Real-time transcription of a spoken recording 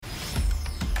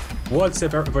What's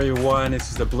up, everyone?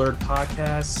 This is the Blurred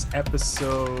Podcast,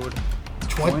 episode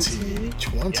 20.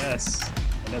 Yes.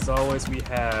 And as always, we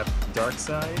have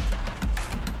Darkside.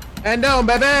 And no,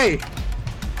 baby!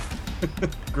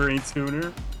 Green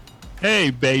Tuner. Hey,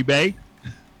 baby.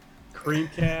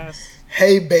 Creamcast.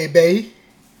 Hey, baby.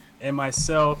 And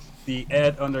myself, the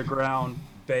Ed Underground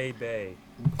Baby.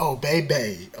 Oh,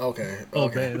 baby. Okay. Oh,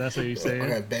 babe, that's what you say.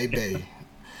 Okay, baby.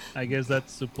 I guess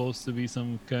that's supposed to be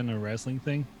some kind of wrestling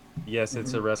thing. Yes,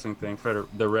 it's a wrestling thing for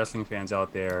the wrestling fans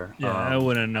out there. Yeah, I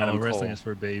wouldn't know. Adam Wrestling Cole. is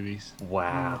for babies.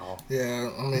 Wow. Yeah,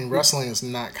 I mean, wrestling is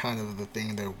not kind of the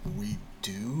thing that we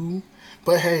do.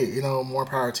 But hey, more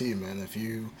power to you, man. If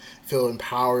you feel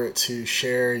empowered to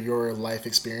share your life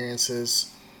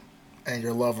experiences and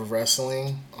your love of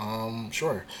wrestling,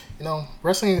 sure.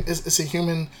 Wrestling is a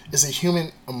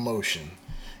human emotion.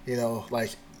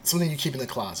 Like something you keep in the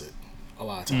closet a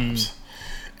lot of times.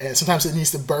 And sometimes it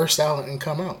needs to burst out and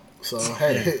come out. So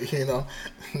hey,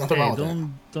 nothing wrong with that.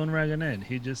 Don't rag on Ed.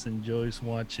 He just enjoys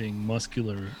watching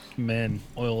muscular men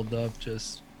oiled up,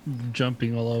 just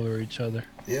jumping all over each other.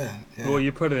 Yeah. Well,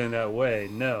 you put it in that way.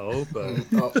 No, but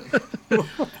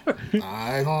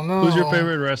I don't know. Who's your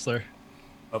favorite wrestler?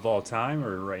 of all time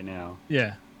or right now?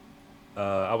 Yeah.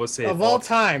 I would say Of all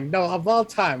time. No, of all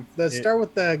time. Let's start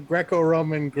with the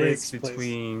Greco-Roman Greeks, It's please.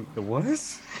 between the what?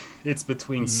 It's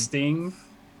between Sting,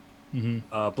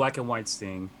 Black and White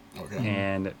Sting,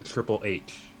 and Triple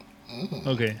H.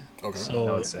 Okay. Okay. I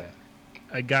So would say.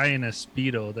 a guy in a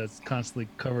Speedo that's constantly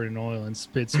covered in oil and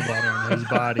spits water on his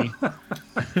body,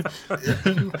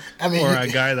 I mean, or a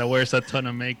guy that wears a ton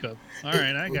of makeup. All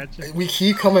right, I got you. we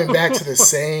keep coming back to the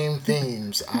same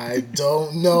themes. I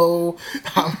don't know.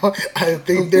 I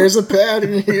think there's a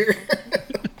pattern here.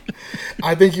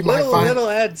 I think you might find. Little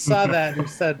Ed saw that and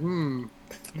said,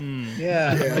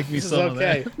 yeah, Like me this is some of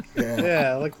okay. Yeah.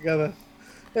 Yeah, look together.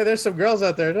 Yeah, there's some girls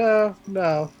out there.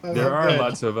 No. There are good.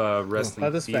 lots of wrestling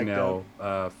I'll just back female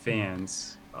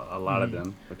fans, a lot of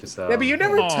them, which is Yeah, but you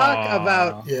never talk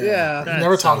about. Yeah. Yeah. That's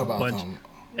Never talk a about bunch- them.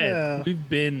 Ed,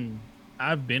 Yeah.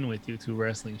 I've been with you to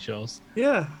wrestling shows.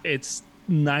 yeah, It's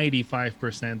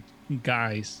 95%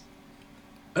 guys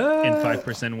and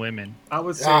 5% women. I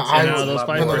would say I- And it's out a of those lot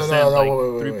 5%,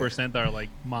 more, wait. 3% are like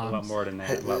a lot moms. more than that.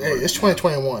 Hey, a lot hey, more it's than that.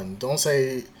 2021. Don't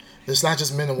say it's not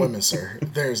just men and women, sir.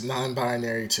 There's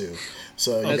non-binary too.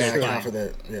 So you Okay, gotta account fine. for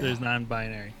that. Yeah. There's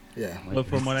non-binary. Yeah. But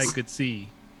from what I could see,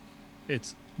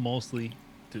 it's mostly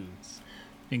dudes,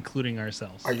 including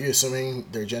ourselves. Are you assuming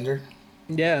their gender?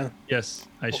 Yeah. Yes,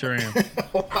 I sure am.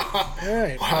 All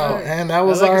right. Wow, all right. and that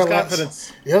was I like our his last.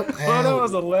 confidence. Yep. Oh, that And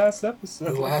was the last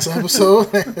episode. the last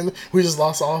episode, and we just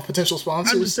lost all potential I'm just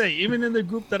sponsors. saying, even in the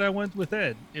group that I went with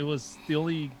Ed, it was the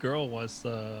only girl was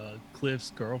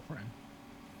Cliff's girlfriend.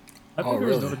 I think Oh, there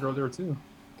was really? another girl there too.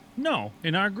 No,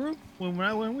 in our group when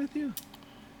I went with you.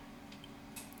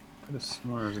 I could have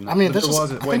sworn there was I mean, there that's just-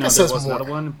 wasn't. I Wait, think no, that there says was another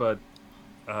more. one, but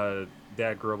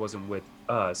that girl wasn't with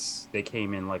us. They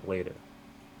came in like later.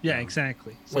 Yeah,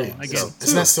 exactly. So Wait, I guess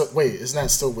isn't that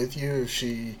still with you? If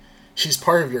she's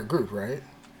part of your group, right?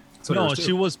 So there no, was two.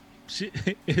 she was.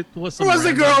 It was. Some There was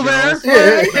a random girl there. girls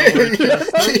Yeah. that were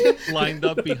just lined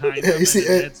up behind Yeah, them, you see,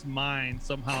 and it's mine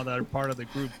somehow that are part of the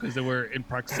group because they were in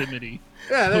proximity.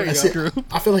 Yeah, there I you see- go. Group.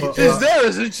 I feel like She's there,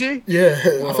 isn't she? yeah,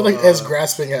 I feel like Ed's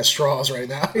grasping at straws right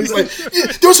now. He's like, yeah,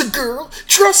 "There's a girl.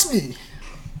 Trust me."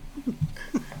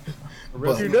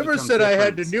 Wrestling You never become said I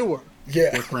had to different- knew her.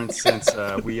 Yeah. Different since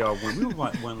we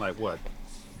went like what,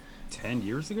 10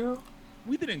 years ago?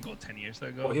 We didn't go 10 years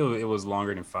ago. Well, it was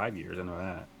longer than 5 years. I know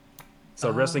that. So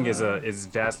wrestling is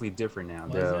vastly different now.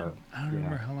 Was it? I don't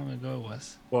remember how long ago it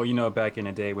was. Well, back in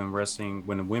the day when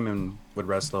the women would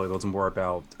wrestle, it was more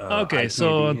about. Okay, eye so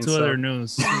candy on and to other stuff.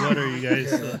 news. What are you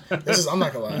guys? I'm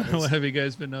not gonna lie. What have you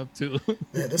guys been up to?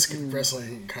 This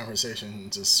wrestling conversation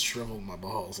just shriveled my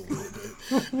balls a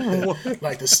little bit.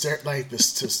 like the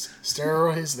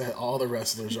steroids that all the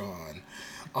wrestlers are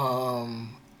on.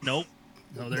 Nope.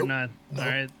 No, they're Nope. not. Nope.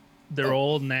 All right. They're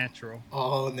all natural.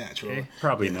 All natural. Okay.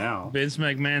 Probably now. Vince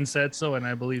McMahon said so, and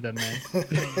I believe that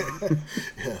man.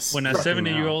 Yes. When a Probably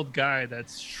 70-year-old guy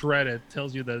that's shredded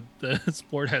tells you that the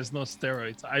sport has no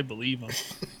steroids, I believe him.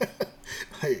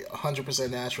 Like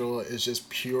 100% natural is just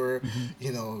pure,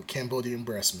 Cambodian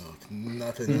breast milk.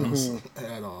 Nothing else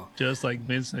at all. Just like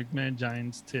Vince McMahon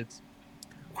giant's tits.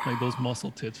 Like those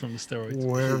muscle tits from the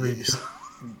steroids. He's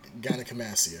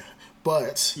gynecomastia.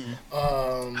 But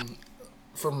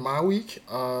for my week,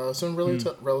 it's been really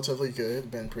relatively good.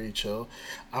 Been pretty chill.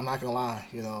 I'm not gonna lie,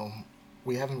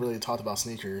 we haven't really talked about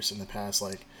sneakers in the past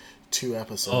like 2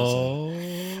 episodes. Oh,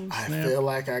 I snap. feel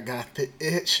like I got the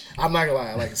itch. I'm not gonna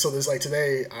lie. Like, so there's like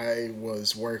today I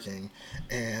was working,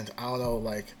 and I don't know,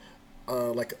 like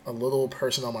a little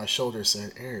person on my shoulder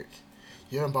said, "Eric,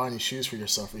 you haven't bought any shoes for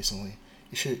yourself recently.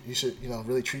 You should,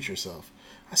 really treat yourself."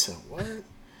 I said, "What?" And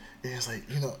it's like,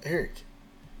 Eric,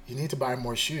 you need to buy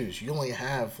more shoes. You only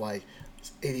have like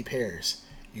 80 pairs.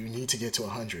 You need to get to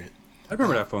 100. I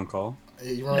remember that phone call.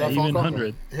 You remember that phone even call?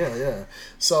 100. Yeah.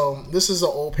 So this is an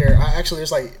old pair.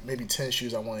 There's like maybe 10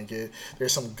 shoes I want to get.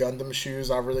 There's some Gundam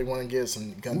shoes I really want to get.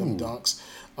 Some Gundam Dunks.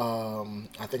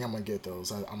 I think I'm gonna get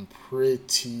those. I'm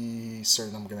pretty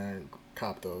certain I'm gonna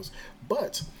cop those.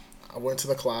 But I went to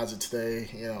the closet today.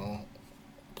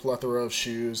 Plethora of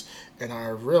shoes, and I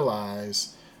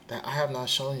realized that I have not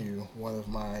shown you one of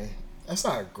my. That's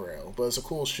not a grail, but it's a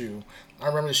cool shoe. I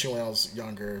remember the shoe when I was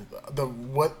younger.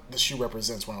 What the shoe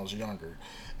represents when I was younger,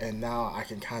 and now I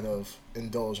can kind of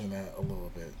indulge in that a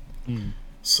little bit.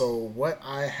 So what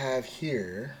I have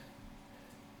here,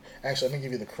 actually, let me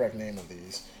give you the correct name of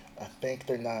these. I think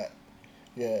they're not.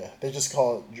 Yeah, they're just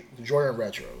called Jordan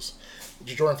Retros,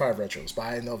 Jordan 5 Retros. But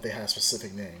I didn't know if they had a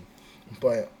specific name.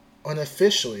 But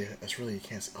unofficially, that's really, you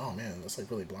can't see. Oh man, that's like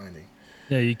really blinding.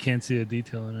 Yeah, you can't see a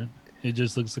detail in it. It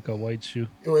just looks like a white shoe.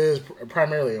 It is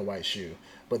primarily a white shoe,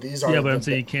 but these are. Yeah, but I'm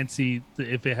saying you can't see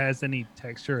if it has any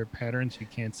texture or patterns. You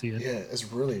can't see it. Yeah,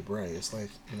 it's really bright. It's like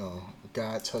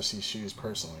God touched these shoes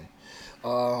personally.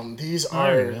 These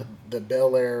are the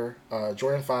Bel Air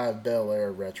Jordan 5 Bel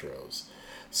Air Retros.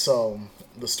 So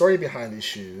the story behind these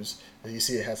shoes, you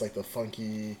see, it has like the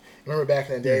funky. Remember back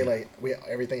in the day, like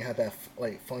everything had that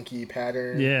like funky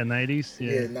pattern. Yeah, 90s.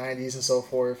 Yeah, 90s and so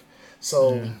forth.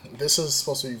 So this is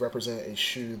supposed to represent a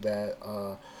shoe that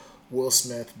Will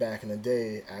Smith back in the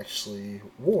day actually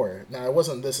wore. Now, it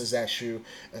wasn't this exact shoe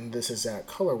and this exact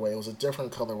colorway. It was a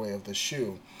different colorway of the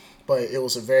shoe. But it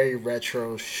was a very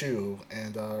retro shoe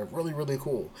and really, really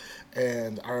cool.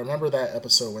 And I remember that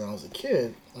episode when I was a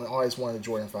kid. I always wanted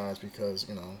Jordan 5s because,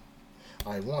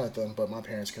 I wanted them, but my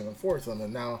parents couldn't afford them.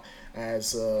 And now,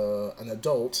 as an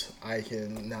adult, I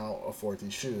can now afford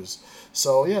these shoes.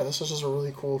 So, yeah, this is just a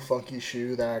really cool, funky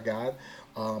shoe that I got.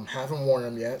 Haven't worn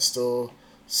them yet. Still,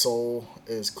 sole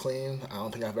is clean. I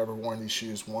don't think I've ever worn these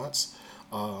shoes once.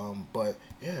 But,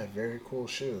 yeah, very cool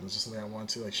shoe. And this is something I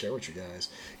wanted to share with you guys.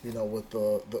 With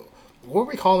the what are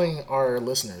we calling our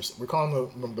listeners? We're calling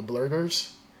them the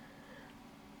blurters?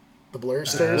 The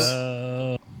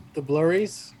blursters? The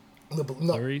blurries?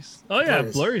 Blurries? Oh, yeah,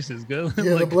 blurries is good.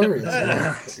 Yeah, the blurries.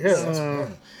 That's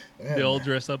fun. They all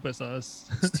dress up as us.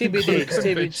 It's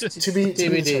TBD. To be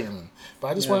determined. But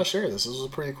I just want to share this. This was a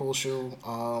pretty cool shoe.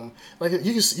 You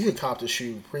can cop the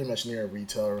shoe pretty much near a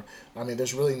retailer. I mean,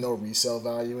 there's really no resale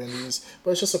value in these,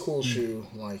 but it's just a cool shoe.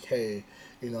 Like, hey,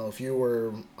 if you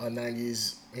were a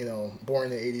 90s,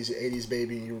 born in the 80s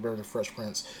baby, and you remember the Fresh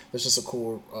Prince, it's just a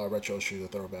cool retro shoe to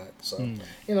throw back. So,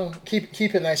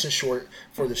 keep it nice and short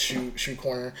for the shoe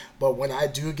corner. But when I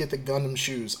do get the Gundam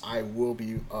shoes, I will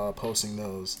be posting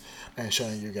those and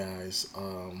showing you guys.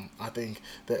 I think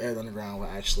the Ed Underground will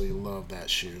actually love that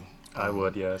shoe. I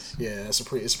would, yes. Yeah, it's a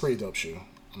pretty dope shoe.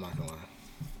 I'm not gonna lie.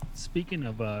 Speaking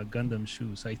of Gundam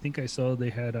shoes, I think I saw they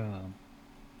had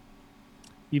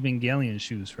Evangelion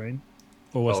shoes, right?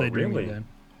 Or was I dreaming really? then?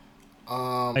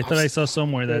 I thought I saw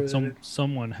somewhere that Really?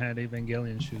 someone had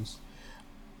Evangelion shoes.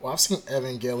 Well, I've seen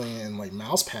Evangelion in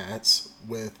mouse pads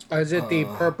with. Is it the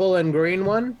purple and green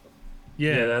one?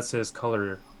 Yeah, that's his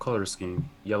color scheme.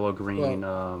 Yellow, green,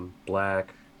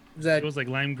 black. Is that It was like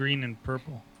lime green and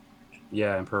purple.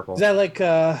 Yeah, and purple. is that like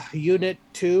Unit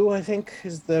 2, I think,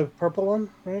 is the purple one,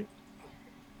 right?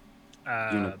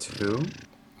 Unit 2?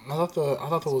 I thought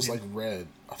that was like red.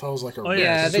 I thought it was like a. Oh red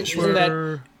yeah, I think Super,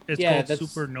 isn't it's yeah, called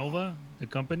that's- Supernova, the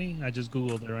company. I just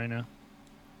googled it right now.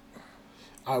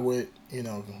 I would,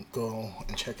 go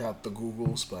and check out the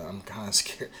Googles, but I'm kind of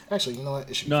scared. Actually, you know what?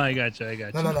 It should be No, fine. I got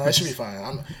you. No, it should be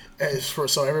fine.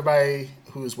 So everybody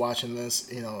who is watching this,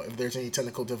 if there's any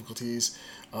technical difficulties,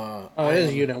 It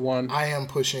is Unit 1. I am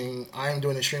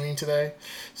doing the streaming today,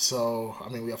 so I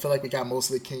mean, I feel like we got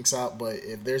most of the kinks out. But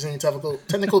if there's any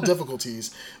technical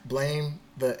difficulties, blame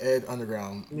the Ed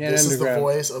Underground. Yeah, This is the Underground.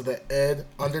 voice of the Ed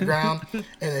Underground, and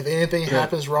if anything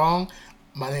happens wrong,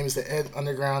 my name is the Ed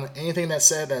Underground. Anything that's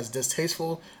said that's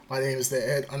distasteful, my name is the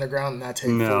Ed Underground, and I take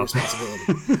full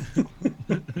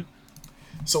responsibility.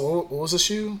 So what was the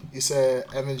shoe? You said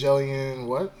Evangelion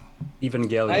what?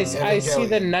 Evangelion. I see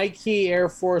the Nike Air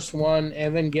Force One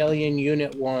Evangelion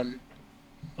Unit 1.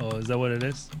 Oh, is that what it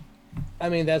is? I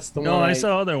mean, that's the No, one. I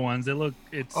saw other ones.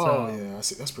 It's Yeah, I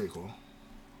see. That's pretty cool.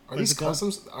 Are these it called?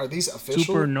 customs? Are these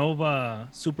official? Supernova.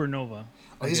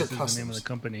 Oh, these I are guess is the name of customs. the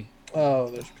company. Oh,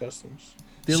 there's customs.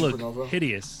 They look Supernova.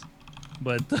 hideous,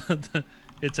 but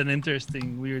it's an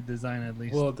interesting, weird design at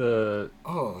least. Well, the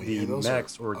those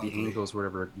mechs are or the ugly. angels,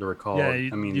 whatever they're called. Yeah, I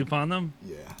mean, you found them?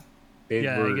 Yeah. they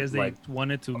Yeah, were I guess like they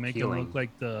wanted to make it appealing. look like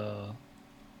the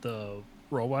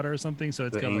robot or something. So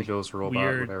it's the got angels like robot,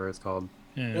 weird. whatever it's called.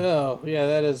 Yeah. Oh, yeah,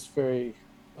 that is very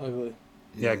ugly.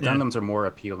 Yeah, Gundams are more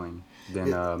appealing than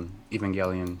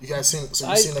Evangelion. You guys seen? So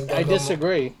you I, seen the Gundam? I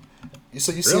disagree.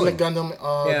 So you Really? seen the Gundam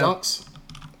Yeah. dunks?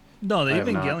 No, the I have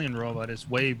not. Evangelion robot is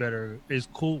way better. Is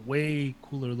cool, way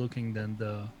cooler looking than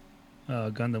the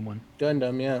Gundam one.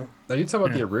 Gundam, yeah. Are you talking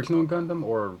about the Yeah. original Gundam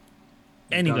or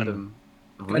Any Gundam?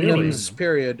 Really? Gundams,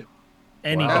 period.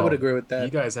 Any I would Gundam. agree with that.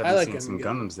 You guys I haven't like seen some Evangelion.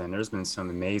 Gundams then. There's been some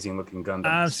amazing looking Gundams.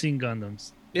 I've seen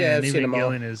Gundams. Yeah, and I've seen 'em all.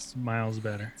 Evangelion is miles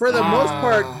better. For the most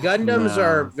part, Ah, Gundams no.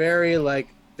 are very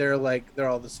they're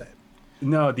all the same.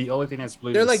 No, the only thing that's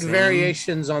really They're the like same,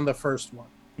 variations on the first one.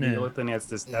 The Yeah. only thing that's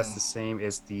the same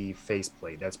is the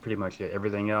faceplate. That's pretty much it.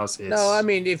 Everything else is No, I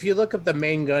mean, if you look up the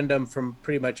main Gundam from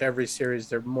pretty much every series,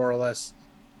 they're more or less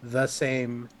the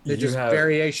same. They're You just have-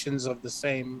 variations of the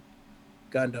same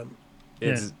Gundam.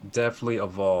 it's definitely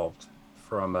evolved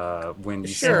from when you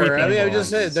Sure, I mean, I Everything just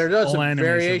said evolves. there are All some animes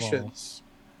variations.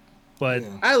 But Yeah.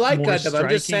 I like More Gundam. I'm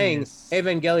just striking saying, is-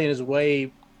 Evangelion is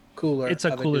way cooler. it's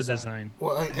a of cooler design.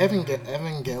 Well,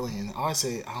 Evangelion. I always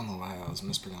say I don't know why I was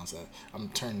mispronounced that. I'm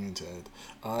turning into Ed.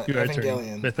 You are turning.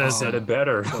 Evangelion. Bethesda. said it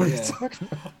better. But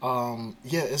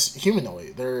yeah, it's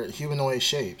humanoid. They're humanoid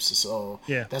shapes. So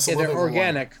Yeah. that's a Yeah, little they're bit more-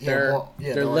 organic. yeah, they're more- yeah,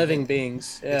 they're they're living organic.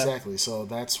 beings. Yeah. Exactly. So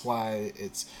that's why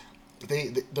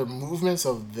the movements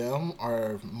of them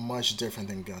are much different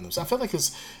than Gundams. I feel like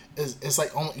it's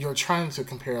like you're trying to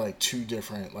compare like two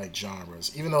different like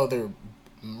genres, even though they're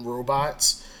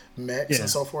robots, mechs, Yeah. and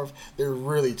so forth. They're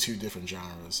really two different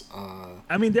genres.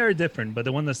 I mean, they're different, but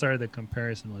the one that started the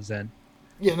comparison was Ed,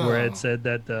 Yeah, no, where no, Ed no. said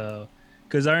that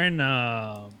because aren't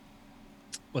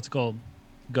what's it called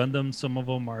Gundam, some of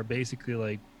them are basically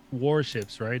like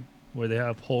warships, right? Where they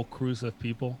have whole crews of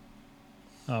people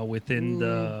within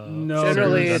the no,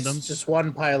 Generally, they're- it's Gundams. just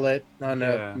one pilot on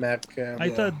Yeah. a mech. I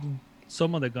Yeah. thought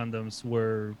some of the Gundams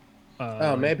were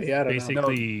Oh, maybe, I don't know.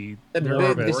 basically The, More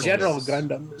the, of the warships. general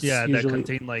Gundam is yeah, that usually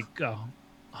contain like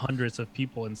hundreds of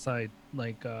people inside,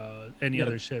 like any Yeah.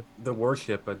 other ship. the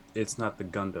warship, but it's not the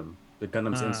Gundam. The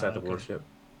Gundam's Ah, inside the okay. warship.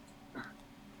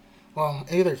 Well,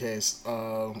 in either case,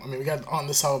 I mean, we got on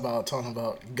this talking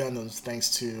about Gundams thanks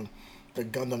to the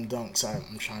Gundam dunks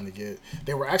I'm trying to get.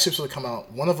 They were actually supposed to come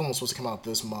out. One of them was supposed to come out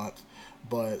this month,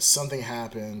 but something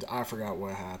happened. I forgot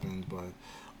what happened, but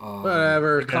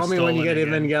whatever. It got Call me when you stolen get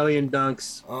again. Evangelion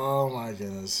dunks. oh my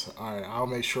goodness! All right, I'll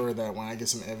make sure that when I get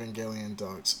some Evangelion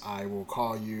dunks, I will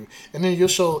call you, and then you'll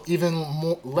show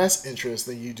even less interest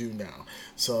than you do now.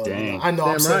 So you know, Dang. I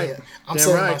know Damn right. I'm Damn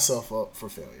setting right. myself up for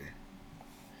failure.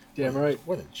 Damn right.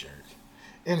 What a jerk.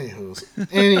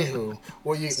 Anywho,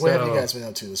 what have you guys been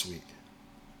up to this week?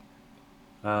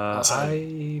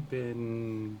 I've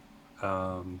been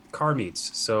car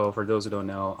meets. So for those who don't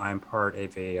know, I'm part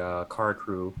of a car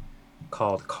crew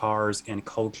called Cars and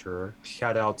Culture.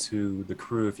 Shout out to the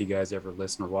crew if you guys ever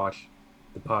listen or watch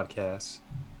the podcast.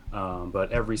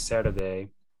 But every Saturday,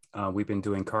 we've been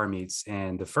doing car meets,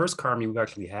 and the first car meet we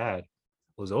actually had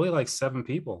was only like 7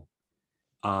 people.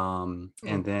 And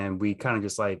then we kind of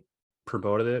just like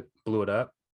promoted it, blew it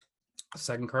up.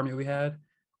 Second car meet we had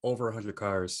over 100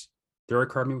 cars. Third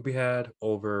car meet we had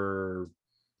over,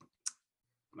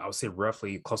 I would say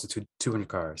roughly close to 200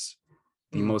 cars.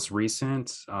 The most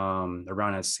recent,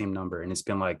 around that same number, and it's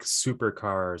been like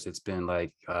supercars. It's been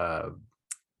like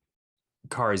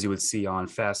cars you would see on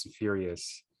Fast and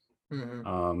Furious.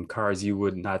 Cars you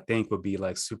would not think would be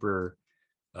like super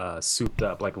souped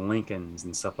up, like Lincolns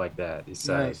and stuff like that. It's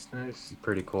Nice.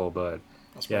 pretty cool, but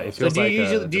That's yeah, what it So feels do you like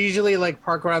usually do you usually like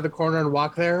park around the corner and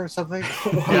walk there or something?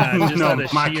 Yeah, just No, out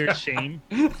of my sheer God. shame.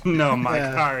 no, my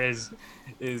Yeah. car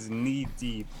is knee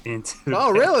deep into.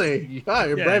 Oh, really? Oh,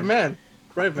 you're a Yeah. brave man.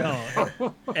 Brave man.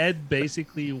 No, Ed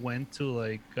basically went to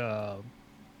like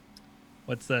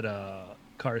what's that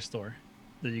car store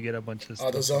that you get a bunch of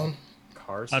stuff. AutoZone.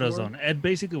 Car store? AutoZone. Ed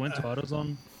basically went to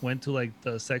AutoZone, went to like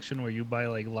the section where you buy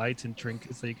like lights and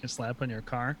trinkets that you can slap on your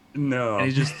car, No. and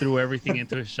he just threw everything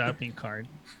into his shopping cart.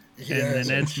 Yes.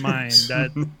 And in Ed's mind,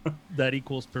 that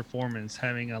equals performance,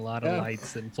 having a lot of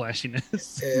lights and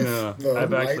flashiness. If No, the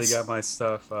I've actually lights- got my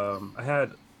stuff. I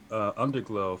had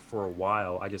Underglow for a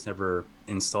while. I just never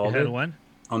You installed had it. one?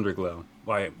 Underglow.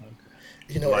 Like,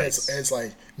 You know, it's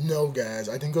like, no, guys,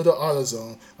 I didn't go to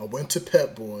AutoZone. I went to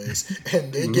Pep Boys,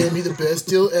 and they gave me the best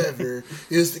deal ever.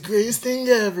 It was the greatest thing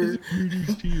ever.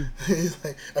 It's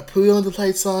like, I put on the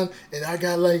lights on, and I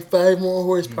got like 5 more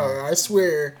horsepower. I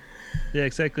swear. Yeah,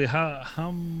 exactly.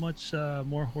 How much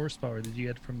more horsepower did you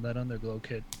get from that Underglow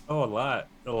kit? Oh, a lot.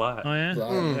 Oh yeah. Yeah,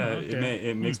 Okay.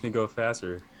 it makes me go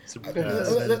faster. Super Yeah, I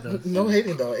fast. bet it does. No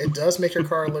hating though. It does make your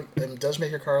car look. It does make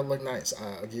your car look nice.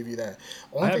 I'll give you that.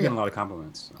 I Only have thing. gotten a lot of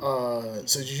compliments.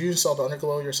 So did you install the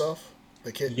Underglow yourself?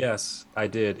 The kit. Yes, I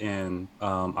did, and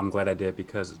I'm glad I did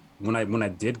because when I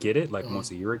did get it like Mhm.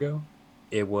 almost a year ago,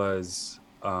 it was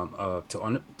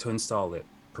to install it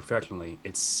professionally.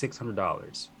 It's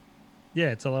 $600.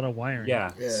 Yeah, it's a lot of wiring.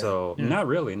 Yeah, Yeah. so Yeah. not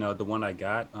really. No, the one I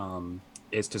got,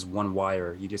 it's just one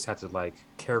wire. You just have to like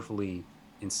carefully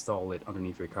install it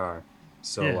underneath your car.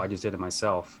 So Yeah. I just did it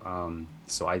myself.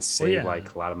 So I Well, saved yeah.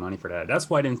 like a lot of money for that. That's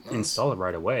why I didn't Nice. install it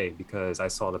right away because I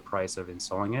saw the price of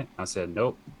installing it. I said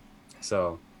nope.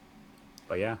 So,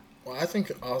 but yeah, Well, I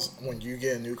think also, when you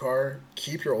get a new car,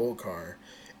 keep your old car,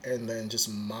 and then just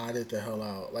mod it the hell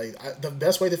out. Like the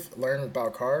best way to learn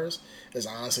about cars is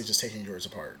honestly just taking yours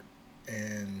apart.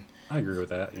 And I agree with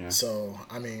that. Yeah. so,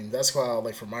 I mean, that's why,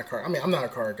 like, for my car, I mean, I'm not a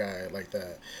car guy like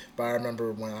that, but I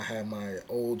remember when I had my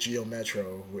old Geo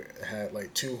Metro, it had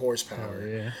like 2 Hell horsepower,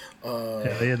 yeah. uh,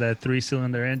 Hell yeah, that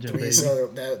 3-cylinder engine, three baby.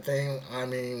 cylinder that thing. I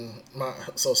mean,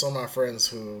 some of my friends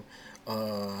who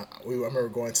I remember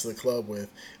going to the club with,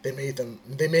 they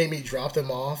made me drop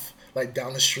them off like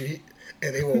down the street,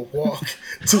 and they will walk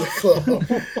to the club.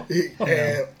 Yeah.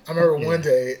 And I remember Yeah. one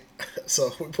day,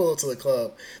 so we pull up to the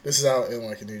club. This is out in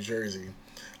like in New Jersey.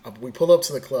 We pull up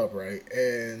to the club, right,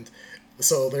 and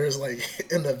so there's like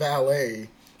in the valet,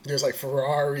 there's like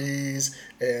Ferraris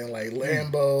and like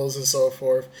Lambos and so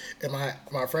forth. And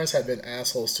my friends had been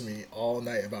assholes to me all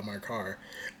night about my car,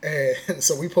 and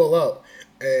so we pull up,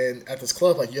 and at this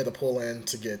club, like, you had to pull in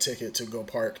to get a ticket to go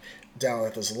park down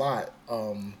at this lot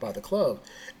by the club,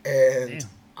 and Damn.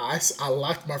 I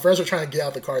locked. My friends were trying to get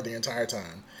out the car the entire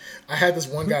time. I had this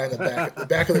one guy in the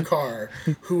back of the car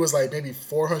who was like maybe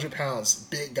 400 pounds,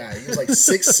 big guy. He was like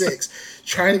 6'6",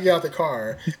 trying to get out the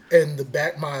car, and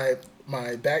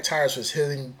my back tires was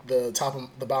hitting the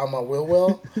bottom of my wheel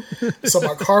well, so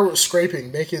my car was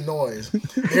scraping, making noise.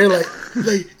 They're like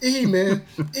E man,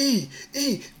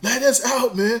 let us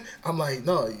out, man. I'm like,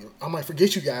 no, I'm like,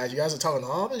 forget you guys. You guys are talking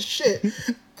all this shit.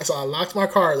 So I locked my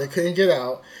car. They couldn't get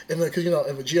out, and because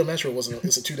if a Geo Metro wasn't,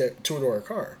 it's a two-door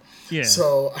car. Yeah.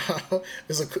 So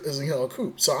it's a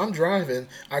coupe. So I'm driving.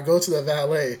 I go to the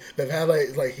valet. The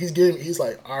valet, like, he's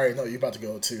like, all right, no, you're about to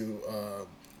go to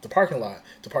the parking lot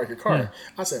to park your car. Yeah.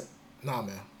 I said, nah,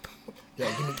 man.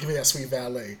 Yeah, give me that sweet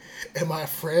valet. And my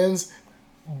friends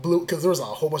blew, because there was a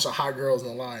whole bunch of hot girls in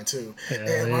the line too. Hell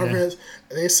And my yeah. friends,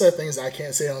 they said things I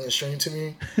can't say on the stream to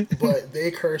me, but they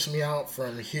cursed me out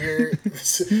from here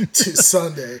to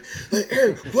Sunday. Like,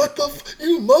 Eric, what the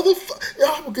you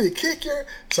motherfucker? I'm gonna kick your.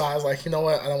 So I was like, you know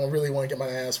what? I don't really want to get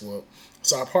my ass whooped.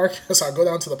 So I park. So I go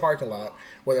down to the parking lot,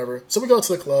 whatever. So we go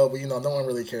to the club. No one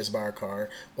really cares about our car.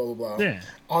 Blah blah blah. Yeah.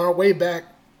 On our way back,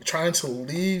 trying to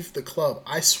leave the club,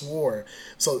 I swore.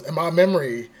 So in my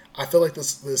memory, I feel like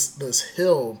this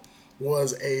hill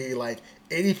was a like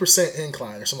 80%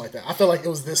 incline or something like that. I felt like it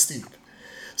was this steep.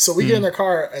 So we get in the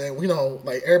car, and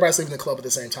like, everybody's leaving the club at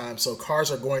the same time, so cars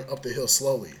are going up the hill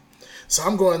slowly. So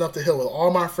I'm going up the hill with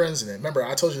all my friends in it. Remember,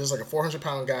 I told you there's like a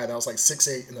 400-pound guy that was like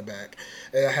 6'8" in the back,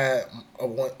 and I had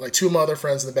like 2 of my other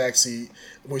friends in the back seat,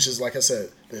 which is, like I said,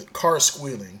 the car is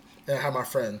squealing, and I have my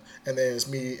friend, and then it's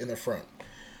me in the front.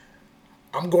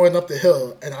 I'm going up the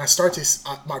hill, and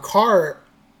my car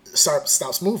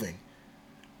stops moving,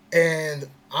 and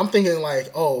I'm thinking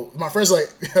like, oh, my friend's like,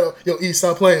 yo, E,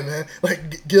 stop playing, man.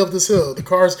 Like, get up this hill. The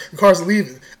car's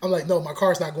leaving. I'm like, no, my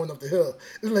car's not going up the hill.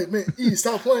 They're like, man, E,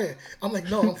 stop playing. I'm like,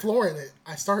 no, I'm flooring it.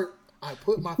 I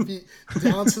put my feet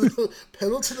down to the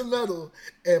pedal to the metal,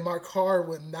 and my car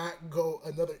would not go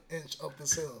another inch up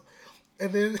this hill.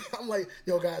 And then I'm like,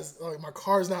 yo, guys, like, my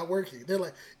car's not working. They're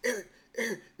like, Eric,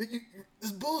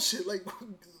 this bullshit. Like,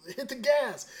 hit the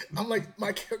gas. I'm like,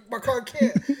 my car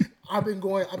can't. I've been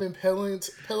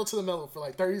pedal to the metal for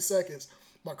like 30 seconds.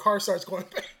 My car starts going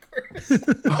backwards.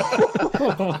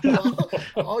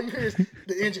 All you hear is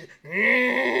the engine,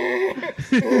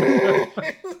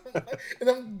 and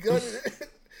I'm gunning it.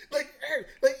 Like,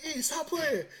 E, stop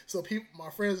playing. So my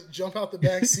friends jump out the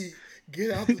back seat,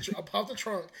 pop the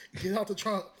trunk, get out the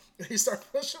trunk, and he start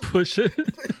pushing. Push it.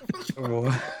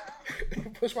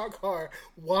 Push my car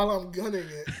while I'm gunning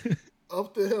it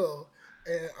up the hill.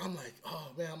 And I'm like, oh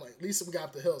man, at least we got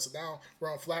up the hill. So now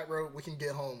we're on flat road. We can get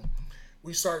home.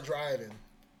 we start driving,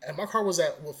 and my car was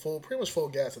pretty much full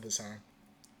gas at this time.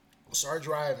 Start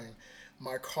driving.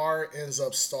 My car ends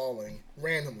up stalling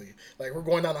randomly. Like we're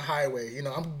going down the highway,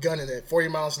 I'm gunning it 40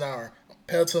 miles an hour,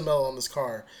 pedal to the metal on this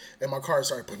car, and my car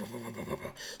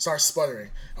starts sputtering.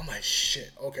 I'm like,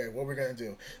 shit. Okay, what we're gonna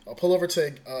do? I'll pull over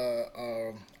to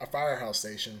a firehouse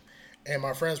station, and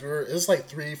my friends, it was like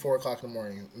 3, 4 o'clock in the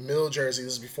morning, middle of Jersey.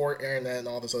 This is before internet and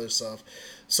all this other stuff.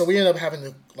 So we ended up having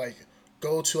to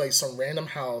go to some random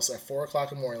house at 4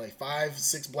 o'clock in the morning, like 5,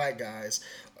 6 black guys,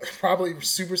 probably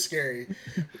super scary.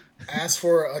 Asked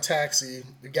for a taxi,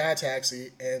 we got a taxi,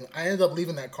 and I ended up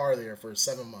leaving that car there for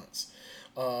 7 months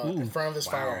in front of this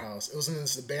firehouse. It was in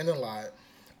this abandoned lot.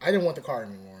 I didn't want the car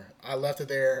anymore. I left it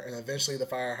there, and eventually the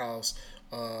firehouse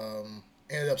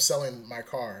ended up selling my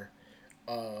car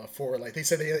for they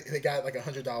said they got like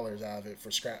 $100 out of it for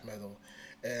scrap metal,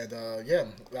 and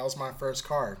that was my first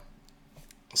car.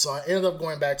 So I ended up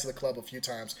going back to the club a few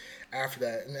times after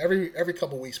that, and every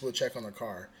couple of weeks we'll check on the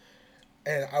car.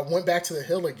 And I went back to the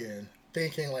hill again,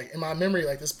 thinking in my memory,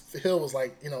 this hill was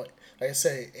like I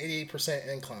say,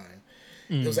 80% incline.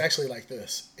 It was actually like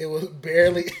this. It was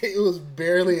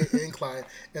barely an incline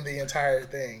in the entire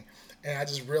thing. And I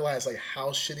just realized how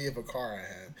shitty of a car I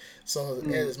had. So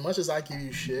as much as I give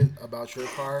you shit about your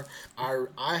car,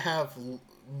 I have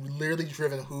literally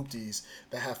driven hoopties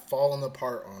that have fallen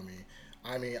apart on me.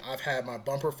 I mean, I've had my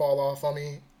bumper fall off on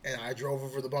me, and I drove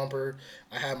over the bumper.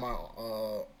 I had my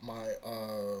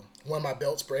one of my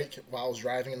belts break while I was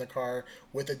driving in the car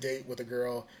with a date with a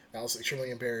girl. That was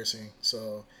extremely embarrassing.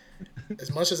 So,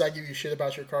 as much as I give you shit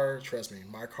about your car, trust me,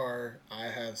 my car,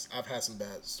 I've had some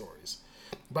bad stories,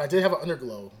 but I did have an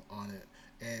underglow on it,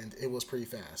 and it was pretty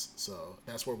fast. So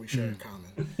that's where we share in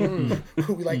common.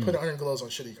 We like putting underglows on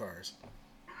shitty cars.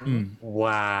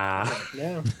 Wow.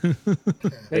 Yeah.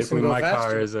 Basically, my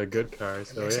car is a good car.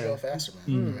 So it makes it go faster,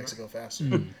 man. It makes it go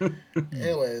faster.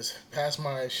 Anyways, past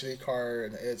my shitty car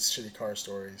and its shitty car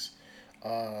stories.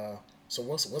 So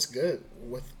what's good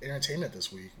with entertainment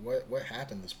this week? What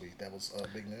happened this week that was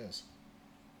big news?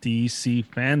 DC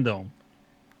Fandom.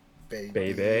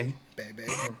 Baby.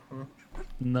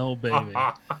 No, baby.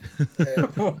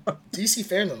 DC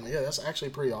Fandom, yeah, that's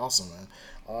actually pretty awesome, man.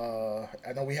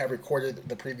 I know we had recorded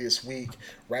the previous week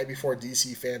right before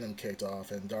DC Fandom kicked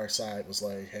off, and Darkseid was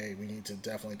like, "Hey, we need to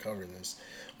definitely cover this."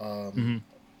 And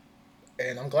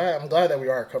I'm glad that we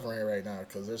are covering it right now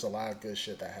because there's a lot of good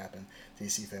shit that happened.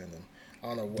 DC Fandom. I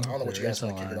don't know what you guys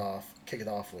want to kick it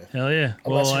off with. Hell yeah!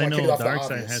 Unless Well, I know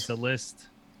Darkseid obvious. has a list.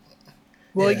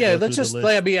 Well, yeah, let's through just. the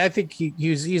list. I mean, I think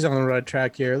he's on the right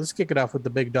track here. Let's kick it off with the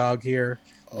big dog here.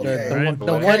 Okay.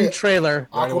 The one trailer.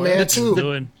 Aquaman 2.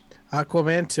 Doing.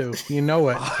 Aquaman 2. You know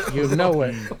it. You know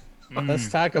it. Let's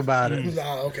talk about it.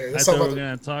 Nah, okay. I Let's thought talk we about were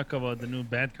gonna talk about the new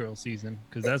Batgirl season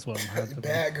because that's what I'm hyped about.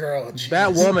 Batgirl. Jesus.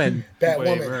 Batwoman.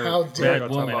 Batwoman. How dare We're Batwoman.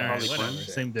 talking All about right, Harley whatever. Quinn.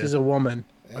 Same She's difference. a woman.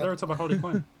 I thought we were talking about Harley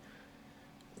Quinn.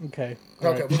 Okay. Okay.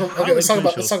 All right. Okay. Let's talk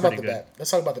about Show's the pretty Bat.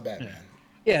 Let's talk about the Batman.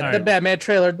 Yeah, All the right. Batman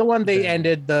trailer, the one they Yeah.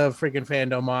 ended the freaking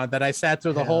fandom on. That I sat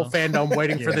through the whole fandom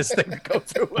waiting for Yeah. this thing to go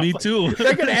through. Me too.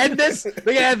 They're gonna end this.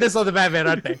 They're gonna end this on the Batman,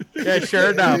 aren't they? Yeah,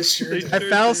 sure enough. Sure They- did. I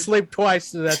fell asleep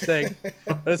twice to that thing.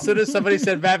 But as soon as somebody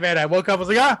said Batman, I woke up. I was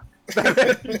like,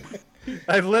 Batman.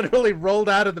 I literally rolled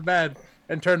out of the bed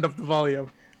and turned up the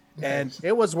volume, and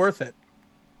it was worth it.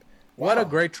 What a Wow.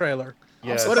 great trailer!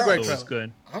 Yeah, What a great It was trailer.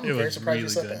 good. I'm It very was surprised you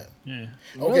really said good. that. Yeah.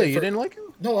 Really, Okay, you didn't like it?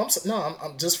 No,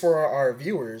 I'm just for our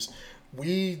viewers.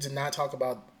 We did not talk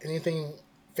about anything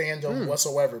fandom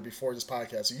whatsoever before this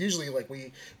podcast. So usually,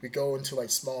 we go into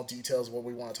small details of what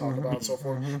we want to talk about and so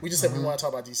forth. We just said we want to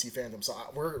talk about DC Fandom. So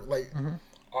we're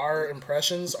our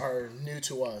impressions are new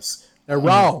to us. They're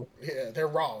raw. Yeah, they're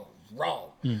raw.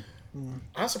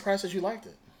 I'm surprised that you liked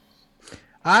it.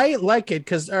 I like it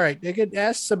because, all right, I could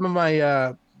ask some of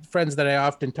my friends that I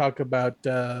often talk about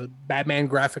Batman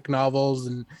graphic novels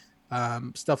and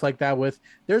stuff like that with.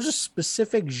 There's a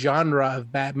specific genre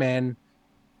of Batman.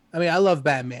 I mean, I love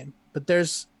Batman, but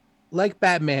there's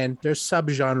Batman, there's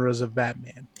subgenres of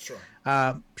Batman.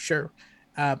 Sure.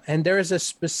 And there is a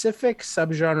specific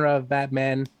subgenre of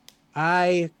Batman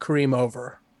I cream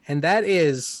over, and that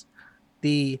is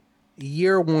the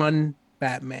year one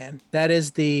Batman. That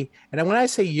is and when I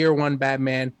say year one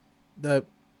Batman, the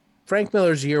Frank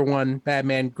Miller's year one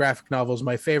Batman graphic novel is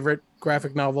my favorite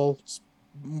graphic novel. It's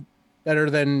better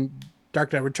than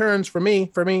Dark Knight Returns for me.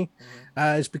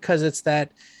 Is because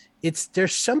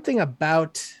there's something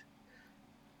about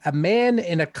a man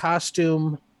in a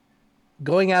costume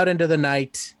going out into the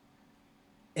night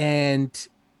and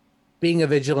being a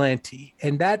vigilante,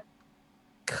 and that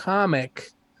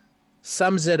comic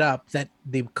sums it up, that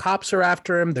the cops are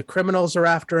after him, the criminals are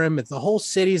after him, the whole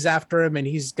city's after him, and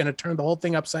he's going to turn the whole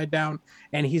thing upside down.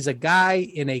 And he's a guy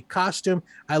in a costume.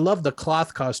 I love the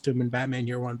cloth costume in Batman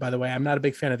Year One, by the way. I'm not a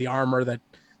big fan of the armor that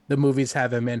the movies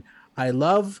have him in. I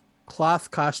love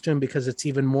cloth costume because it's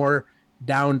even more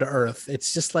down to earth.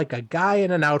 It's just like a guy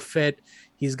in an outfit.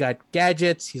 He's got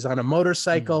gadgets, he's on a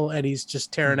motorcycle, and he's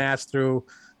just tearing ass through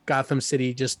Gotham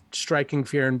City, just striking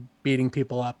fear and beating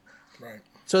people up. Right.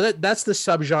 So that's the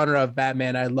subgenre of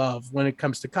Batman I love when it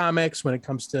comes to comics, when it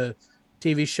comes to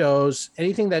TV shows,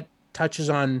 anything that touches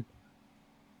on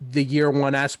the Year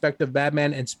One aspect of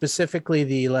Batman, and specifically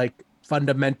the like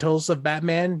fundamentals of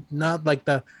Batman, not like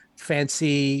the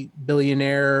fancy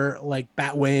billionaire like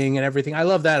Batwing and everything. I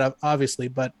love that obviously,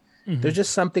 but there's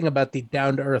just something about the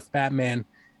down to earth Batman,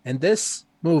 and this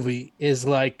movie is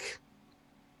like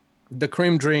the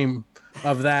cream dream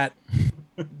of that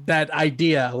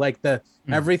idea, like the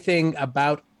everything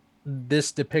about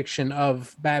this depiction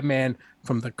of Batman,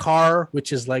 from the car,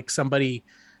 which is like somebody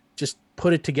just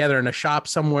put it together in a shop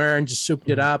somewhere and just souped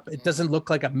it up. It doesn't look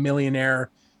like a millionaire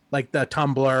like the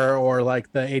Tumbler or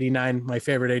like the 89, my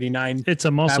favorite 89. It's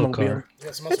a muscle Batmobile. car.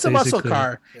 It's a muscle Basically.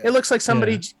 car. Yeah. It looks like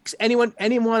somebody, any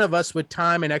one of us with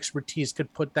time and expertise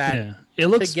could put that. Yeah, it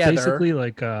looks together. Basically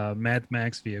like a Mad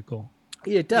Max vehicle.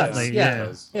 It does. Like,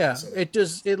 Yeah. It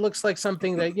just, it looks like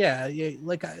something that,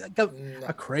 like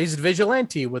a crazed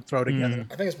vigilante would throw together.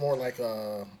 I think it's more like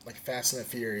Fast and the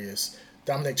Furious,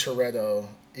 Dominic Toretto,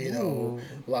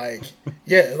 like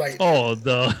Oh,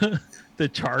 the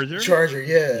Charger. Charger,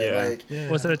 like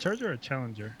Was it a Charger or a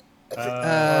Challenger?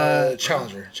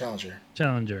 Challenger.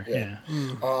 Challenger. Yeah.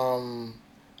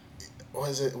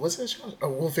 Was it a Challenger? Oh,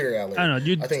 we'll figure it out later. I don't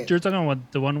know. I think You're talking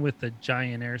about the one with the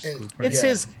giant air scoop. Right?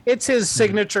 It's his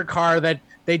signature car that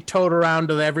they towed around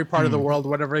to every part of the world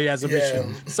whenever he has a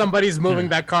mission. Somebody's moving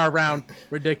that car around.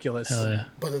 Ridiculous. Hell yeah.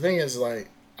 But the thing is, like,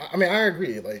 I mean, I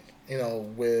agree. Like,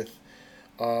 with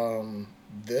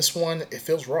this one, it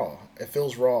feels raw.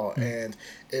 And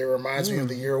it reminds me of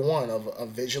the Year One of a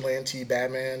vigilante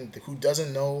Batman who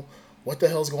doesn't know what the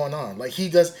hell's going on. Like,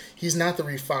 he's not the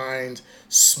refined,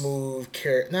 smooth,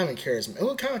 not even charismatic.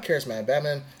 Well, kind of charismatic.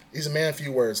 Batman, he's a man of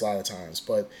few words a lot of times,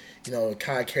 but kind of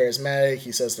charismatic.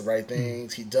 He says the right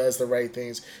things. He does the right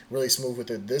things. Really smooth with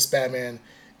it. This Batman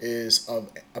is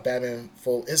a Batman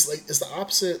full. It's the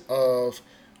opposite of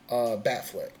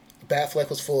Batfleck. Batfleck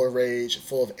was full of rage,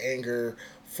 full of anger,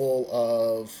 full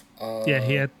of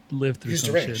he had lived through he was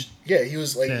some deranged. shit. Yeah, he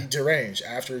was like deranged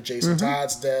after Jason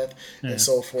Todd's death and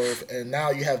so forth. And now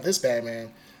you have this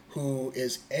Batman who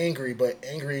is angry, but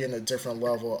angry in a different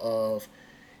level of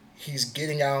he's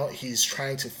getting out, he's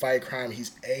trying to fight crime, he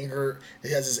has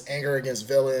his anger against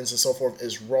villains and so forth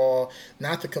is raw,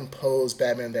 not the composed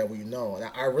Batman that we know. And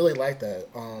I really like that.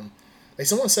 Like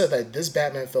someone said that this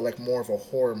Batman felt like more of a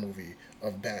horror movie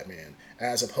of Batman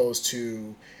as opposed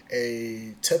to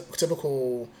a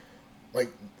typical like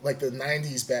the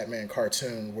 90s Batman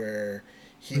cartoon where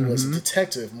he was a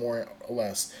detective more or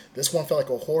less. This one felt like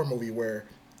a horror movie where,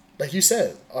 like you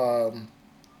said,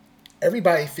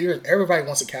 everybody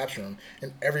wants to capture him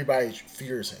and everybody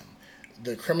fears him.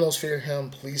 The criminals fear him,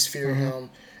 police fear him,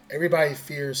 everybody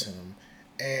fears him.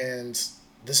 And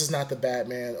this is not the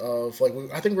Batman of, like,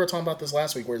 I think we were talking about this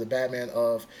last week, where the Batman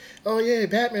of, oh yeah,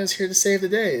 Batman's here to save the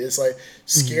day. It's like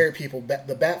scared people,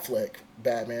 the Batfleck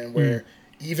Batman, where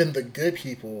even the good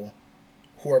people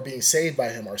who are being saved by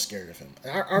him are scared of him.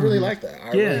 And I really like that. I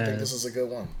really think this is a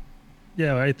good one.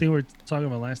 Yeah, I think we were talking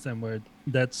about last time where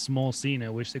that small scene, I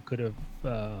wish they could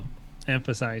have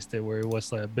emphasized it, where it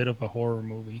was like a bit of a horror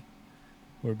movie,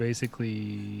 where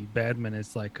basically Batman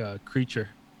is like a creature.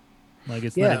 Like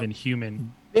it's not even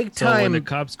human. Big So time. when the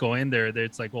cops go in there,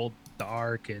 it's like all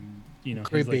dark and he's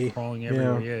Creepy. like crawling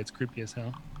everywhere. Yeah, it's creepy as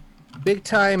hell. Big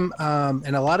time,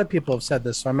 and a lot of people have said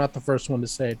this, so I'm not the first one to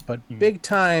say it, but big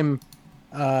time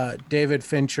David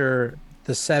Fincher,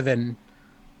 the Seven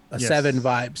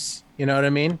vibes. You know what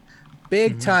I mean?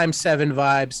 Big time Seven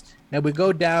vibes. And we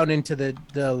go down into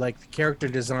the character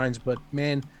designs, but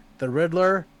man, the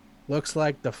Riddler looks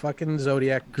like the fucking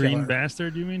Zodiac Green killer.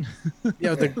 Bastard, you mean?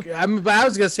 I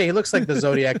was gonna say he looks like the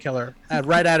Zodiac killer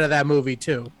right out of that movie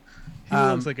too. He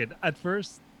looks like it. At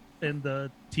first, in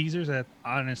the teasers, I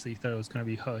honestly thought it was going to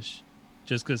be Hush,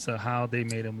 just because of how they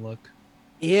made him look.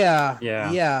 Yeah.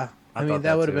 I mean, thought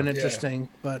that would have too. been interesting,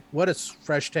 but what a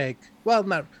fresh take. Well,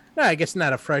 I guess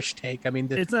not a fresh take. I mean,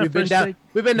 It's not a fresh take.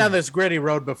 We've been down this gritty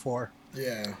road before.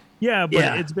 Yeah. Yeah, but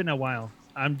Yeah. it's been a while.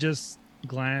 I'm just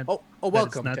glad Oh, that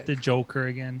welcome. it's not the Joker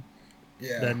again.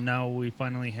 Yeah. That now we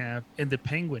finally have. And the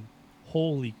Penguin.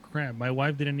 Holy crap. My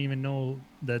wife didn't even know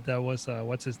that was,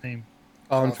 what's his name?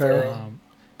 Colin Farrell.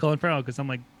 Colin Farrell, because I'm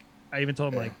like, I even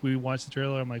told him Yeah. like we watched the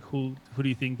trailer. I'm like, who do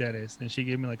you think that is? And she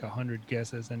gave me like 100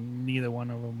 guesses, and neither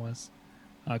one of them was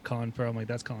Colin Farrell. I'm like,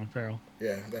 that's Colin Farrell.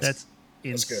 Yeah, That's that's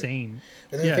good. insane.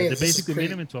 And then the Yeah, thing they is, this is basically made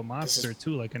pre. him into a This is mobster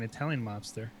too, like an Italian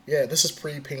mobster. Yeah, this is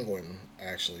pre-Penguin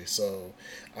actually. So,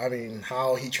 I mean,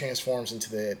 how he transforms into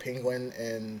the Penguin,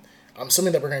 and I'm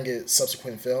assuming that we're gonna get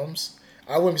subsequent films.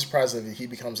 I wouldn't be surprised if he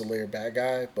becomes a later bad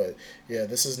guy, but yeah,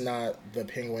 this is not the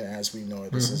Penguin as we know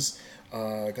it. This is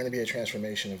going to be a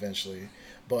transformation eventually.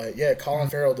 But yeah, Colin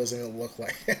Farrell doesn't even look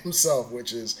like himself,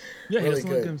 which is Yeah, he really doesn't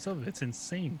look good. at himself. It's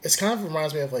insane. It's kind of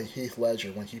reminds me of like Heath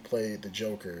Ledger when he played the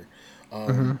Joker.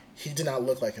 He did not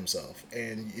look like himself,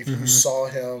 and if you saw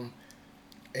him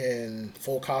in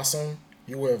full costume,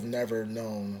 you would have never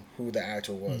known who the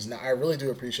actor was. Now, I really do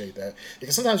appreciate that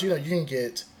because sometimes you can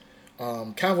get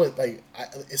kind of like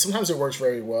sometimes it works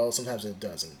very well, sometimes it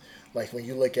doesn't. Like when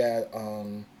you look at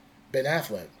Ben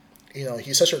Affleck,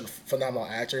 he's such a phenomenal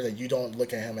actor that you don't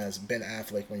look at him as Ben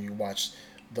Affleck when you watch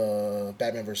the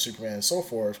Batman vs Superman and so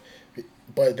forth.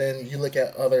 But then you look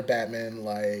at other Batman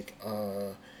like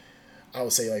I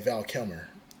would say like Val Kilmer.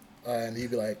 And he'd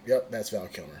be like, "Yep, that's Val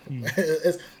Kilmer."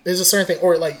 There's a certain thing,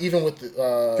 or like even with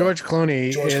George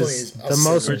Clooney George is Clooney, the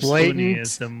most George Clooney blatant.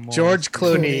 is the most- George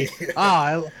Clooney.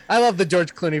 Clooney. I love the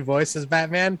George Clooney voice as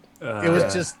Batman. It was Yeah.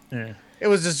 just Yeah. it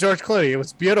was just George Clooney. It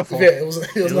was beautiful. Yeah, it was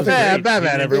It was nothing. Yeah, great.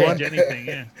 Batman, He didn't everyone. change anything.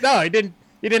 Yeah. No, he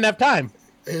didn't have time.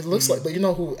 It looks like, but you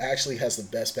know who actually has the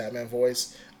best Batman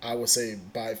voice? I would say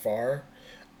by far,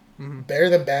 better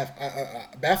than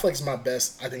Batfleck's my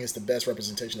best. I think it's the best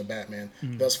representation of Batman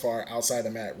thus far, outside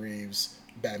of Matt Reeves'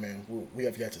 Batman, who we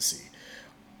have yet to see.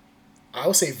 I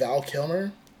would say Val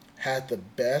Kilmer had the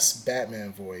best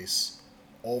Batman voice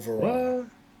overall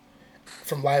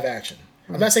from live action.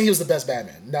 I'm not saying he was the best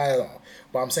Batman, not at all.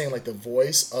 But I'm saying like the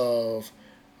voice of,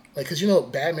 like, because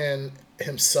Batman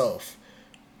himself,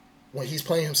 when he's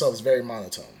playing himself, is very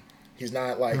monotone. He's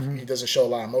not like he doesn't show a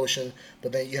lot of emotion.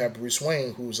 But then you have Bruce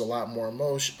Wayne, who's a lot more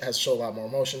emotion, has shown a lot more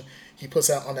emotion. He puts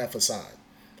that on that facade.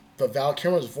 But Val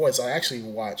Kilmer's voice, I actually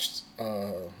watched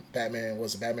Batman.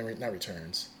 Was it Batman Not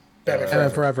Returns? Batman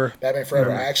Forever. Batman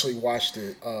Forever. I actually watched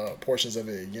it, portions of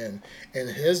it again, and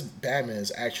his Batman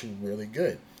is actually really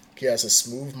good. He has a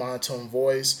smooth monotone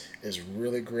voice. Is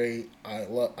really great. I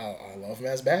love him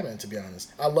as Batman. To be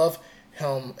honest, I love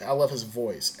him. I love his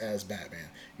voice as Batman.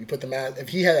 You put the mask. If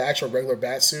he had an actual regular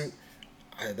bat suit,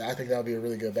 I think that would be a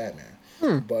really good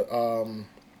Batman. But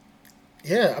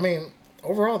yeah, I mean,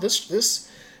 overall, this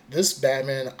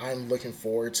Batman, I'm looking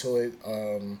forward to it.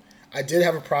 I did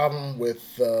have a problem with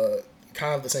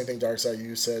kind of the same thing, Darkseid,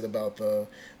 you said about the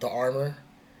armor.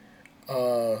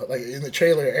 Like in the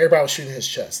trailer, everybody was shooting his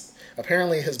chest.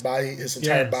 Apparently, his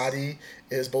entire body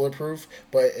is bulletproof.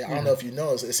 But I don't know if you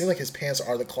noticed, it seems like his pants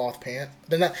are the cloth pants.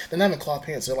 They're not even cloth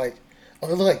pants. They're like, they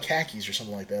look like khakis or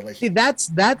something like that. Like, See, that's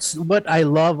what I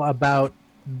love about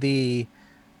the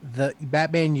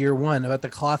Batman Year One, about the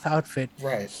cloth outfit.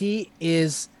 Right. He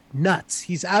is nuts.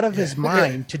 He's out of his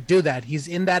mind to do that. He's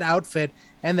in that outfit,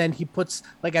 and then he puts,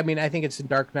 like, I mean, I think it's in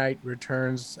Dark Knight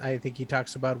Returns. I think he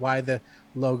talks about why the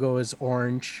logo is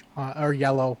orange or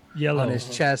yellow on his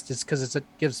chest. It's because it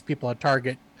gives people a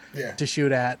target to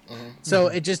shoot at. So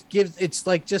it just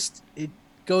it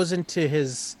goes into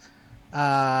his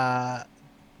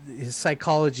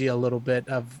psychology a little bit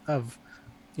of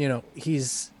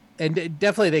he's, and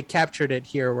definitely they captured it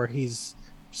here where he's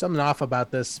something off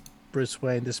about this Bruce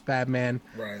Wayne, this Batman.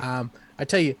 Right. I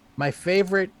tell you, my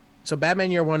favorite. So Batman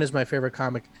Year One is my favorite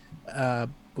comic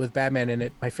with Batman in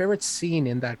it. My favorite scene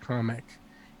in that comic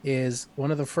is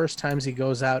one of the first times he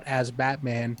goes out as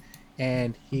Batman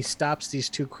and he stops these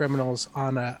two criminals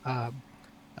on a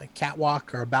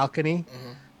catwalk or a balcony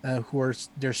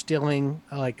they're stealing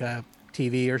like a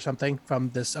TV or something from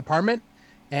this apartment,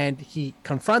 and he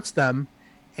confronts them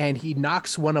and he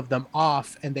knocks one of them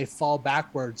off and they fall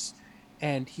backwards,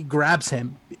 and he grabs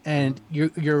him, and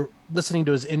you're listening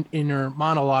to his inner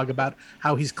monologue about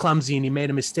how he's clumsy and he made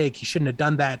a mistake, he shouldn't have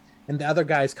done that, and the other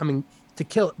guy is coming to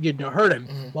hurt him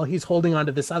while he's holding on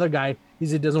to this other guy. He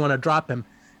doesn't want to drop him.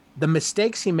 The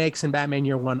mistakes he makes in Batman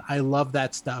Year One, I love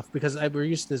that stuff because we're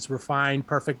used to this refined,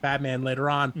 perfect Batman later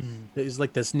on. He's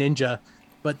like this ninja,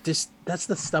 but that's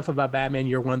the stuff about Batman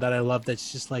Year One that I love.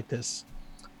 That's just like this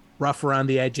rough around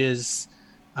the edges,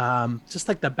 just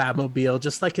like the Batmobile,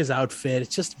 just like his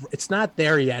outfit. It's not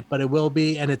there yet, but it will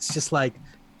be. And it's just like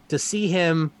to see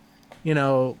him,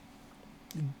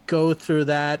 go through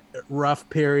that rough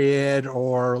period,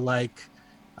 or like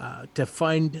to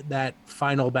find that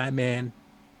final Batman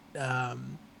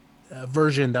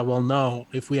version that we'll know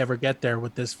if we ever get there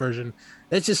with this version.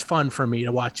 It's just fun for me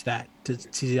to watch that, to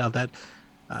see how that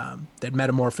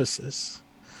metamorphosis.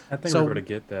 I think we're going to So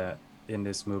get that in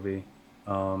this movie.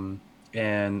 Um,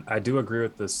 and I do agree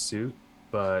with the suit,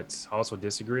 but also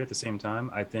disagree at the same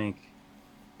time. I think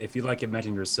if you like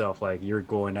imagine yourself, like you're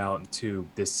going out into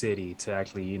this city to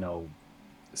actually,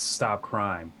 stop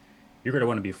crime, you're going to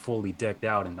want to be fully decked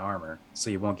out in armor so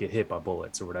you won't get hit by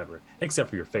bullets or whatever, except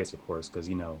for your face, of course, because,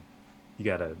 they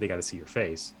got to see your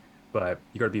face. But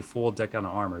you got to be full decked out in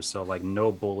armor. So, like,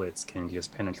 no bullets can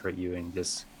just penetrate you and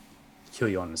just kill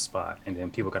you on the spot. And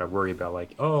then people got to worry about,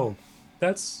 like, oh,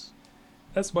 that's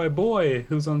my boy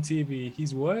who's on TV.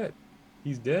 He's what?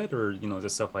 He's dead, or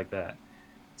just stuff like that.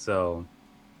 So,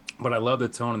 but I love the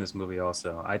tone in this movie.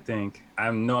 Also, I think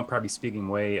I know I'm probably speaking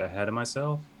way ahead of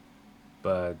myself,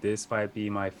 but this might be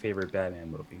my favorite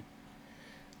Batman movie.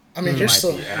 I mean, It you're might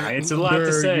still. be. It's a lot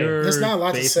to say. There's not a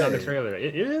lot to Based say. on the trailer,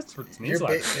 it is. It means a lot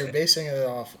to You're say. basing it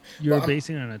off. You're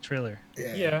basing it on a trailer.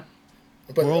 Yeah. Yeah,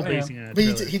 But We're all I basing it on a But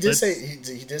trailer. he did say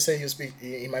he did say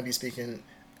he might be speaking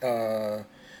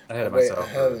ahead of way myself.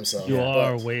 ahead of himself. You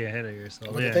are But- way ahead of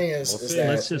yourself. But Yeah. the thing is, We'll is see. that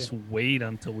Let's just wait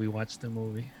until we watch the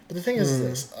movie. But the thing is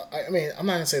this. I mean, I'm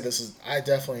not gonna say this is. I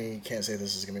definitely can't say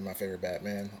this is gonna be my favorite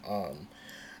Batman.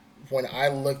 When I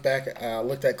look back, I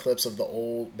looked at clips of the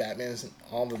old Batmans,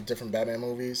 all the different Batman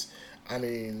movies. I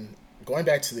mean, going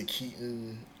back to the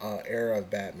Keaton era of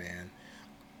Batman,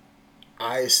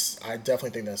 I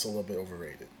definitely think that's a little bit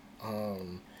overrated.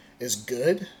 It's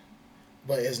good,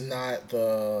 but it's not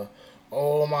the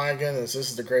oh my goodness, this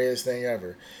is the greatest thing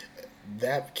ever.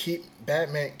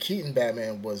 Keaton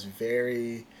Batman was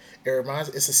very. It reminds.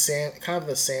 It's a kind of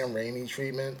the Sam Raimi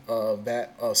treatment of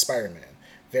Spider Man.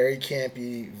 Very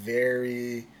campy,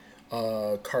 very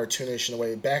cartoonish in a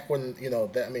way. Back when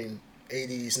that, I mean,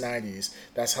 80s, 90s.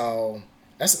 That's how.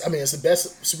 That's, I mean, it's the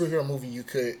best superhero movie you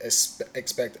could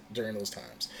expect during those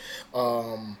times.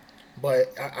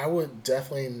 But I would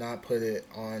definitely not put it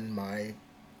on my,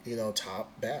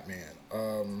 top Batman.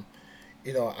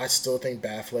 I still think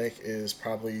Batfleck is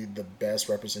probably the best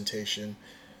representation,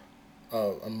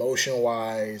 emotion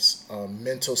wise,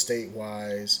 mental state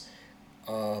wise,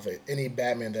 of any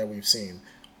Batman that we've seen.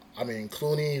 I mean,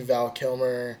 Clooney, Val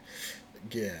Kilmer,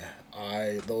 yeah,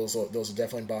 those are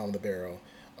definitely bottom of the barrel.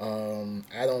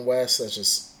 Adam West, that's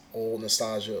just old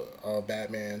nostalgia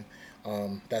Batman.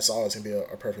 That's always gonna be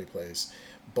a perfect place.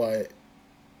 But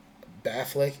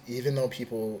Batfleck, even though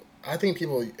I think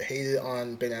people hated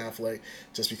on Ben Affleck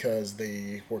just because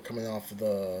they were coming off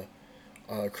the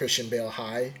Christian Bale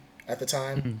high at the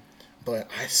time. Mhm. But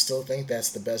I still think that's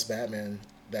the best Batman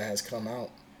that has come out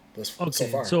so Okay,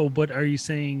 far. so but are you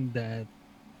saying that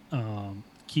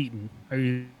Keaton, are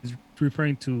you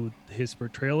referring to his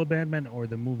portrayal of Batman or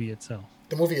the movie itself?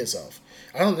 The movie itself.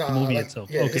 I don't know. The movie like, itself.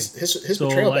 Yeah, Okay. his So,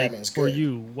 portrayal of like, Batman is for good.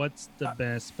 you, what's the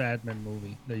best Batman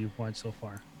movie that you've watched so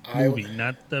far? I- Movie,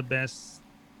 not the best,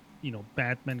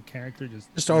 Batman character,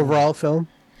 just overall film.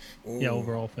 Ooh, Yeah,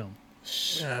 overall film.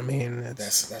 I mean,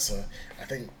 it's, that's I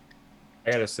think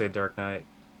I gotta say Dark Knight.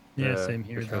 Yeah, The same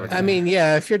here. trailer. I mean,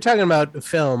 yeah, if you're talking about a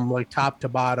film like top to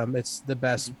bottom, it's the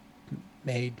best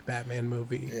made Batman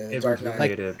movie. yeah, It Dark was Knight.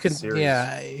 really- Like, Creative series.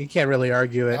 yeah, you can't really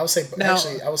argue it. I would say Now-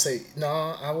 actually, I would say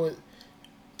no. I would,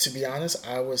 to be honest,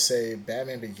 I would say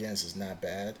Batman Begins is not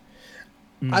bad.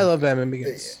 I love Batman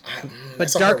Begins. But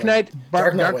But Dark Knight,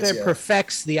 Dark Knight yeah.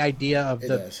 perfects the idea of It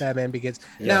the does. Batman Begins.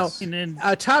 Yes. And then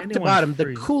Now, top to anyone's bottom,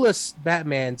 free. the coolest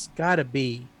Batman's got to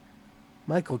be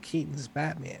Michael Keaton's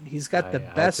Batman. He's got the I have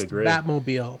to best agree.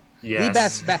 Batmobile. The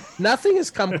Yes. best Nothing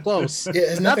has come close.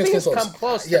 Yeah, Nothing has close. come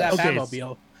close to Yeah. that Okay,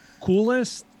 Batmobile.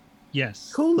 Coolest,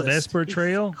 yes. Coolest. Best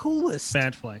portrayal, Coolest.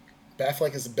 Batfleck.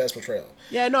 Batfleck is the best portrayal.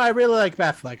 Yeah, no, I really like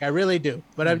Batfleck. I really do.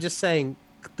 But I'm just saying,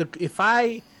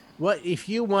 if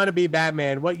you want to be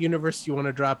Batman, what universe do you want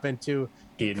to drop into?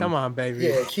 Keaton. Come on, baby.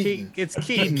 Yeah, Keaton. It's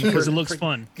Keaton. Because it looks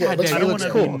fun. Yeah, God it looks- damn, I it don't looks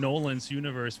want to cool. be Nolan's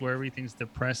universe where everything's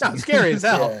depressing. No, scary as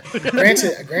hell. Yeah.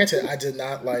 Granted, I did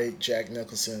not like Jack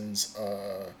Nicholson's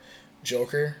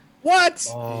Joker. What?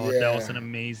 Oh, Yeah. that was an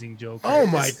amazing joke. Oh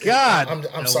my It's- God. I'm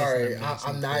That was sorry. an amazing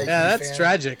I'm not. A huge Yeah, that's fan.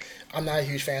 tragic. I'm not a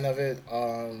huge fan of it.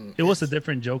 It was a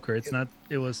different Joker. It's not.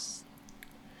 It was.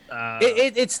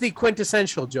 It's the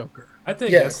quintessential Joker. I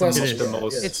think Yeah, that's the quintessential,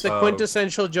 most. yeah. It's the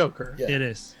quintessential Joker. Yeah. It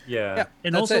is. Yeah. Yeah.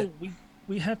 And That's also, it.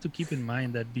 we have to keep in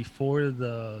mind that before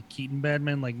the Keaton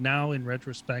Batman, like now in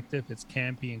retrospective, it's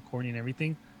campy and corny and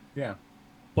everything. Yeah.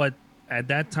 But at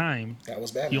that time, That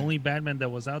was Batman. the only Batman that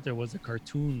was out there was a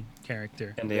cartoon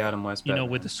character. And the Adam West. You know,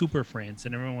 Batman. with the Super Friends,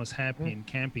 and everyone was happy and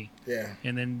campy. Yeah.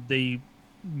 And then they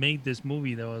made this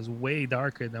movie that was way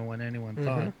darker than what anyone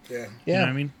thought. Yeah. You know Yeah. what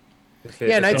I mean?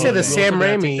 Yeah, and I'd say So the you Sam also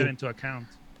gotta take Raimi- that into account.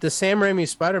 The Sam Raimi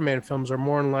Spider-Man films are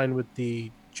more in line with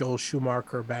the Joel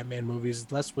Schumacher Batman movies,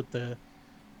 less with the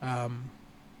um,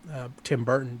 Tim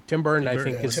Burton. Tim Burton, Tim I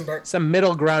Burton, think, yeah. is Tim Burton. some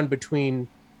middle ground between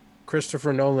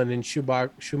Christopher Nolan and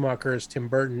Schumacher's Tim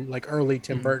Burton, like early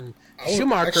Tim Burton. I would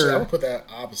Schumacher, put that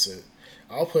opposite.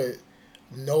 I'll put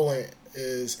Nolan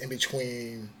is in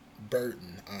between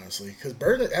Burton, honestly, because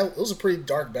Burton it was a pretty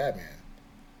dark Batman.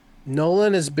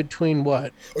 Nolan is between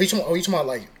what? Are you talking about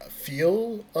like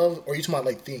feel of, or are you talking about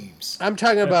like themes? I'm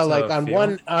talking about That's, like on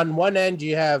feel. one end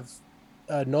you have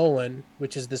Nolan,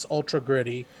 which is this ultra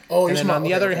gritty, Oh, and you're then talking on the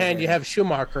about, other okay, hand okay. you have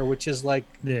Schumacher, which is like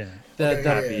Yeah. the, Okay, the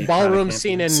yeah, yeah. ballroom Kinda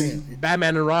scene in Scene.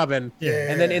 Batman and Robin.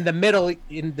 Yeah. And then in the middle,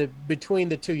 in the between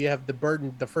the two, you have the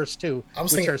Burton, the first two, I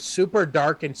was which thinking- are super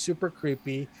dark and super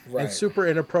creepy Right. and super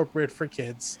inappropriate for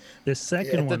kids. The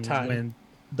second at the one time. went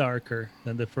darker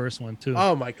than the first one too.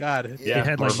 Oh my god, Yeah, it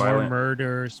had more like more violent.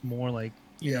 murders, more like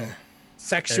you know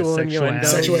sexual sexuality.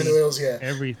 innuendos. Sexual innuendos, yeah.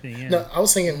 everything. Yeah. No, I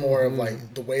was thinking more of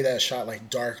like the way that it's shot, like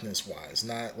darkness wise,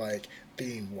 not like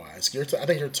theme wise. I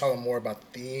think you're talking more about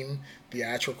theme,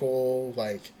 theatrical,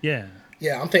 like Yeah.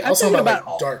 yeah. I was I'm talking thinking about like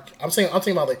about- dark. I'm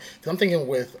thinking about like, 'cause I'm thinking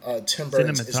with Tim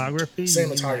Burton's Cinematography? You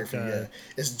mean cinematography, like, yeah,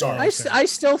 it's dark. I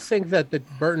still think that the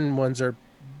Burton ones are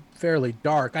fairly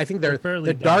dark. I think They're they're fairly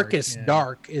the dark, darkest yeah.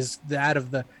 dark is that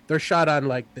of the. They're shot on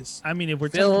like this I mean, if we're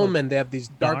film, talking about and they have these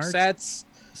dark dark, sets.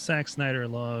 Zack Snyder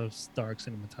loves dark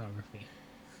cinematography.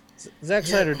 Zack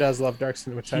Snyder does love dark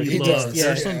cinematography. He He loves. does,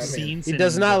 There's yeah, some I mean, scenes. he in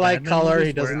does not the like Batman color, he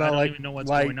movies does where not I don't like even know what's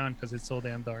light. going on because it's so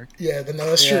damn dark. Yeah, no,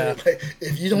 that's Yeah. true. Like,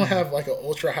 if you don't have like an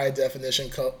ultra high definition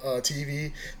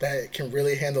TV that can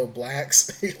really handle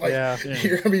blacks, like Yeah.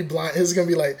 you're gonna be blind. It's gonna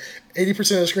be like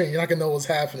 80% of the screen. You're not gonna know what's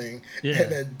happening. Yeah.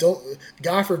 And then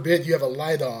God forbid, you have a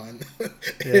light on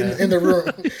Yeah. in the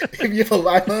room. If you have a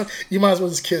light on, you might as well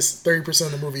just kiss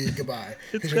 30% of the movie goodbye.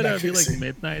 It's 'cause you're gonna not be like kissing.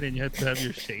 midnight and you have to have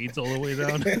your shades all the way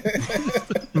down.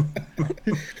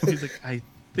 He's like, I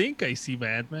think I see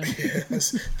Batman.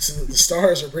 Yes. So the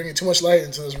stars are bringing too much light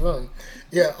into this room.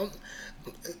 Yeah,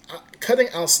 cutting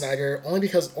out Snyder only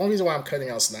reason why I'm cutting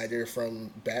out Snyder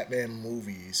from Batman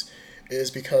movies is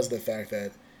because of the fact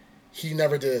that he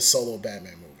never did a solo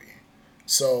Batman movie.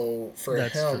 So for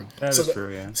That's him, true. That so is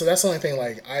true, yeah. So that's the only thing.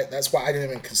 Like that's why I didn't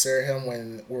even consider him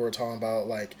when we were talking about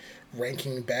like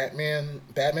ranking Batman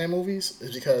movies,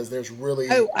 is because there's really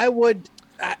I would.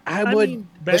 I would. mean,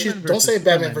 But Batman don't say versus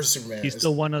Batman Superman, versus Superman. He's It's-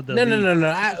 still one of the No.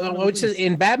 leads. Which is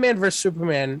in Batman vs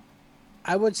Superman.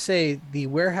 I would say the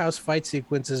warehouse fight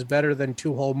sequence is better than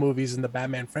two whole movies in the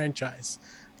Batman franchise.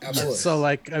 Absolutely. So,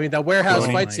 like, I mean, the warehouse Oh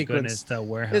fight my sequence goodness, that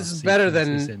warehouse is better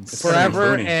sequence than is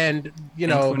Forever Clooney. and And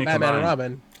Clooney Batman and combined.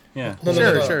 Robin. Yeah.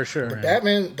 No. Sure. Right.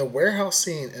 Batman, the warehouse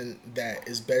scene in that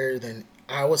is better than,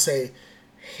 I would say,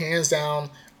 hands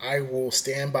down. I will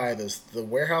stand by this. The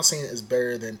warehouse scene is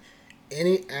better than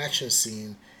any action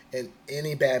scene in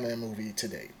any Batman movie to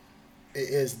date. It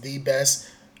is the best.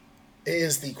 It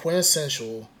is the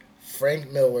quintessential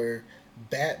Frank Miller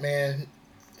Batman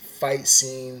fight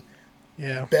scene.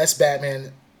 Yeah. Best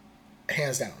Batman,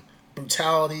 hands down.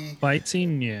 Brutality. Fight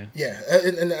scene, yeah. Yeah,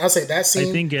 and I'll say that scene.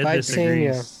 I think Ed fight scene,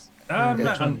 disagrees.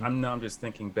 I'm just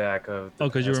thinking back of the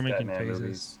 'cause you were past making Batman faces.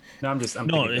 movies. No, I'm No,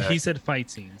 thinking back. he said fight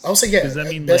scenes. I would say yeah. Does that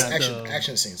mean best like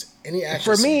action scenes? Any action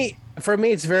For scene.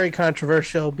 me, it's very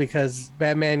controversial because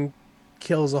Batman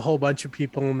kills a whole bunch of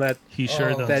people in that he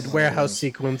sure Oh, does. that my warehouse goodness.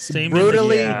 sequence. Same in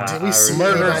Brutally Yeah. Did we I see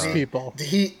remember murders anybody? people. Did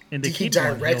he? In the Did he Keaton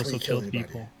one, he directly also kill killed anybody?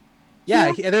 people.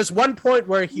 Yeah, there's one point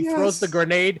where he Yes. throws the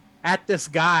grenade at this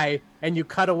guy, and you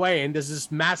cut away, and there's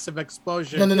this massive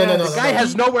explosion. No. The guy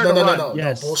has nowhere to run. No,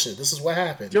 Yes. bullshit. This is what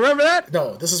happened. Do you remember that?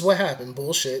 No, this is what happened.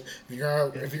 Bullshit. If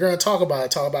you're gonna talk about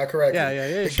it correctly.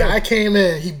 Yeah, The sure. guy came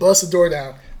in. He busted the door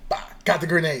down. Bah, got the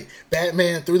grenade.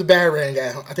 Batman threw the batarang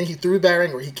at him. I think he threw the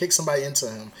batarang or he kicked somebody into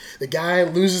him. The guy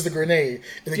loses the grenade,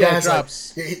 and the Yeah, it guy's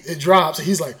drops. like, it drops. And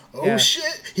he's like, oh Yeah.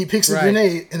 shit. He picks the Right.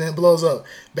 grenade and then blows up.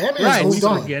 Batman's Right. moved He's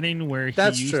on. forgetting where he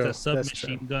That's used true. a That's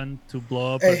submachine true. gun to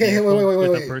blow up Hey, a hey, vehicle wait,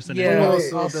 with wait. a person Yeah, in it.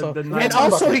 wait. also, The and night-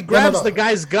 also No, he no, grabs no. the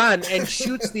guy's gun and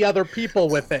shoots the other people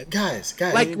with it, Guys.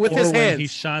 like with Or his when he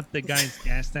hands. shot the guy's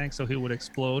gas tank so he would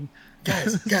explode.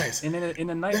 guys. And in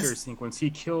a nightmare sequence, he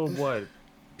killed what?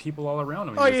 People all around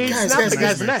him. Oh, yeah, he Guys, snapped guys, the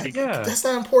guy's guys. neck. Yeah. That's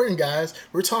not important, guys.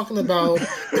 We're talking about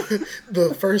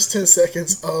the first 10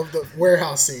 seconds of the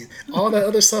warehouse scene. All that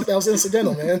other stuff that was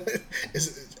incidental, man.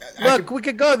 Look, we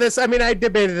could go this. I mean, I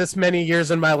debated this many years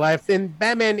in my life. In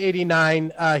Batman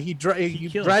 '89, he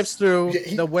kills. drives through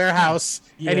Yeah, the warehouse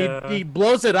Yeah. and he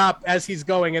blows it up as he's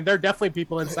going, and there are definitely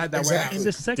people inside that Exactly. In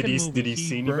warehouse. the second he- movie, did he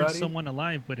see burns anybody? someone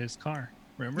alive with his car.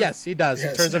 Remember? Yes, he does.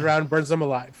 Yes. He turns it around, burns them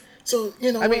alive. So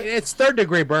you know I mean, what? it's third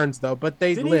degree burns though, but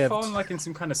they Didn't he lived. fall in like in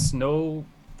some kind of snow,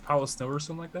 pile of snow or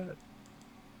something like that?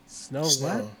 Snow what?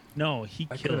 Snow. No, he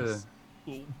I coulda-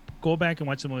 kills. Go back and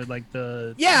watch the movie, like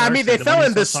the. Yeah, I Dark mean Side, they the fell one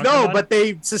in the he's talking snow, about. but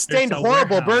they sustained There's a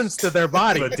horrible warehouse burns to their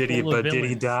body. But did he? full of But did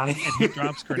he villains, die? And he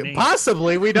drops grenades.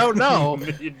 Possibly, we don't know.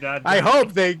 He did not I die.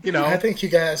 hope they, you know. I think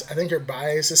your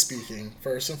bias is speaking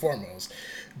first and foremost.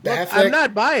 Look, I'm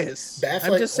not biased. I'm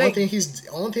Batfleck, just only saying.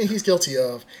 thing he's guilty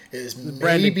of is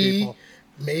Branding people.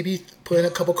 maybe putting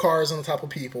a couple cars on the top of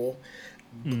people,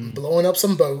 blowing up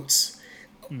some boats.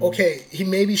 Okay, he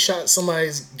maybe shot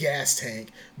somebody's gas tank,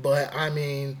 but I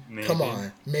mean, come Maybe.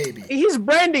 on, maybe. He's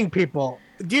branding people.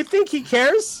 Do you think he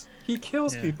cares? He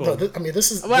kills Yeah. people. No, I mean, this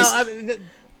is Well, this, I mean,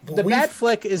 the we've- Bat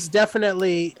Flick is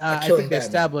definitely, I killing think they Batman.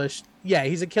 established. Yeah,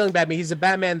 he's a killing Batman. He's a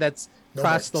Batman that's No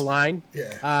crossed the mercs. line.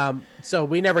 Yeah. So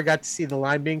we never got to see the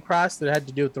line being crossed. It had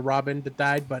to do with the Robin that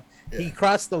died, but he Yeah.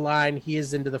 crossed the line. He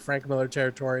is into the Frank Miller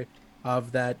territory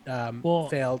of that Well,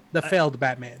 failed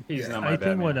Batman. He's Yeah. not my I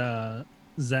think Batman. what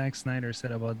Zack Snyder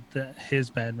said about his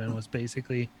Batman was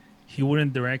basically he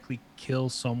wouldn't directly kill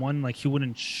someone, like he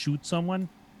wouldn't shoot someone,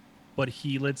 but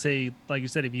he, let's say, like you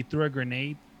said, if he threw a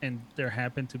grenade and there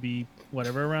happened to be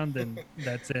whatever around, then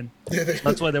that's it.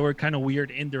 That's why they were kind of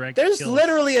weird indirect. There's kills.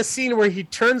 literally a scene where he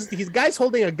turns. He's guy's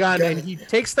holding a gun and he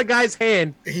takes the guy's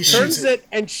hand, He turns shoots it,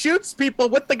 and shoots people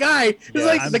with the guy. He's Yeah,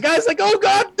 like, I'm- the guy's like, "Oh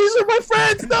God, these are my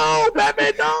friends! No,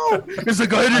 Batman, no!" He's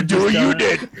like, "I didn't do what you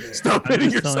did. Stop I'm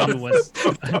hitting just, telling yourself.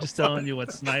 you I'm just telling you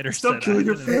what Snyder Stop said. killing I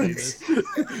your didn't say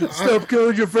friends. this. Stop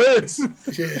killing your friends.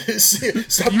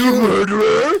 Stop You killing him.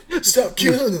 murderer! Stop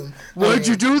killing him. Why'd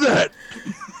you do that?"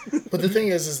 But the thing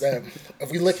is that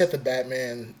if we look at the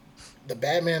Batman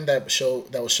that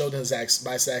was showed in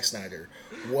by Zack Snyder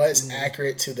was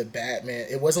accurate to the Batman.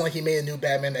 It wasn't like he made a new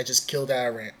Batman that just killed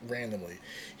out randomly.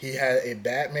 He had a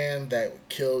Batman that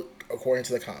killed according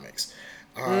to the comics.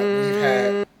 We've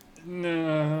had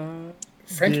No.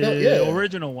 Frank The Miller. Yeah,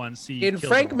 original one. See, In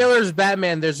Frank Miller's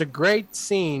Batman, there's a great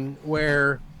scene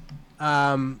where,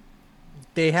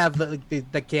 they have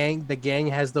the gang. The gang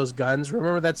has those guns.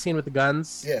 Remember that scene with the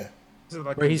guns? yeah. Is it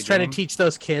like Where in he's the trying to game? teach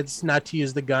those kids not to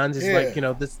use the guns. He's Yeah. like, you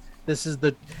know, this is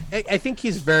the. I think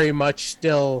he's very much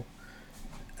still.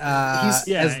 He's-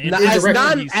 Yeah, as, in- as indirectly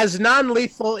non he's- as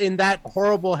non-lethal in that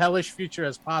horrible hellish future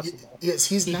as possible. Yes,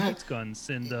 he's he not. makes guns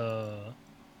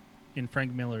in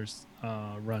Frank Miller's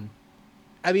run.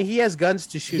 I mean, he has guns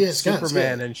to shoot He has guns,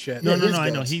 Superman yeah. and shit. No, Yeah, no, his no. I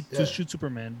know guns, he yeah. to shoot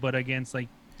Superman, but against like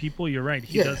people, you're right.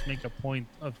 He Yeah. does make a point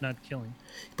of not killing.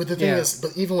 But the thing Yeah. is,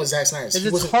 but even with Zack Snyder, Because he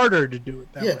it's wasn't. harder to do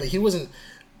it that Yeah, way. but he wasn't.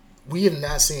 We have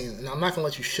not seen, and I'm not gonna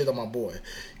let you shit on my boy.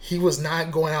 He was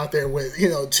not going out there with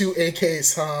 2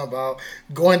 AKs talking about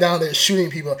going down there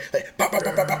shooting people like. Bah, bah,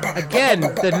 bah, bah, bah, bah, Again, bah,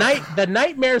 bah, bah, the bah.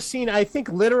 nightmare scene, I think,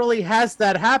 literally has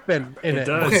that happen in it. It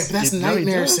does. Okay, but that's No, he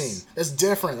nightmare does. scene. That's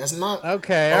different. That's not.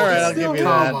 Okay, all right, I'll still give you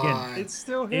him. that. Come on. It's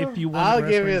still him. If you want I'll to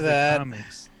give you reference that. the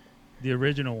comics, the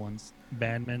original ones,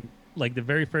 Batman, like the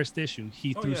very first issue,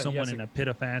 he Oh, threw yeah, he someone has in a- a pit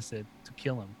of acid to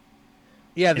kill him.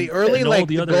 Yeah, the And- early and all like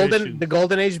the the other golden issues. the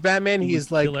golden age Batman, He he's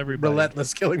would like kill everybody.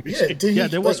 relentless killing Yeah, machine. did he, Yeah,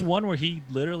 there was like, one where he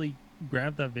literally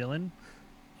grabbed a villain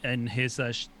and his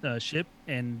ship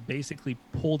and basically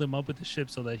pulled him up with the ship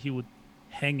so that he would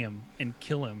hang him and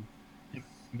kill him, and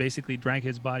basically drag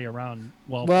his body around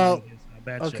while Well, flying his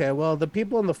bat Okay, ship. well, the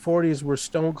people in the 40s were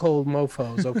stone cold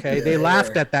mofos, okay? Yeah, they they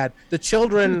laughed were. at that. The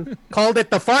children called it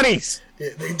the funnies. Yeah,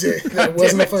 they did. That wasn't the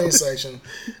damn it. funny section.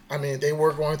 I mean, they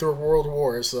were going through a world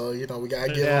war, so we gotta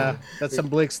give Yeah, them. that's some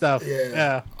bleak stuff.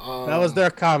 Yeah. That was their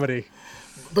comedy.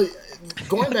 But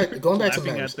going back to Laughing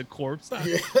matters. at the corpse.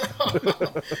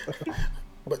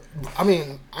 But I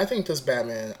mean, I think this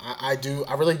Batman. I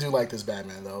really do like this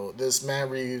Batman though. This Matt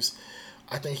Reeves.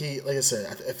 I think he, like I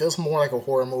said, it feels more like a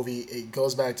horror movie. It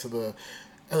goes back to the.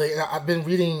 Like, I've been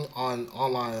reading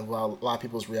online about a lot of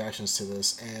people's reactions to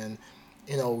this, and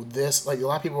this, like, a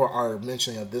lot of people are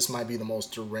mentioning that this might be the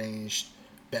most deranged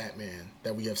Batman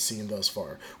that we have seen thus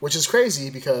far, which is crazy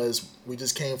because we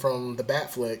just came from the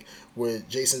Bat flick with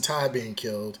Jason Todd being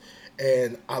killed,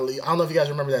 and I don't know if you guys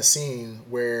remember that scene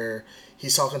where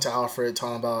he's talking to Alfred,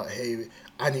 talking about, hey,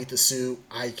 I need the suit.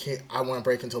 I want to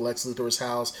break into Lex Luthor's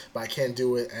house, but I can't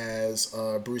do it as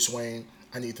Bruce Wayne.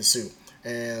 I need the suit.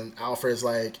 And Alfred's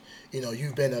like,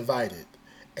 you've been invited.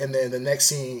 And then the next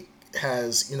scene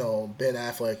has, Ben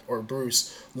Affleck or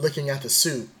Bruce looking at the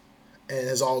suit, and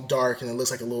it's all dark and it looks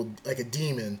like a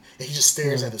demon, and he just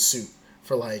stares at the suit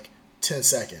for like 10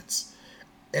 seconds.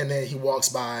 And then he walks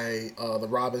by the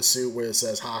Robin suit where it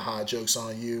says, "Ha ha, joke's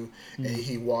on you." And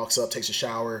he walks up, takes a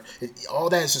shower. All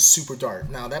that is just super dark.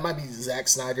 Now, that might be Zack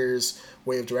Snyder's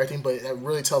way of directing, but it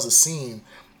really tells a scene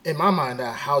in my mind,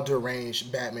 how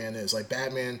deranged Batman is. Like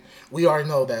Batman, we already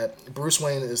know that Bruce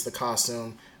Wayne is the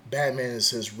costume. Batman is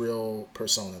his real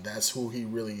persona. That's who he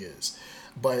really is.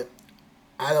 But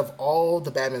out of all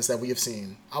the Batmans that we have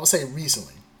seen, I would say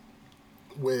recently,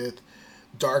 with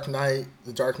Dark Knight,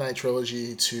 the Dark Knight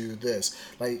trilogy to this,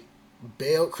 like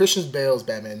Christian Bale's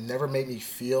Batman never made me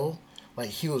feel like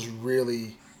he was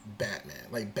really Batman.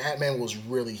 Like Batman was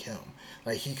really him.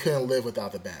 Like he couldn't live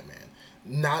without the Batman.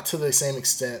 Not to the same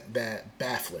extent that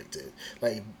Batfleck did.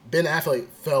 Like Ben Affleck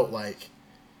felt like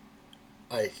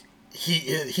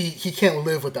he can't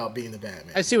live without being the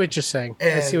Batman. I see what you're saying.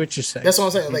 And I see what you're saying. That's what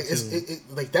I'm saying. Like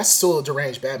like that's still a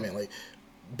deranged Batman. Like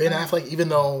Ben Affleck, even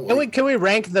though like, can we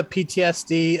rank the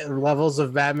PTSD levels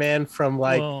of Batman from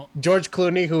George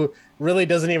Clooney, who really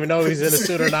doesn't even know if he's in a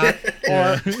suit or not,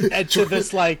 or and to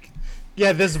this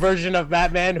this version of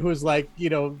Batman who's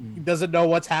doesn't know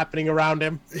what's happening around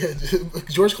him. Yeah,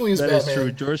 George Clooney's that Batman. Is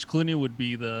true. George Clooney would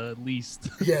be the least.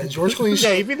 Yeah, George Clooney's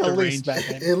he'd be the least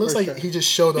Batman. It looks like he just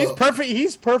showed up. He's perfect.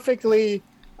 He's perfectly.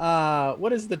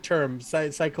 What is the term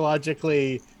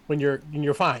psychologically when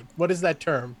you're fine? What is that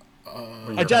term?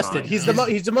 Adjusted. He's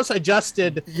the most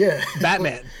adjusted.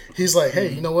 Batman. He's like,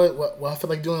 hey, you know what I feel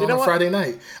like doing on a Friday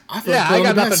night? I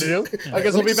got nothing to do. I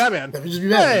guess I'll be Batman. Let me just be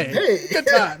Batman. Hey, good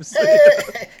times.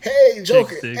 Hey,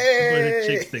 Joker. Hey.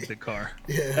 Chicks take the car.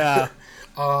 Yeah.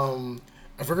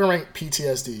 If we're gonna rank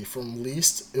PTSD from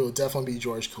least, it would definitely be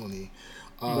George Clooney.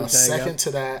 Second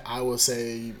to that, I would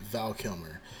say Val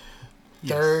Kilmer.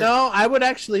 Third, no, I would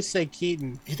actually say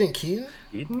Keaton. You think Keaton?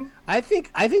 I think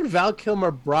Val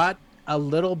Kilmer brought a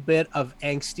little bit of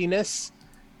angstiness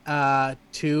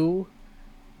to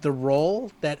the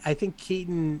role that I think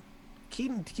Keaton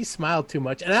he smiled too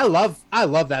much, and I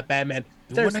love that Batman.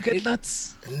 You wanna get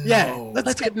nuts? Yeah, No.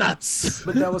 let's get nuts.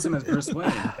 But that wasn't as Bruce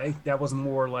Wayne. That was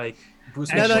more like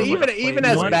Bruce Wayne. No, even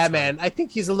as Batman, I think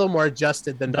he's a little more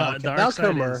adjusted than Val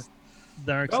Kilmer.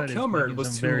 Val Kilmer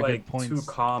was too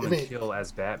calm and chill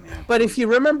as Batman. But if you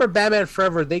remember Batman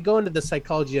Forever, they go into the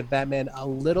psychology of Batman a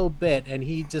little bit, and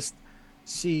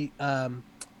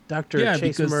Dr.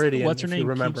 Chase Meridian, what's her name?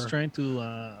 Remember. Keeps trying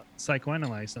to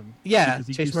psychoanalyze him. Yeah, because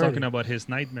he Chase keeps Meridian. talking about his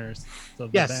nightmares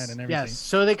of the bat and everything. Yes,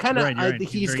 so they kind of Right.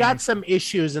 he's got some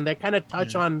issues, and they kind of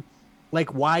touch on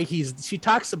why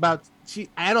she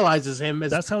analyzes him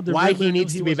as that's how why he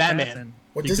needs to be Batman.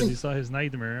 Because he saw his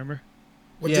nightmare, remember?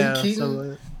 Didn't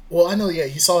Keaton? Well, I know,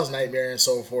 he saw his nightmare and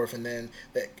so forth, and then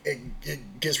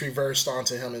it gets reversed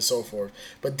onto him and so forth.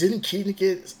 But didn't Keaton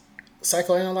get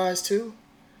psychoanalyzed too?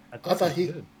 I thought he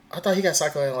got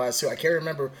psychoanalyzed too. I can't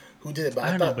remember who did it, but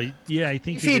I don't know. But I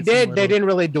think if he did, they didn't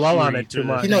really dwell on it too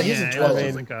much. He doesn't dwell on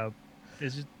it.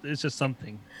 It's just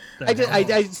something. I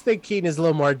just think Keaton is a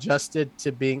little more adjusted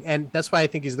to being, and that's why I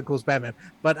think he's the coolest Batman.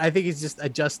 But I think he's just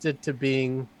adjusted to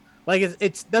being. Like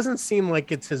it doesn't seem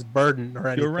like it's his burden or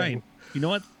anything. You're right. You know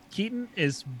what? Keaton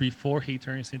is before he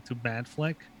turns into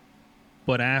Batfleck,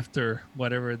 but after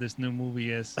whatever this new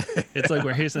movie is, it's like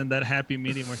where he's in that happy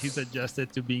medium where he's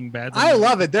adjusted to being Batman. I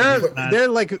love it. There are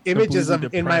like images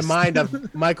in my mind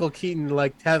of Michael Keaton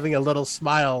like having a little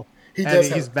smile.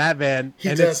 He's Batman,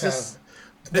 it's just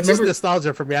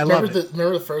nostalgia for me. I love it.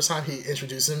 Remember the first time he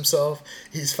introduced himself?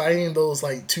 He's fighting those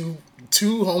like two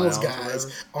homeless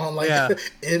guys on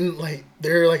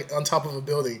they're like on top of a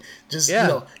building, just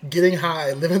getting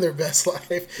high, living their best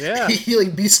life. Yeah, he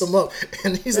like beats them up,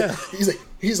 and he's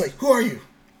like, who are you?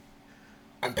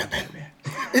 I'm Batman.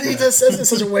 And he just says it in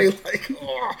such a way like,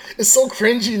 it's so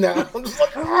cringy now. I'm just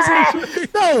like,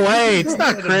 no way, it's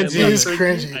not cringy. It is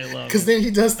cringy because then he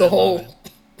does the whole.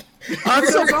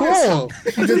 That's so cool.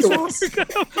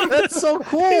 That's so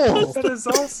cool. That is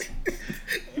awesome.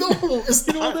 No, it's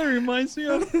you know what that reminds me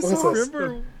of?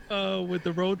 Remember with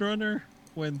the Roadrunner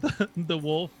when the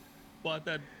wolf bought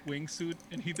that wingsuit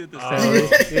and he did the same.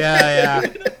 Yeah.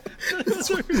 That's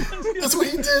what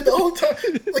he did the whole time.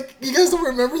 Like, you guys don't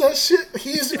remember that shit?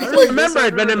 He used to be I remember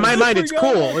it, but in my mind it's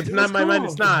cool. It's not in my mind.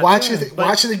 It's not. Watch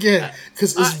it again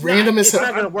because it's random as hell. It's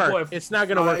not gonna work. It's not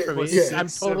gonna work for me. I'm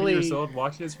totally 7 years old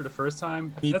watching this for the first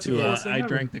time. Me too. I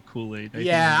drank the Kool-Aid.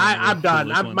 I'm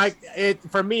done.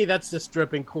 For me, that's just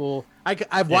dripping cool.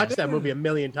 I've watched that movie a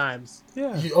million times.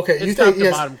 Yeah. You think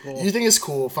cool. You think it's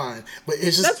cool, fine, but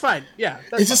it's just that's fine. Yeah.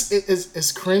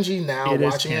 It's cringy now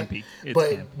watching it.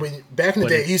 But when back in the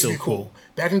day, it used to be cool.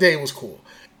 Back in the day, it was cool.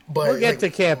 But we'll get to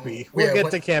campy. We'll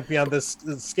get to campy on this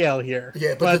scale here.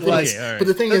 Yeah, but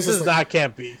the thing is, this is not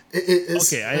campy.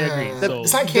 Okay, I agree.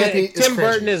 It's not campy. Tim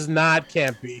Burton is not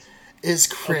campy. It's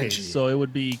cringy. Okay, so it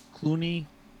would be Clooney,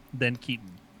 then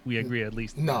Keaton. we agree at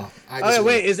least. No, I Oh disagree.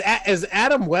 wait, is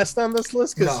Adam West on this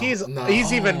list? Because No,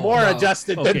 he's even more no.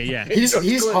 adjusted. Okay, than yeah. He's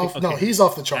Clooney. off. No, Okay. he's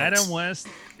off the charts. Adam West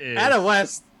is Adam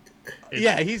West. It's-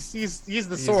 Yeah, he's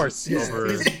the source. Yeah. Over-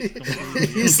 He's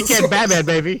the Weekend source. Batman,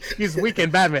 baby. He's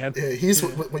Weekend Batman. Yeah,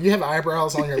 when you have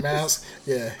eyebrows on your mask.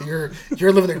 Yeah, you're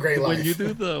living a great life. when you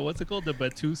do the what's it called, the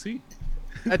Batusi.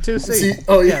 At 2C. See,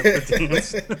 oh yeah,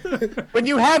 When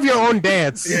you have your own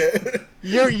dance,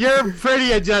 yeah. you're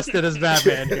pretty adjusted as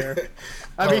Batman here.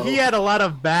 I mean, he had a lot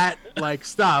of bat like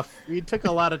stuff. He took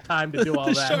a lot of time to do all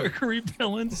the that. shark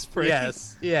repellent spray.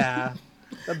 Yes, yeah.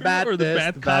 The bat Or the this,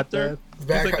 bat the bat copter. that. It's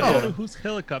like, Back- oh, whose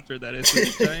helicopter that is?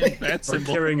 It's a giant bat Or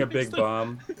symbol. carrying a big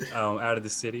bomb out of the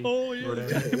city. Oh, yeah. or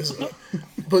whatever.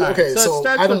 But Alright, okay, so it so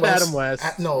starts Adam with West. Adam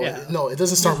West. No, Yeah. no, it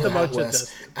doesn't start Who's with the Adam most West.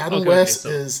 this? Adam Okay, West so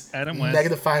is Adam West.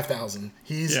 negative 5,000.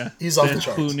 He's Yeah. off Ben the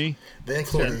charts. Clooney. Ben Ben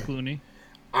Clooney. Clooney.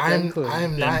 I am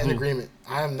Ben not in who? agreement.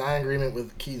 I am not in agreement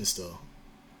with Keaton still.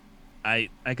 I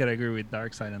gotta agree with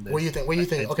Darkseid on this. What do you think? What do you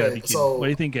think? It's gotta Okay, be Keaton. so- what do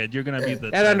you think, Ed? You're gonna be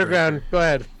the At Underground, go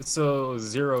ahead. So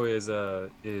 0 is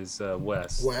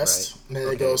West. West, right? and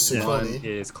then it goes to 1 Clooney.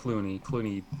 is Clooney.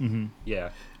 Clooney, Mhm. yeah.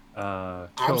 I'm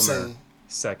Kilmer saying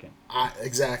second.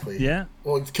 exactly. Yeah.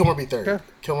 Well, Kilmer be third. Okay.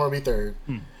 Kilmer be third.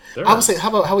 Third. I would say,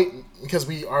 how we, because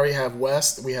we already have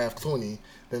West, we have Clooney.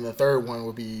 Then the third one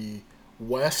would be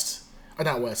West, or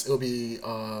not West. It would be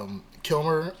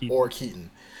Kilmer Keaton. or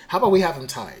Keaton. How about we have them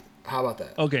tied? How about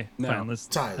that? Okay. No. Fine. Let's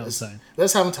Tied. have Let's, time.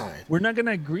 let's have them tied. We're not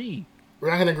gonna agree. We're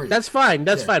not gonna agree. That's fine.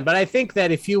 That's Yeah. fine. But I think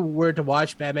that if you were to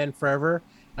watch Batman Forever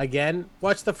again,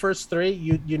 watch the first three.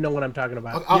 You know what I'm talking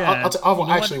about. I'll Yeah, I'll you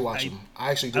know actually what? watch them.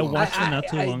 I actually do. I wanna watched watch it not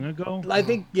too I- long ago. I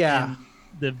think yeah, And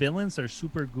the villains are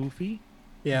super goofy,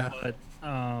 yeah, but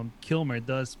Kilmer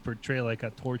does portray like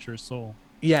a tortured soul.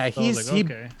 yeah. So I was He's like, he.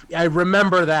 okay. I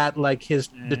remember that like the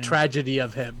Yeah. tragedy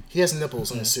of him. He has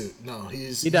nipples in his suit. No,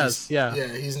 He does, yeah. Yeah,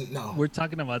 he's no. We're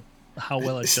talking about how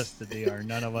well adjusted they are,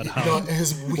 not about You how. know, we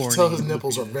can corny tell his and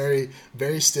nipples are goofy it is.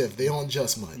 very stiff. They don't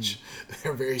adjust much.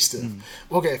 They're very stiff.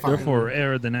 Okay, fine. They're for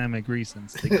aerodynamic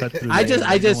reasons. They cut through. I the air just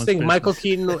like no one's think Michael business.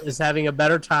 Keaton is having a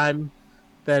better time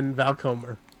than Val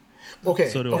Kilmer. Okay,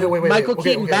 So do okay, I. wait. Michael okay,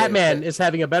 Keaton okay, Batman wait. is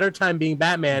having a better time being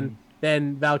Batman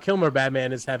than Val Kilmer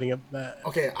Batman is having a.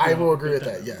 Okay, I will agree with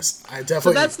that. Yes, I So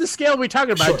definitely. that's the scale we're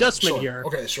talking about. Sure, adjustment sure. here.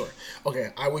 Okay, sure.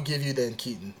 Okay, I would give you then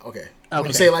Keaton. Okay, when Okay,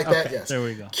 you say it like that, okay. yes. There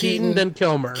we go. Keaton then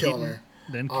Kilmer. Kilmer.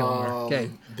 Then Kilmer. Okay.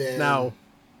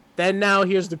 Then, Now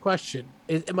here's the question.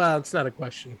 Well, it's not a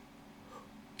question.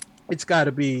 It's got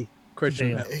to be Christian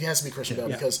Bale. Bale. it has to be Christian Bale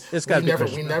Yeah, because it's gotta be we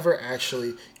Christian Bale. never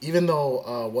actually, even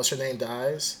though what's her name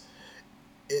dies,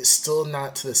 it's still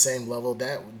not to the same level.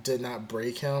 That did not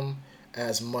break him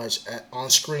as much on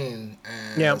screen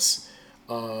as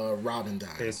Robin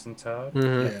died. Jason Todd.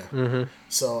 Yeah.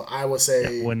 So I would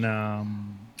say When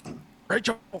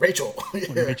Rachel. Rachel. when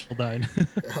yeah. Rachel died.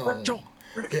 Rachel.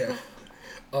 Yeah.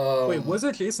 Wait, was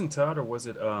it Jason Todd or was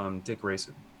it Dick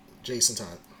Grayson? Jason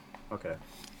Todd. Okay.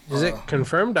 Is it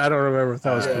confirmed? I don't remember if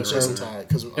that was Yeah, it was Jason confirmed. Todd.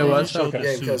 Cause, It was? Showed the Okay.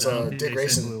 Yeah, suit. because I don't think Dick they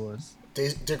Grayson- said who it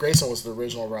was. Dick Grayson was the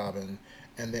original Robin,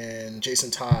 and then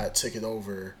Jason Todd took it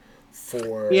over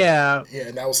for Yeah, yeah,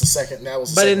 and that was the second. That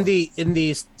was the but second in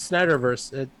the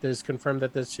Snyderverse, it is confirmed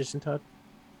that that's Jason Todd.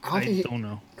 one. I don't think he, don't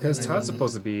know. Because Todd's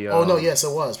supposed to be. oh no, yes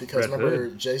it was because Red remember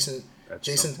Hood Jason at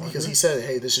some point. because he said,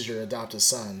 "Hey, this is your adopted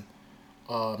son."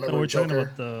 No, Remember we're Joker?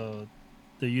 talking about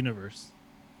the universe,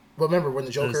 But remember when the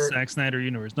the Joker? Zack Snyder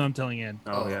universe. No, I'm telling Ed.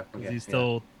 Oh yeah. 'Cause Okay, he's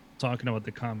still talking about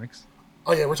the comics.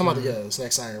 Oh yeah, we're talking about the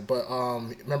next Snyder. But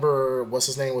remember what's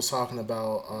his name was talking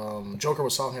about? Joker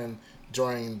was talking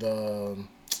during the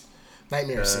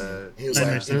nightmare scene. He was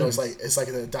Nightmare like, it's like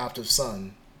an adoptive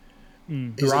son.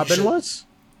 He's like, Robin "You should-" was,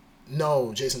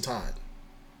 No, Jason Todd.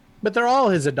 but they're all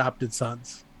his adopted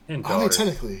sons. And I mean, daughter,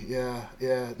 technically, yeah. No,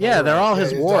 Yeah, you're they're right. all Yeah,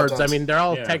 his he's wards. I adopted. mean, they're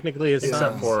all Yeah. technically his except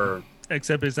sons. for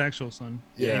Except his actual son.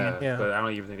 yeah, Yeah. but I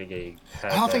don't even think they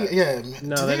had I don't think. that. Yeah.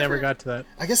 No, did they never ever- got to that.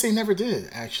 I guess they never did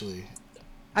actually.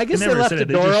 I guess They they never left said the it,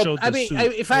 they door just open. showed I the mean, suit.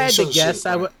 if I They had showed to the guess,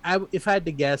 suit, right. if I had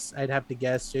to guess, I'd have to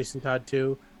guess Jason Todd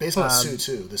too. Based on the Um, suit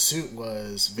too. The suit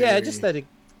was very, Yeah, just that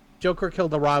Joker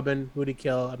killed the Robin. Who'd he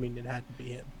kill? I mean, it had to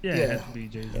be him. Yeah, Yeah. it had to be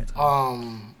Jason. Todd.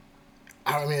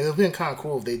 I mean, it would have been kind of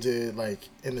cool if they did like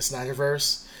in the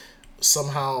Snyderverse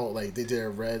somehow like they did a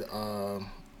red.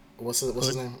 What's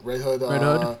his name? Red Hood. Red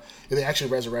Hood? If they actually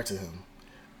resurrected him,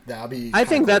 that'd be. I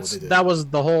think kinda cool if they did. that was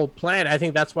the whole plan. I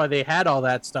think that's why they had all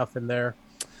that stuff in there.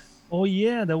 Oh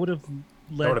yeah, that would have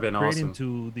led would've been straight awesome.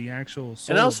 into the actual.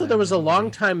 And also, there was a long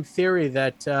long time theory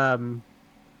that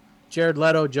Jared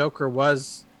Leto Joker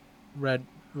was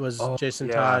Oh, Jason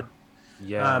yeah. Todd.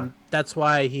 Yeah. That's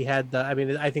why he had the. I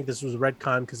mean, I think this was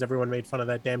retcon because everyone made fun of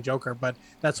that damn Joker, but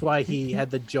that's why he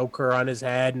had the Joker on his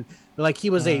head, and like he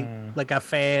was a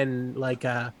fan, like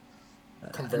an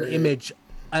Converted.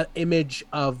 image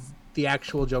of the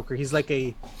actual Joker. He's like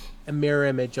a mirror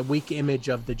image, a weak image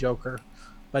of the Joker,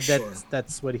 but Sure.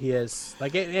 that's what he is.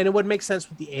 Like, and it would make sense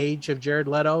with the age of Jared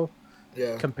Leto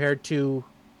Yeah. compared to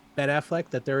Ben Affleck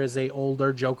that there is a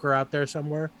older Joker out there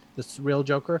somewhere. This real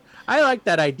Joker. I like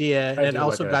that idea, and I it do like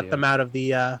also that got idea. them out of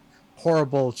the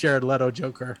horrible Jared Leto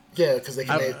Joker. Yeah, because they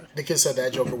I- could have said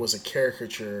that Joker was a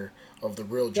caricature of the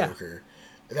real Yeah. Joker.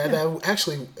 That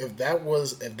actually, if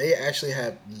they actually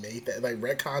had made that, like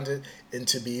retconned it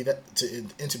into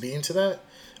being to that,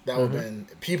 that would have been,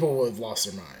 people would have lost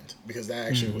their mind, because that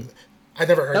actually would. I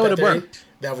never heard That that, would have theory. worked.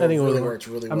 That I would think it really would've worked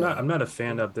really I'm well. not a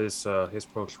fan of this his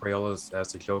portrayal as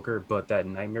the Joker, but that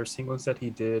nightmare sequence that he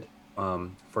did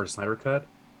for the Snyder Cut,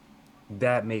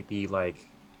 that made me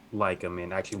like him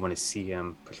and actually want to see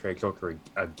him portray Joker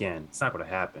again. It's not going to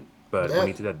happen, but when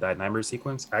he did that nightmare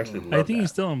sequence, I actually love I think that. he's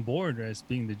still on board as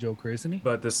being the Joker, isn't he?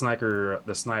 But the Snyder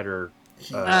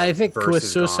I think verse with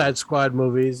is Suicide gone. Squad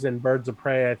movies and Birds of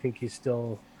Prey, I think he's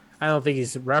still. I don't think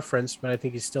he's referenced, but I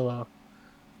think he's still a.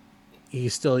 He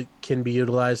still can be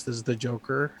utilized as the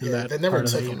Joker. In Yeah, that they never part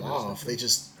of the took him universe. off. They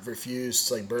just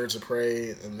refused, like Birds of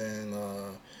Prey, and then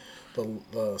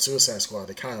the Suicide Squad.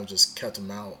 They kind of just kept him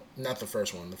out. Not the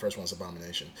first one. The first one's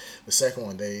Abomination. The second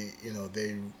one, they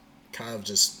kind of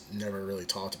just never really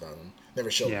talked about him.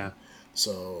 Never showed Yeah. him.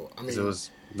 So I 'Cause mean, it was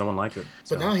no one liked it. but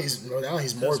so. now he's That's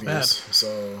bad. Morbius.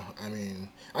 So I mean,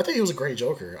 I think he was a great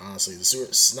Joker. Honestly, the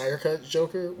Snyder Cut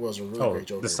Joker was a really great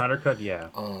Joker. The Snyder Cut, yeah.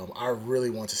 I really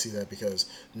want to see that, because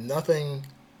nothing.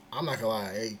 I'm not gonna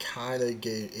lie,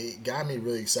 it got me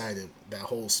really excited. That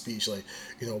whole speech, like,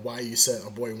 why you sent a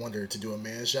boy wonder to do a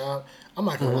man's job. I'm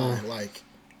not gonna lie, like,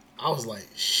 I was like,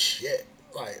 shit,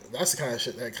 like that's the kind of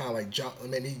shit that kind of like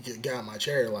made me get out of my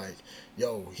chair. Like,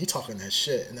 yo, he talking that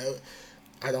shit, and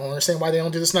I don't understand why they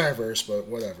don't do the Snyderverse, but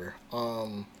whatever.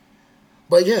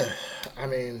 But yeah, I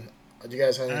mean, do you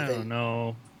guys have I anything? don't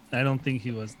know. I don't think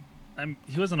he was.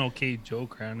 He was an okay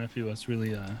Joker. I don't know if he was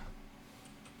really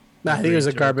Nah, I think he was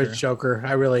a Great garbage Joker.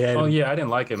 I really hate him. Oh yeah, I didn't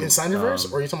like him In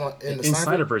Snyderverse, or are you talking about in the in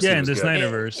Snyder? Snyderverse. yeah, he in was the good.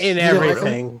 Snyderverse. In You don't like him?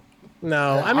 everything.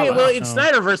 No, Yeah, I mean, I well, like in him.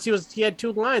 Snyderverse, he had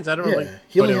 2 lines. I don't know. Yeah, Like,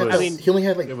 he only But it had. was- I mean, he only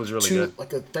had like it was really two, good.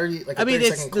 like a 30, like a I mean, 30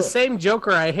 it's second the clip. same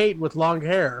Joker I hate with long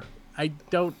hair. I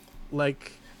don't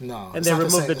like. No, and it's they not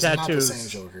removed the it's not tattoos. the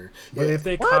same Joker. But Yeah, if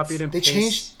they What? copied and they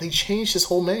changed his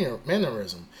whole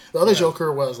mannerism. The other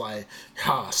Joker was like,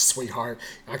 sweetheart,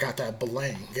 I got that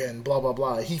bling and blah blah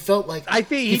blah. He felt like I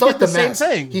think he felt did the same mask.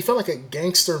 thing. He felt like a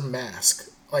gangster mask.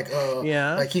 Like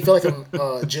Yeah. like he felt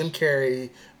like Jim Carrey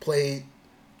played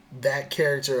that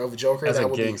character of Joker As that a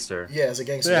would gangster. Be, yeah, as a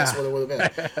gangster. Yeah. That's what it would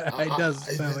have been. It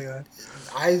does sound like that.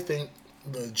 I think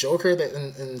the Joker that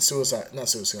in Suicide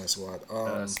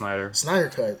Squad, Snyder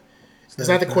Cut, is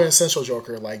not the quintessential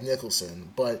Joker like Nicholson,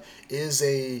 but is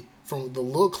from the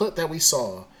little clip that we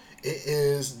saw, it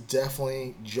is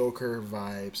definitely Joker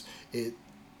vibes.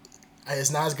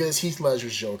 It's not as good as Heath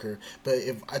Ledger's Joker, but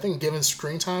I think given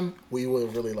screen time, we would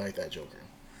have really liked that Joker.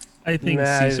 I think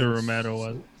Nah, Cesar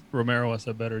it's- Romero was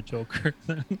a better Joker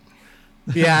than.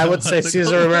 Yeah, I would say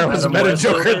Cesar Romero was a Adam better West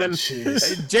Joker Joker? than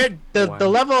Jeez. Jared. The Wow.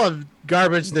 level of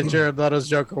garbage that Jared Leto's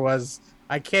Joker was,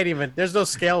 I can't even. There's no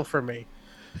scale for me.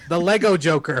 The Lego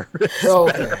Joker. Okay, all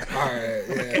right,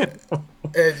 yeah.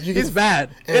 And you It's bad.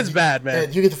 It's bad, man.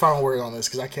 And you get the final word on this,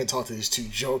 because I can't talk to these two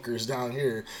jokers down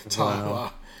here. It's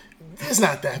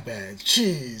not that bad.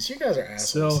 Jeez, you guys are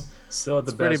assholes. So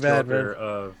the pretty best bad, Joker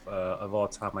of all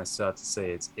time, I still have to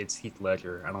say it's Heath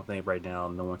Ledger. I don't think right now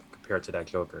no one can compare to that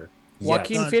Joker.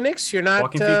 Joaquin Yet. Phoenix, you're not.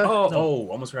 Joaquin Phoenix. no.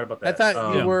 Almost forgot about that. I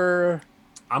thought you were.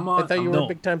 I'm I on. thought you I'm, were no. a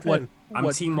big time What- fan. I'm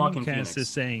What Team Joaquin Dreamcast Phoenix. is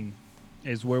saying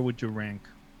is where would you rank?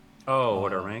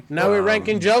 What a rank. Now we're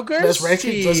ranking Jokers. Let's rank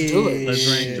it. Let's do it. Let's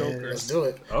rank Jeez. Jokers. Let's do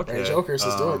it. Okay. Rank Jokers.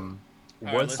 Let's do it.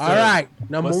 What's let's All right,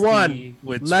 number what's one,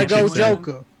 with Lego Switch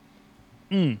Joker.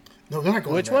 Mm. No, we're not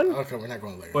going. Which that. one? Okay, we're not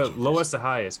going Lego. Well, Jokers. lowest to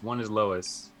highest. One is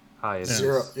lowest. Highest.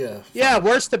 Zero. Yeah. Yeah,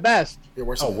 worst to best. Yeah,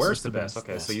 worst. Oh, of this. worst to the best. best,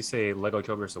 Okay, yes. so you say Lego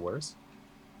Joker is the worst?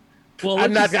 Well,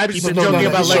 I'm let's not- I'm keep just it joking to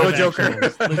about live Lego action.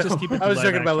 Joker. Let's just keep it. I was to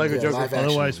joking live about Lego action. Joker. live action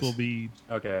Otherwise, is- we'll be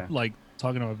Okay. like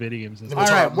talking about video games. Then All we're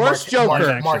right, talking worst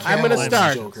Joker. Mark I'm gonna Hamill's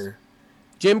start. Joker.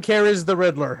 Jim Carrey's the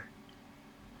Riddler.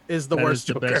 Is the That worst is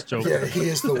the Joker. best Joker. Yeah, he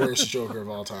is the worst Joker of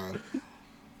all time.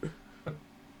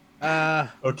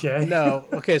 Okay. No.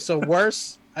 Okay, so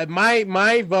worse.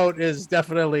 My vote is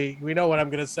definitely. We know what I'm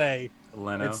gonna say.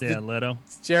 Leno. It's- Yeah, Leto.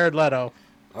 It's Jared Leto.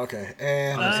 Okay,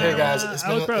 and Uh, hey guys, I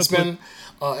would it's probably been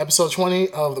episode 20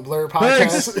 of the Blur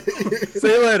Thanks. podcast. See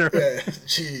you later. Yeah,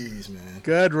 jeez, man.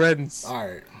 Good riddance. All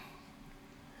right,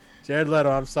 Jared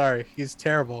Leto, I'm sorry. He's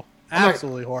terrible. I'm not-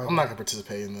 Absolutely horrible. I'm not gonna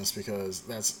participate in this because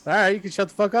that's All right, you can shut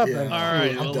the fuck up, Yeah. then. All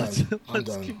right, I'm well, done. I'm let's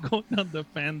done. keep going on the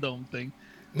fandom thing.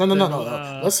 no.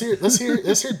 Uh, Let's hear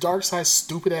Darkseid's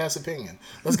stupid ass opinion.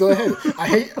 Let's go ahead.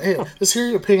 Hey, let's hear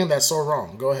your opinion that's so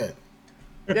wrong. Go ahead.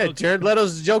 Yeah, Jared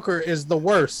Leto's Joker is the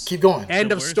worst. Keep going.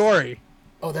 End The of worst? story.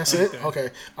 Oh, that's it. Okay.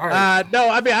 All right. No,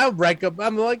 I mean I'll rank them.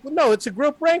 I'm like, no, it's a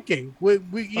group ranking. We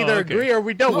either okay. agree or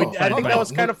we don't. No, I think no, that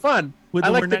was no. kind of fun. Well, I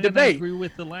then like we're the not gonna debate, agree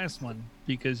with the last one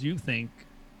because you think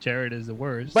Jared is the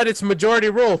worst. but it's majority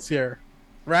rules here,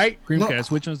 right?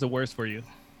 Creamcast, which one's the worst for you?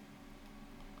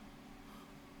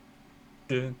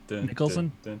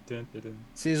 Nicholson? Caesar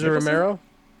Nicholson? Romero.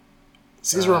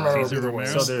 Caesar Romero would be Caesar the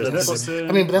Romero? worst. So there's Nicholson.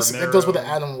 I mean, but that goes with the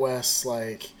Romero. Adam West,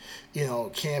 like,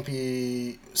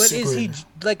 campy. But super, is he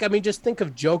like? I mean, just think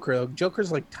of Joker. Though.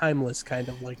 Joker's like timeless, kind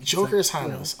of like. Joker is like,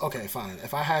 timeless. Okay, fine.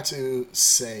 If I had to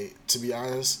say, to be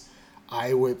honest,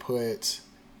 I would put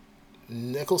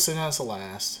Nicholson as the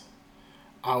last.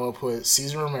 I would put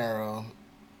Caesar Romero.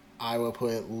 I would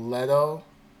put Leto,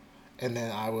 and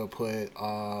then I would put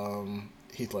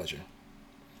Heath Ledger.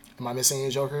 Am I missing any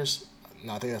Jokers?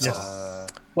 No, I think that's all.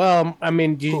 Well, I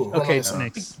mean, Who am I okay. missing?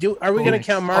 Next. Are we going to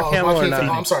count Mark Hamill or Joaquin not?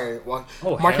 Phoenix. I'm sorry.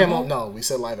 Oh, Mark Hamill? Hamill? No, we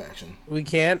said live action. We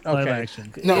can't. Live Okay.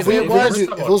 action. No, If if it was, I Mark think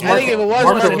if it was Mark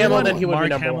Mark Hamill, Hamill, then he would be Mark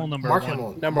number Hamill one. number Mark one.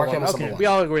 Hamill. Number Mark one. Hamill's Okay, number we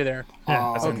one. all agree there.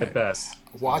 That's Okay. the best.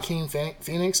 Joaquin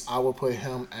Phoenix, I will put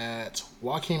him at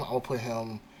Joaquin. I will put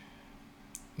him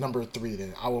number 3.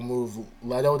 Then I will move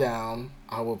Leto down.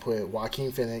 I will put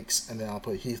Joaquin Phoenix, and then I'll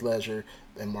put Heath Ledger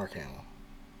and Mark Hamill.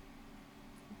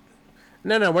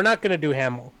 No, we're not going to do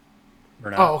Hamill. We're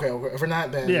not. Oh, okay. If we're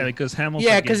not, then Yeah, because Hamilton.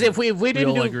 Yeah, because if we didn't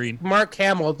all do agreed. Mark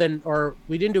Hamill, then or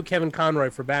we didn't do Kevin Conroy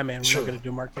for Batman, we're Sure. not going to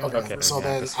do Mark Hamill. Okay, Okay, so yeah,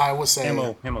 then 'cause I would say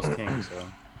Hamill's king.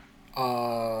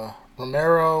 So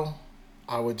Romero.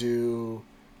 I would do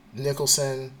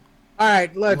Nicholson. All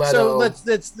right, look. So Leto.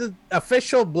 let's the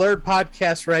official Blurred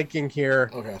podcast ranking here.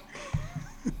 Okay.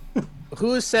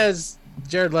 Who says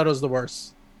Jared Leto's the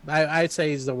worst? I'd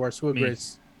say he's the worst. Who Me.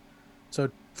 agrees? So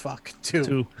fuck two.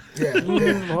 Two. Yeah.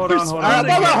 yeah. hold on. All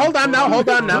right, hold on now.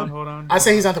 Hold on. I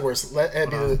say he's not the worst. Let Ed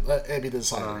be the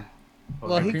decider.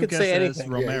 Well, he could Creamcast say says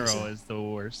anything. Romero Yeah, is the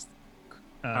worst.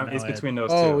 It's now Ed. between those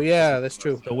two. Oh yeah, that's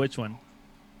true. So which one?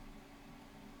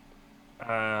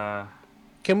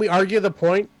 Can we argue the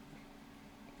point?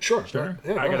 Sure. Sure.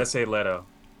 Yeah, I gotta say Leto.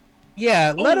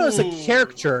 Yeah, Leto is a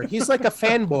caricature. He's like a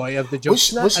fanboy of the Joker. Which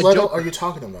He's not which a Leto Joker. are you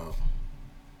talking about?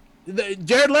 The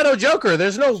Jared Leto Joker.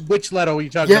 There's no which Leto are you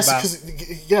talking Yes, about.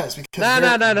 because No,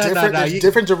 there- no. there's You-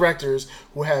 different directors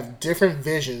who have different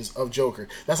visions of Joker.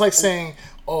 That's like saying,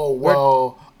 oh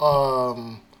well,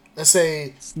 let's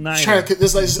say Snyder.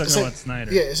 It's like, He's talking it's like- about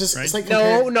Snyder, Yeah, it's just right? it's like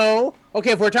No.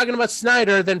 Okay, if we're talking about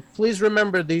Snyder, then please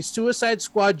remember the Suicide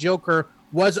Squad Joker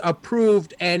was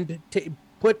approved and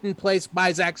put in place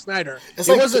by Zack Snyder. It's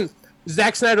It like- wasn't.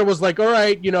 Zack Snyder was like, all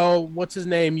right, what's his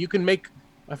name? You can make.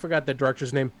 I forgot the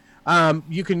director's name.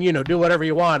 You can, do whatever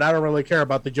you want. I don't really care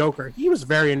about the Joker. He was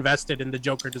very invested in the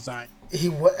Joker design.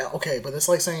 Okay, but it's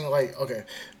like saying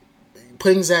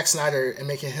putting Zack Snyder and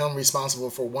making him responsible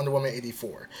for Wonder Woman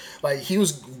 84. Like, he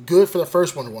was good for the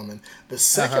first Wonder Woman. The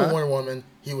second Wonder Woman,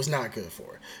 he was not good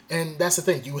for. And that's the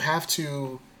thing. You have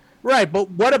to... Right, but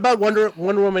what about Wonder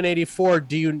Woman 84?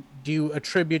 Do you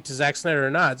attribute to Zack Snyder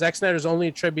or not? Zack Snyder's only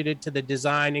attributed to the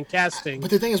design and casting But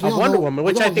the thing is, we of don't Wonder know- Woman,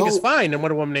 we which I don't think is know- fine in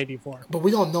Wonder Woman 84. But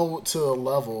we don't know to the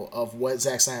level of what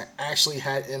Zack Snyder actually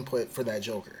had input for that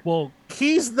Joker. Well,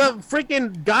 He's the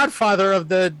freaking godfather of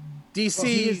the DC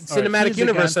he's cinematic the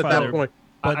universe at that godfather. point.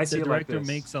 but I see the it like director this.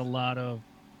 makes a lot of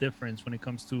difference when it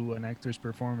comes to an actor's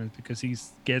performance because he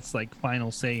gets like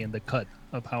final say in the cut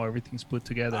of how everything's put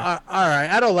together. All right,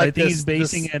 I don't like I think this. he's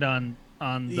basing this- it on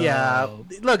the Yeah,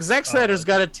 look, Zack Snyder's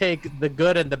got to take the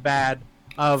good and the bad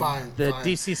of Fine, the fine.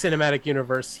 DC cinematic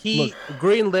universe. He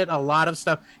greenlit a lot of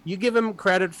stuff. You give him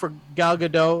credit for Gal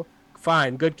Gadot,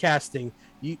 fine, good casting.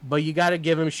 But you got to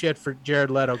give him shit for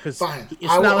Jared Leto because Fine. it's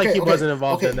not like he wasn't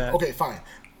involved okay, in that. Okay, fine.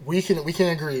 We can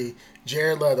agree.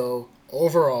 Jared Leto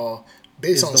overall,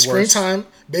 based Is on the screen worst. time,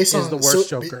 based Is on the worst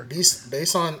Joker.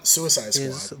 based on Suicide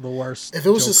Is Squad. the worst. If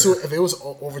it was Joker. if it was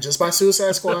over just by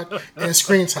Suicide Squad and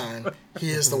screen time,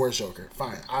 he is the worst Joker.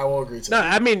 Fine, I will agree to No,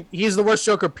 that. I mean he's the worst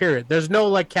Joker. Period. There's no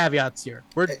like caveats here.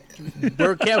 We're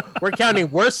counting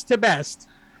worst to best.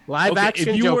 Live Okay, action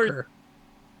if you were- Joker.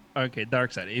 Okay,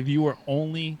 Dark Side. If you were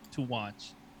only to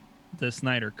watch the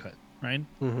Snyder cut, right?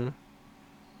 Mm-hmm.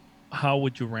 How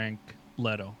would you rank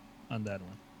Leto on that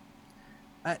one?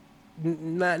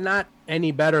 not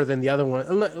any better than the other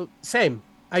one. Same.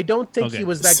 I don't think Okay. he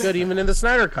was that good even in the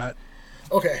Snyder cut.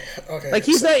 Okay. Like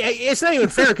he's not. It's not even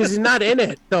fair because he's not in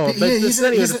it though. Yeah, It's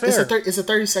not even fair. it's a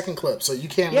 30-second clip, so you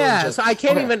can't. Yeah, really just, so I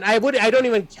can't okay. even. I don't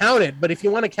even count it. But if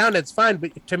you want to count it, it's fine.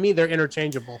 But to me, they're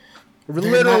interchangeable. They're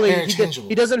Literally, not interchangeable.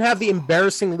 he doesn't have the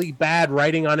embarrassingly bad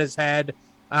writing on his head.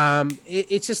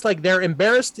 It's just like they're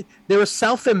embarrassed. They were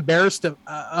self-embarrassed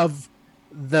of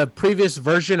the previous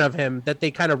version of him that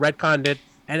they kind of retconned it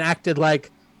and acted like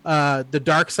the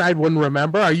dark side wouldn't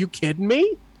remember. Are you kidding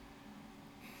me?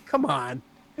 Come on.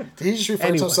 Did he just refer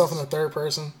to himself in the third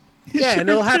person? Yeah, and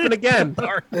it'll happen again.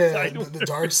 Yeah, the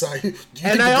dark side. Do you think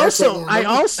And the I dark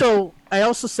side will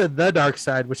also said the dark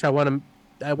side, which I want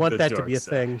The that to be a dark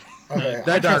thing. Okay,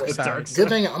 The dark The side. dark Good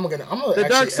thing I'm gonna The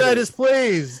dark side is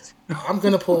pleased. I'm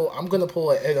gonna pull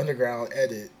an Ed Underground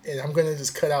edit, and I'm gonna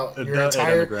just cut out your Ed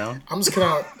entire. Underground. I'm just cutting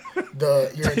out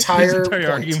your His entire entire point.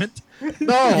 argument.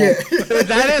 No, Yeah.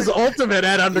 that is ultimate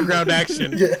at underground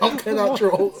action. Yeah, I'm cutting out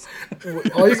your whole.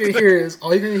 All you're gonna hear is.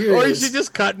 Or you is should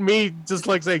just cut me, just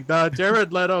like saying the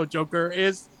Jared Leto Joker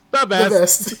is the the best.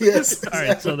 best. Yes. All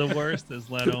right, so the worst is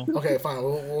Leto. Okay, fine.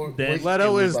 We'll Then-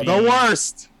 Leto It is would the be-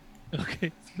 worst.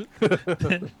 Okay.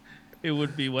 Then it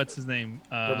would be what's his name?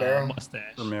 Romero?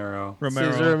 Mustache. Romero.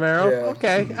 Cesar Romero. Yeah.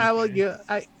 Okay, I will.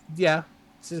 Yeah.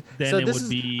 So Then it this would is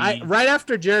be- right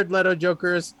after Jared Leto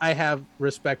Jokers. I have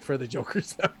respect for the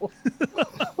Jokers now.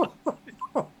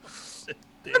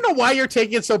 I don't know why you're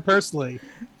taking it so personally.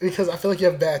 because I feel like you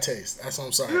have bad taste. That's what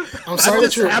I'm sorry. I'm sorry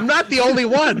that you're. I'm not the only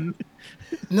one.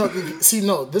 No, see,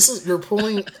 no. This is you're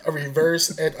pulling a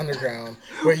reverse Ed Underground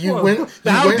where you Whoa. went.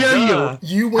 You How went, dare you?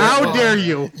 You went. How dare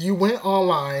you? You went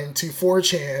online to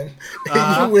 4chan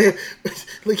and you went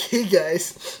like, "Hey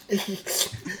guys,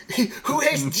 who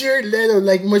hates Jared Leto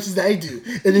like much as I do?"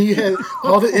 And then you had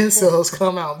all the incels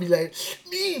come out and be like,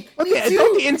 "Me, Okay, me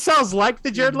don't too." the incels like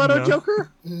the Jared Leto No.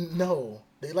 Joker? No,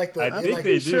 they like the. I they think like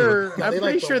they the, do. Sure, no, I'm they pretty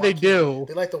like the sure they Joaquin- do.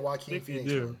 They like the Joaquin I think they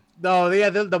Phoenix do. one. No, yeah,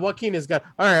 the Joaquin is good.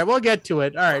 All right, we'll get to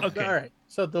it. All right, Okay. all right.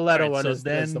 So the Leto All right, one so is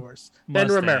then the worst. Then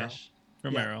Romero.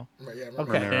 Romero. Right, yeah,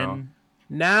 Okay. Romero. Then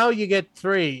Now you get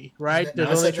 3, right? I There's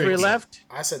only said 3 Nicholson. left.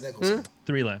 I said Nicholson.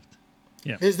 3 left.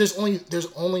 There's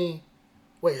only.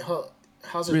 Wait,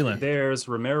 how's it 3 left. There's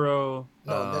Romero.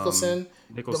 No, Nicholson.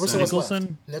 Nicholson. What's left?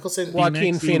 Nicholson. Nicholson.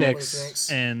 Joaquin Phoenix. Phoenix.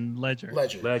 And Ledger.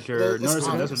 Ledger. Ledger. That's No, there's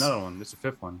obvious. another one. There's a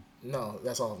fifth one. No,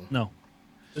 that's all of them. No.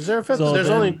 Is there a fifth? So There's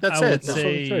then only that's I it. would There's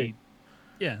only 3. say,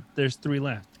 yeah, there's 3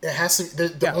 left. It has to.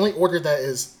 The Yeah. only order that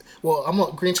is. Well, I'm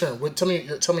on Green Turn. Tell me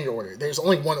your order. There's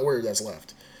only one order that's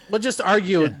left. We'll just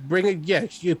argue. Yeah. Bring it. Yeah,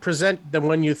 you present the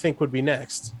one you think would be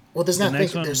next. Well, there's The not.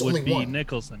 next one There's would only be one.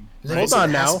 Nicholson. Nicholson, on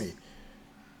it has now. to be.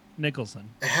 Nicholson.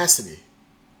 It has to be.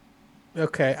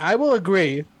 Okay, I will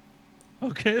agree.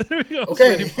 Okay, there we go.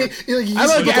 Okay.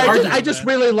 I just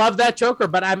really love that Joker,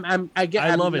 but I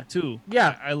love it too.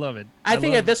 Yeah. I love it. I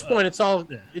think love, at this point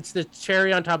yeah. it's the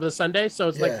cherry on top of the sundae. So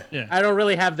it's like Yeah. I don't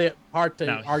really have the heart to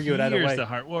Now, argue it either here's way. the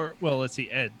hard. Well, let's see,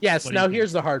 Ed. Yes. what do Now you think?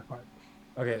 here's the hard part.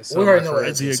 Okay, so We already my know what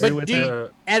first- Do you Ed's agree is. with do you-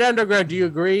 that? Ed Underground, do you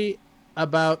agree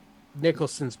about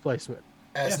Nicholson's placement?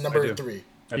 As Yeah, number I do. 3.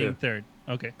 I Being do. third.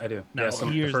 Okay. I do. Now, Yeah, so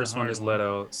the here's the first one hard is one.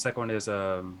 Leto. Second one is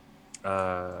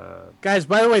Guys,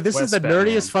 by the way, this West is the Batman.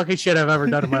 nerdiest fucking shit I've ever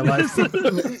done in my life.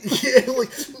 Yeah,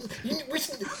 like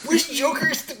which Joker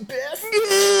is the best?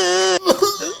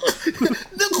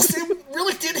 Nicholson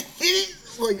really did hit it.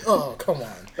 Like, oh, come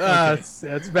on.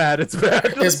 It's bad. It's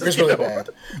bad. It's really bad.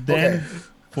 Then, Okay.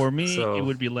 for me, So- it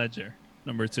would be Ledger,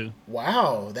 number 2.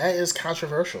 Wow, that is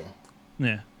controversial.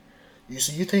 Yeah.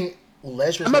 So you think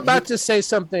Ledger? I'm about to say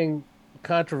something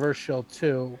controversial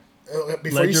too.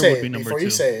 Before you Ledger say would be it, number before you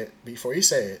 2.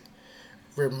 say it,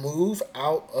 remove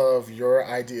out of your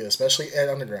idea, especially Ed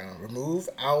Underground. Remove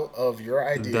out of your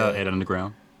idea. the Ed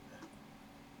Underground.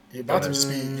 You're about to just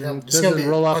be. You're just Doesn't gonna be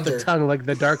roll off under. the tongue like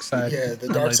the dark side. Yeah, the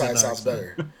I dark like the side dark sounds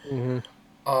side. better.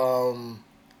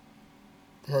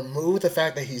 Remove the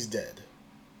fact that he's dead,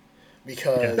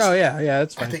 because Oh yeah,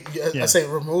 that's I fine. think Yeah. I say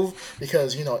remove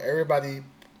because everybody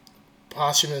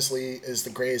posthumously is the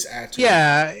greatest actor.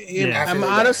 Yeah, Yeah. After they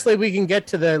die. honestly, we can get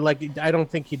to the I don't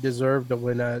think he deserved to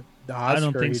win the Oscar. I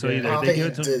don't think he so did. either. I don't They think give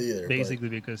he it to did him either, but- basically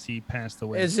because he passed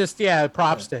away. It's just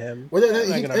props to him. Well,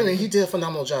 I'm not gonna- he did a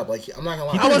phenomenal job. Like I'm not gonna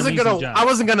lie. He I did an wasn't amazing gonna job. I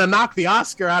wasn't gonna knock the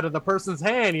Oscar out of the person's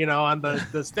hand, on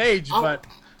the stage, but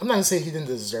I'm not gonna say he didn't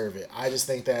deserve it. I just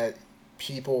think that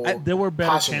people There were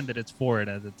better passionate. candidates for it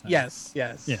at the time. yes.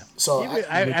 Yeah. So Even- I We're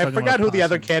I talking forgot about who the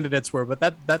other passion. candidates were, but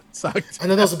that sucked.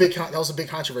 know that was a big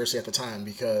controversy at the time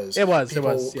because It was,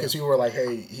 people, yeah. because people were like,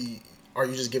 hey, are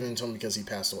you just giving it to him because he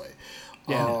passed away?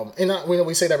 Yeah. And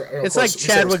we say that, of It's course, like we say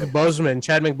Chadwick respect. Boseman.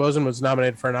 Chadwick Boseman was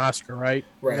nominated for an Oscar, right?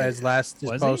 Right. His Was he?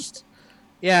 post.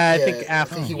 Yeah, I think Yeah,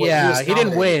 after. Oh. he Yeah, was he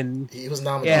didn't nominated. win. He was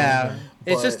nominated. Oh, Yeah,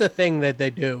 okay. it's just But a thing that they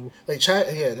do. like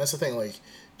Chad, yeah, and that's the thing. Like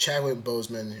Chadwick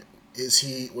Boseman,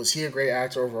 was he a great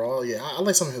actor overall? Yeah, I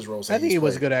like some of his roles that I think he's he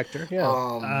was a played. good actor. Yeah,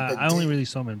 But I only really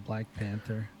saw him in Black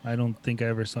Panther. I don't think I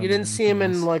ever saw you him in didn't see him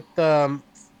anything in else. like the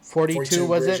 42, 42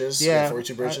 was it? Bridges, yeah, Yeah,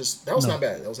 42 Bridges. That was No. not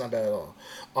bad. That was not bad at all.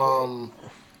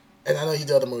 And I know he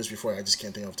did other movies before. I just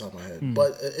can't think off the top of my head.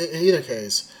 But in either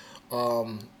case,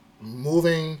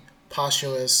 moving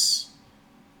posthumous.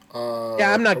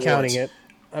 yeah. I'm not awards. counting it.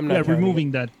 I'm not Yeah, counting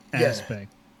removing that Yeah.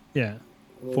 aspect. Yeah.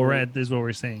 For Red is what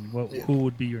we're saying. Yeah. Who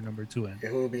would be your number 2 in? Yeah,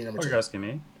 who would be number Oh, two? you're asking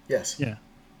me? Yes. Yeah.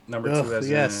 Number Ugh, two, as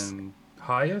yes. in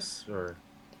highest, or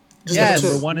Just Yes, number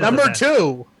number two. one is number the best.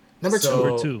 two. Number two. so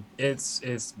Number two.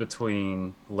 It's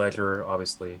between Ledger,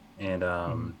 obviously, and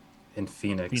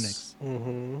Phoenix.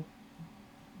 Mm-hmm.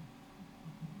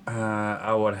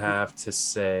 I would have to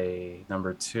say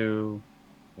number two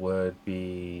would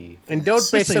be And don't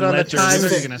Just base say it on the Ledger. What are you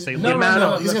times. gonna say? The No, amount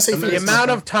no, of he's gonna say no, the Phoenix.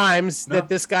 amount of times No. that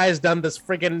this guy has done this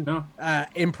friggin' No.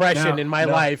 impression No, in my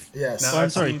no. life. Yes. No, Oh, I'm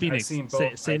I've sorry, seen- Phoenix. I've seen Say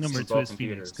both- say I've number seen 2 both is in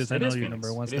Phoenix theaters. because I It know is your Phoenix.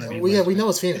 number one's It is gonna be Phoenix. Well, yeah, we Ledger. know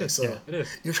it's Phoenix. It is, So yeah, it is.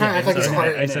 you're trying to act like it's sorry,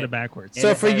 hard. I said it backwards. And So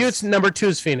it for you, has- it's number two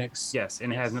is Phoenix. Yes,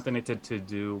 and it has nothing to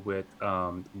do with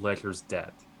Ledger's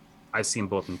death. I've seen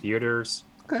both in theaters.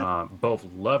 Okay. Both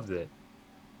loved it.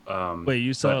 Wait,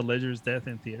 you saw but Ledger's death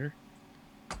in theater?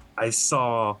 I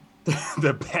saw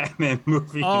the Batman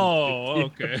movie. in Oh,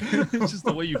 theaters. okay. It's just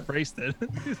the way you phrased it.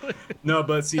 No,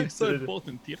 but see, I saw it both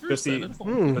in but theaters. see, and at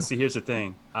home. but see, here's the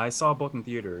thing. I saw both in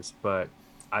theaters, but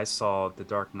I saw The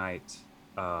Dark Knight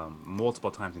multiple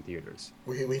times in theaters.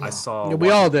 We know. I saw. Yeah, we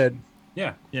all did.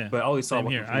 Yeah, Yeah, but I only saw Same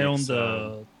Joaquin here. I own Phoenix,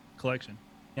 the collection.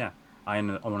 yeah, I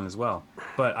own one as well.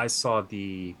 But I saw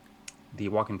the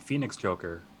Joaquin Phoenix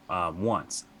Joker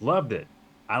once. Loved it.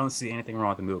 I don't see anything wrong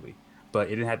with the movie, but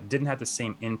it didn't have the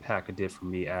same impact it did for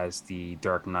me as the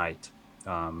Dark Knight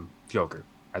Joker,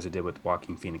 as it did with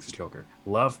Joaquin Phoenix's Joker.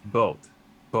 Love both.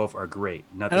 Both are great.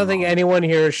 Nothing I don't think wrong. anyone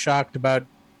here is shocked about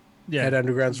Yeah, Ed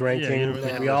Underground's Yeah, you ranking. don't really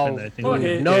have we to all defend that. I think Well,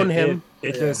 we've known him.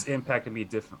 It Yeah. just impacted me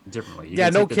differently. You Yeah,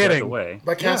 can no take the death kidding. Away.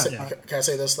 But Yeah. can I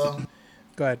say this though?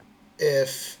 Go ahead.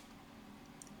 If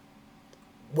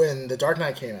when The Dark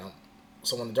Knight came out,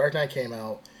 so when The Dark Knight came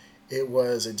out, it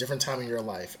was a different time in your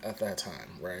life at that time,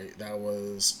 right? That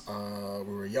was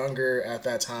we were younger at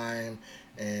that time,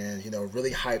 and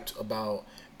really hyped about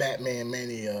Batman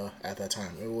Mania at that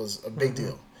time. It was a big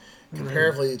deal,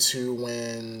 comparatively to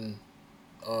when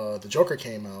the Joker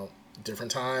came out.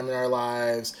 Different time in our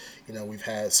lives. We've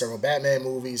had several Batman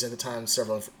movies at the time,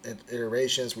 several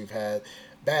iterations. We've had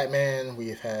Batman.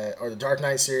 We've had the Dark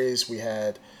Knight series. We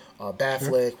had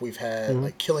Batflick. We've had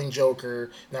like Killing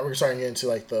Joker. Now we're starting to get into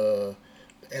like the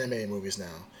animated movies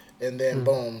now. And then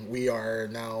boom, we are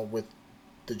now with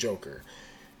the Joker.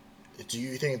 Do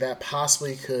you think that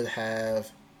possibly could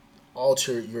have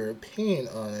altered your opinion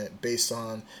on it based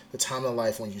on the time of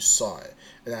life when you saw it?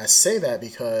 And I say that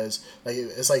because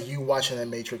it's like you watching The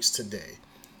Matrix today.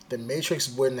 The Matrix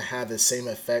wouldn't have the same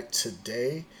effect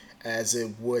today as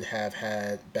it would have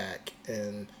had back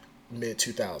in mid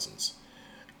 2000s,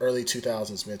 early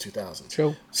 2000s, mid 2000s.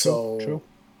 True. So True.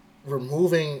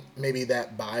 removing maybe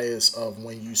that bias of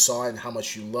when you saw it and how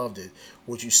much you loved it,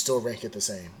 would you still rank it the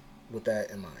same with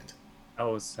that in mind? I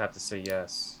would have to say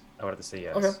yes. I would have to say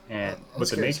yes. Okay. And I'm with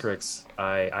The curious. Matrix,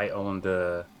 I own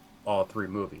all three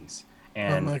movies.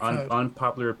 And my God.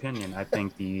 unpopular opinion, I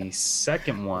think the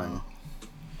second one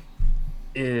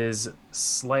is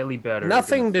slightly better.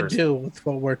 Nothing than the to first do with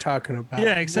what we're talking about.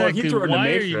 Yeah, exactly. threw in the Why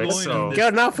are you Matrix, going so- on this?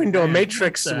 Got nothing to a Man,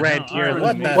 Matrix what the rant hell? here. Alright,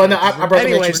 What Matrix. the? Well, no, I brought the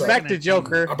Anyways, Matrix up. back to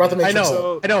Joker. I brought the Matrix I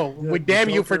up. know. We damn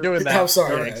you for doing that. I'm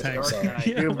sorry. Dark guys. I'm Knight.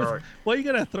 sorry. Yeah, why you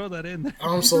gotta throw that in there?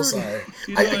 I'm so sorry.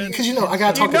 You know, Because I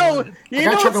got You talking. know, I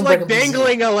got it's Chuck and like Brennan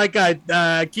Museum. dangling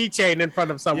a keychain in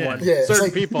front of someone. Yeah, it's Certain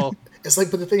like- people. It's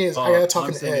like, but the thing is, I got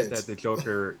talking to Ed. Is Ed. that the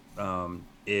Joker, dang,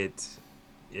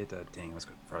 I was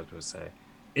going to say.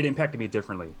 It impacted me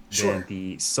differently Sure. than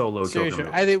the solo Sure, Joker sure.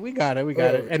 movie. I think we got it. We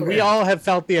got it. And we Okay. all have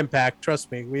felt the impact. Trust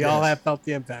me. We all Yes. have felt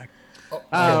the impact. Oh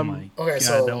Um, my okay, god,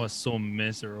 so- that was so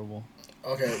miserable.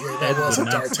 Okay, yeah, Ed that was a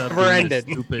would dark not stop time. Never doing ended.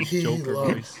 this stupid He Joker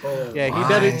loved- voice. oh, Yeah, he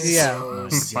why did it- yeah. so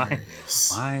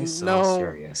serious? Why so No.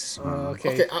 serious? Okay.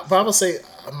 Okay, but I would say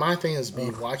my thing is be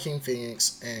Joaquin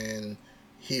Phoenix and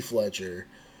Heath Ledger,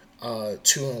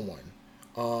 2-1.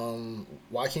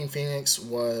 Joaquin Phoenix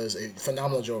was a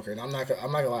phenomenal Joker, and I'm not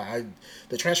gonna lie.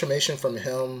 The transformation from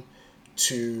him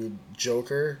to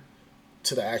Joker,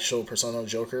 to the actual persona of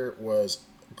Joker, was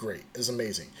great. It's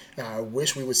amazing. Now I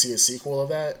wish we would see a sequel of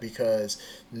that because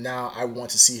now I want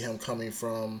to see him coming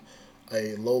from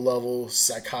a low level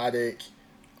psychotic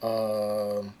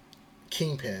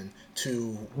kingpin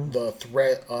to the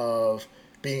threat of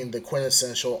being the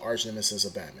quintessential arch nemesis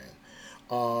of Batman.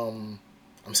 I'm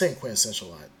saying quintessential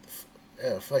a lot.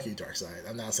 Yeah, fuck you, Darkseid.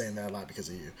 I'm not saying that a lot because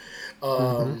of you.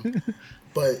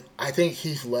 But I think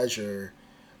Heath Ledger,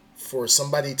 for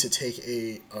somebody to take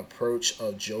a approach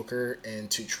of Joker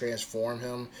and to transform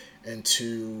him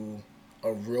into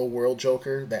a real world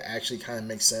Joker that actually kind of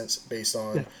makes sense based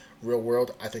on real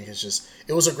world, I think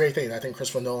it was a great thing. I think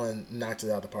Christopher Nolan knocked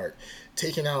it out of the park.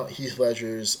 Taking out Heath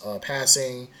Ledger's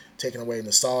passing, taking away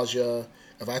nostalgia.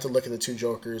 If I had to look at the two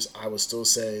Jokers, I would still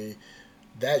say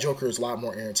that Joker is a lot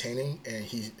more entertaining, and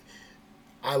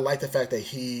I like the fact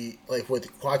that like with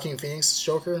Joaquin Phoenix's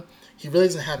Joker, he really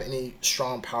doesn't have any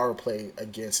strong power play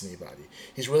against anybody.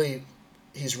 He's really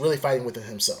fighting within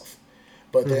himself.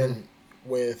 But then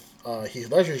with Heath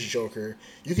Ledger's Joker,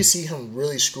 you can see him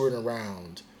really screwing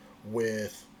around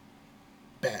with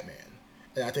Batman.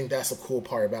 And I think that's the cool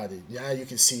part about it. Now you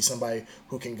can see somebody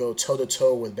who can go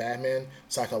toe-to-toe with Batman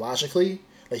psychologically.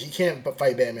 Like, he can't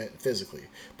fight Batman physically.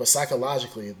 But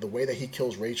psychologically, the way that he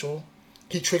kills Rachel,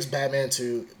 he tricks Batman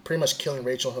to pretty much killing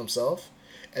Rachel himself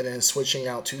and then switching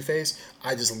out Two-Face.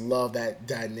 I just love that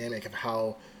dynamic of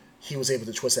how he was able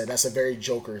to twist that. That's a very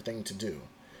Joker thing to do.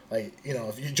 Like,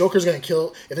 if Joker's going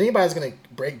to if anybody's going to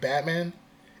break Batman,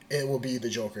 it will be the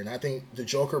Joker. And I think the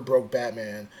Joker broke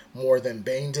Batman more than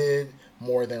Bane did,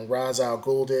 more than Ra's al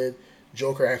Ghul did.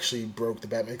 Joker actually broke the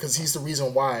Batman because he's the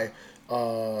reason why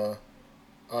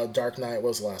Dark Knight, what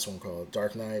was the last one called?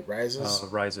 Dark Knight Rises?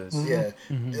 Rises. Yeah.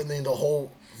 I mean, the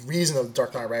whole reason of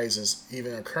Dark Knight Rises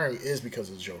even occurring is because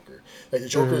of the Joker. Like, the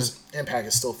Joker's impact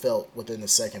is still felt within the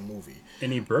second movie.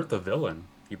 And he birthed the villain.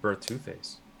 He birthed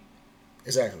Two-Face.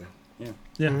 Exactly.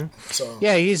 Yeah. So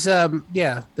Yeah, he's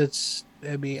that's.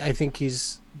 I mean, I think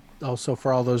he's also,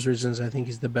 for all those reasons, I think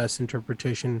he's the best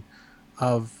interpretation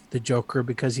of the Joker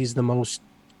because he's the most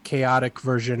chaotic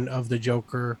version of the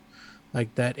Joker,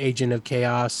 like that Agent of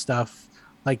Chaos stuff.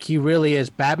 Like, he really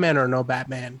is Batman or no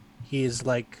Batman. He is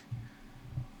like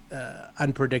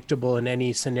unpredictable in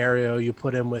any scenario you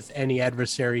put him with, any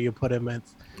adversary you put him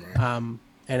with. right.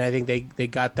 And I think they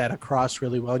got that across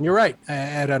really well. And you're right,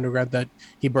 at Underground, that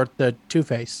he birthed the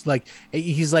Two-Face. Like,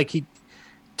 he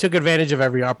took advantage of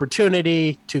every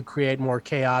opportunity to create more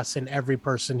chaos in every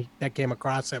person that came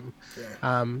across him.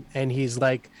 Yeah. And he's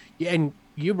like, and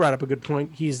you brought up a good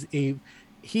point.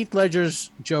 Heath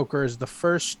Ledger's Joker is the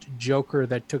first Joker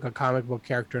that took a comic book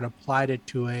character and applied it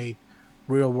to a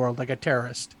real world, like a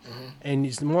terrorist. And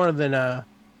he's more than a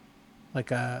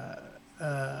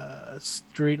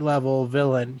street level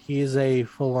villain. He's a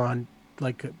full on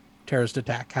like a terrorist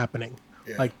attack happening.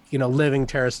 Yeah. Like, living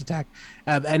terrorist attack.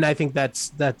 And I think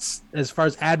that's as far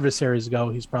as adversaries go,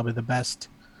 he's probably the best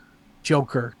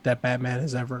Joker that Batman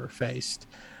has ever faced.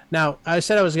 Now, I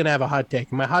said I was going to have a hot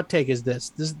take. My hot take is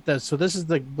this. So this is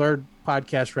the Blurred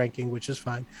podcast ranking, which is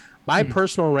fine. My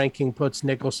personal ranking puts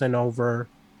Nicholson over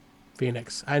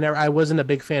Phoenix. I wasn't a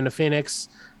big fan of Phoenix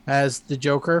as the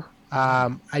Joker.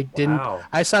 I didn't. Wow.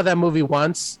 I saw that movie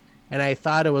once, and I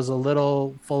thought it was a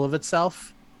little full of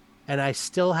itself. And I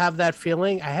still have that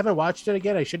feeling. I haven't watched it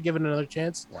again. I should give it another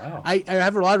chance. Wow. I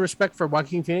have a lot of respect for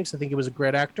Joaquin Phoenix. I think he was a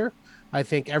great actor. I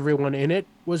think everyone in it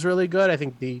was really good. I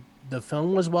think the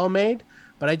film was well made.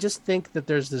 But I just think that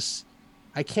there's this...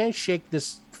 I can't shake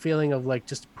this feeling of like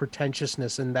just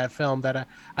pretentiousness in that film that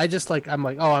I just like... I'm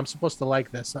like, oh, I'm supposed to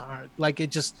like this. Like,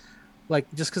 it just... Like,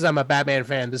 just because I'm a Batman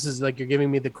fan, this is like you're giving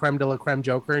me the creme de la creme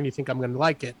Joker and you think I'm going to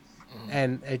like it.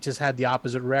 And it just had the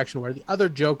opposite reaction where the other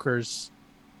Jokers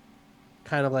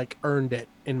kind of like earned it,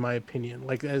 in my opinion.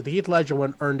 Like, the Heath Ledger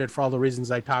one earned it for all the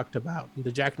reasons I talked about.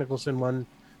 The Jack Nicholson one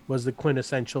was the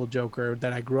quintessential Joker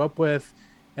that I grew up with,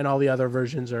 and all the other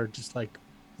versions are just like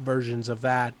versions of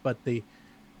that. But the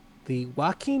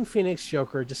Joaquin Phoenix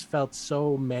Joker just felt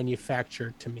so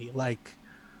manufactured to me. Like,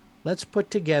 let's put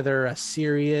together a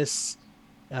serious,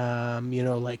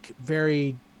 like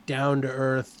very down to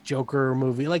earth Joker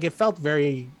movie. Like, it felt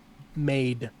very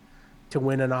made to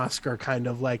win an Oscar, kind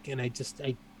of like. And I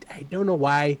don't know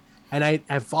why. And I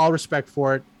have all respect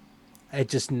for it. It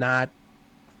just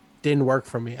didn't work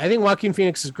for me. I think Joaquin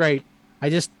Phoenix is great.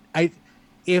 Think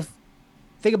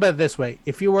about it this way: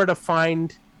 if you were to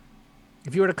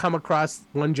come across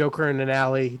one Joker in an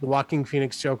alley, the Joaquin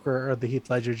Phoenix Joker or the Heath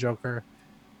Ledger Joker,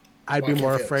 I'd be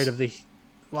more afraid of the.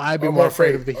 Well, I'd be more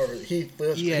afraid of the Heath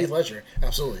Ledger.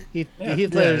 Absolutely. Heath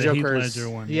Ledger the Joker. Heath Ledger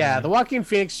one, The Joaquin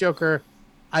Phoenix Joker,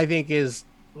 I think, is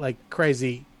like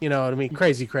crazy, you know what I mean?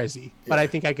 Crazy, crazy. But Yeah. I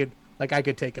think I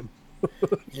could take him.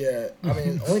 Yeah, I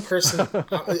mean, only person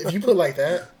if you put it like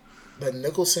that, the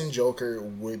Nicholson Joker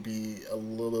would be a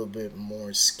little bit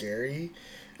more scary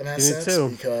in that You need sense too.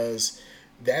 because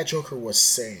that Joker was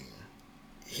sane.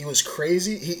 He was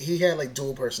crazy. He had like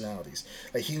dual personalities.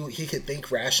 Like he could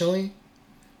think rationally,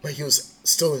 but he was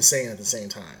still insane at the same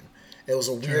time. Sure.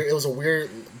 It was a weird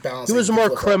balance He that you was could more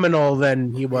flip up. criminal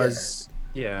than he Yeah, was.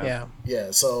 Yeah. Yeah.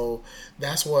 yeah. So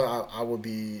that's what I would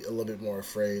be a little bit more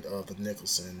afraid of the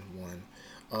Nicholson one.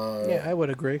 Yeah, I would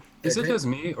agree. Yeah, Is it just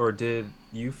me, or did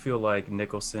you feel like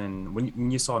Nicholson,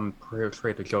 when you saw him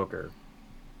portray the Joker,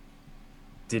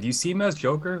 did you see him as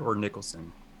Joker or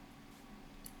Nicholson?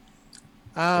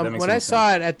 If that makes When I any saw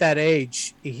sense. it at that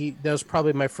age, that was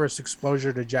probably my first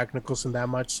exposure to Jack Nicholson that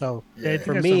much. So Yeah, I yeah,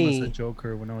 for think I saw him as a me,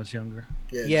 Joker when I was younger.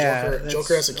 yeah. yeah,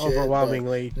 Joker as a that's kid, but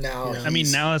overwhelmingly. now Yeah. I mean,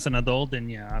 now as an adult, then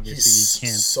yeah, he's obviously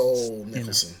you can't. so You know,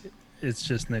 Nicholson. it's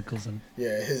just Nicholson.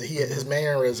 Yeah, his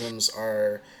mannerisms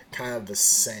are kind of the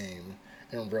same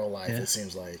in real life. Yeah. It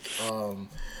seems like.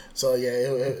 So yeah,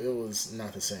 it was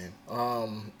not the same.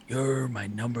 You're my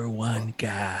number one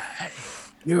guy.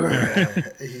 You're Yeah,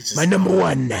 he's my just. number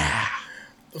one now.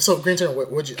 So Green Turner,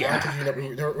 what would you? I don't think God.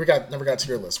 you never got to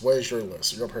your list. What is your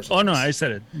list? Your personal Oh no, list? I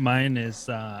said it. Mine is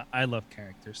I love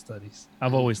character studies.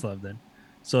 I've always loved it.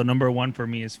 So number one for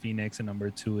me is Phoenix, and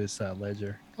number two is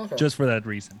Ledger. Okay. Just for that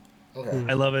reason, Okay.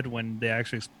 I love it when they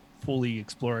actually fully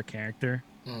explore a character.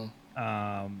 Mm.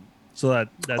 So that's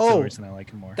the Oh, reason I like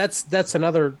him more. that's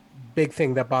another big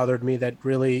thing that bothered me. That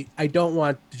really, I don't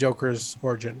want the Joker's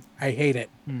origin. I hate it.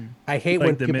 I hate when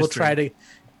Like the people try mystery. to.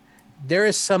 There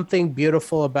is something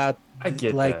beautiful about I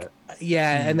get like that.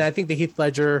 yeah, and I think the Heath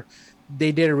Ledger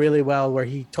they did it really well where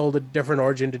he told a different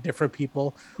origin to different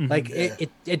people. Like Yeah.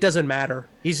 it doesn't matter.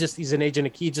 He's an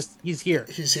agent. He's here.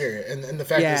 He's here, and the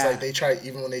fact is, Yeah. like, they tried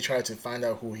even when they tried to find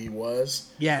out who he was,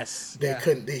 Yes. they Yeah.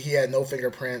 couldn't. He had no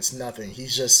fingerprints, nothing.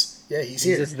 He's just he's He's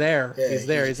here. just there. Yeah, He's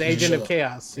there. He's agent showed of up.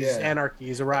 chaos. He's Yeah. anarchy.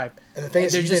 He's arrived. And the thing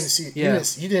is, They're you didn't just- see yeah.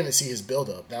 you didn't see his build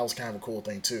up. That was kind of a cool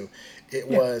thing too. It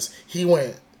Yeah. was he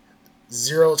went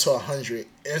 0 to 100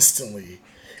 instantly.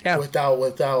 Yeah. Without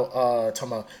talking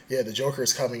about the Joker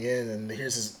is coming in and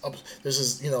there's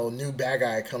his new bad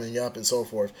guy coming up and so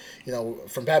forth.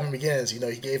 From Batman Begins, he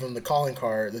gave him the calling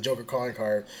card, the Joker calling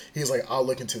card. He was like, I'll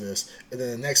look into this, and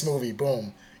then the next movie,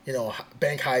 boom,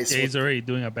 bank heist. Yeah, he's already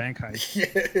doing a bank heist.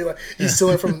 Yeah, like, he's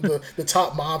stealing from the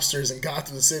top mobsters in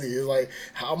Gotham City. It's like,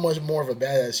 how much more of a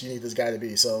badass you need this guy to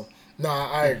be? So no,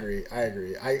 I agree.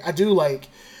 I do like.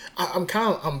 I'm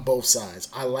kind of on both sides.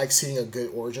 I like seeing a good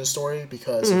origin story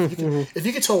because if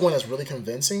you can tell one that's really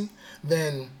convincing,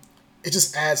 then it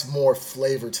just adds more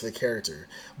flavor to the character.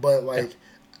 But like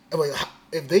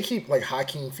if they keep like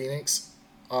Joaquin Phoenix,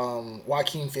 I'll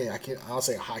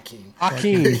say Hakeem.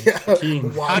 Hakeem.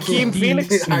 Hakeem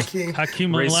Phoenix?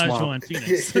 Hakeem Ray Olajuwon Swamp.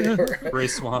 Phoenix. Ray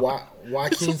Swamp.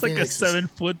 Joaquin Looks like a Phoenix.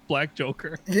 7-foot black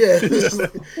Joker. Yeah,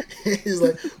 he's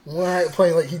like, why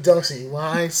playing like he dunks me?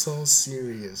 Why so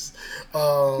serious?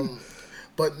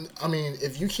 But I mean,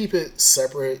 if you keep it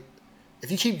separate,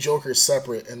 if you keep Joker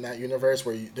separate in that universe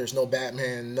where there's no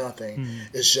Batman, nothing,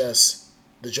 it's just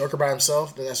the Joker by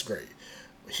himself, then that's great.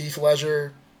 Heath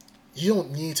Ledger, you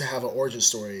don't need to have an origin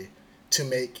story to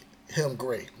make him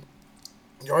great.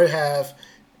 You already have.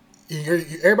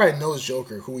 Everybody knows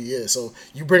Joker, who he is. So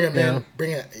you bring him in,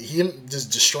 him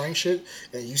just destroying shit,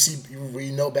 and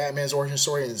you know Batman's origin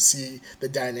story and see the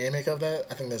dynamic of that.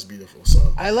 I think that's beautiful.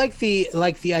 So I like the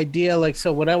idea. Like,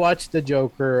 so when I watched the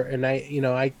Joker, and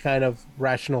I kind of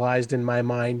rationalized in my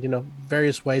mind,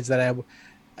 various ways that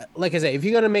like I say, if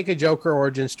you're gonna make a Joker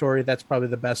origin story, that's probably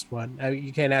the best one.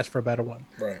 You can't ask for a better one.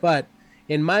 right, But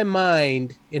in my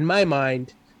mind,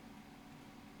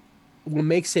 what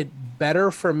makes it better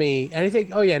for me, and I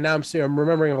think, oh yeah, now I'm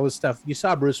remembering all this stuff. You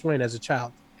saw Bruce Wayne as a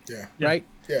child, yeah, right?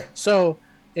 yeah, So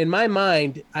in my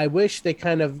mind, I wish they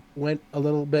kind of went a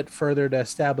little bit further to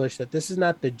establish that this is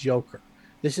not the Joker.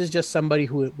 This is just somebody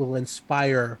who will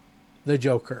inspire the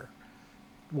Joker.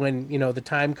 When the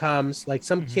time comes, like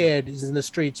some kid is in the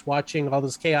streets watching all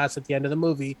this chaos at the end of the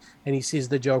movie, and he sees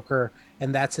the Joker,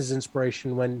 and that's his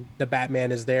inspiration when the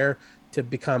Batman is there to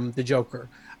become the Joker.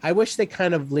 I wish they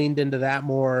kind of leaned into that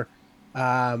more,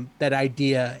 that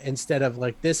idea, instead of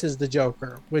like, this is the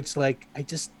Joker, which like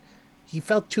he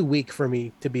felt too weak for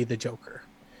me to be the Joker.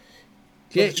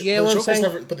 Yeah, what I'm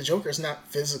saying? But the Joker's not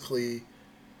physically.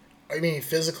 I mean,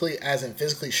 physically, as in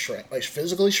physically strong, like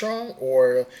physically strong,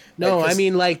 or No, like, I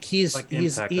mean like he's Like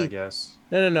he's impact, I guess.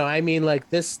 no. I mean like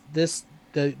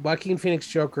the Joaquin Phoenix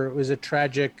Joker was a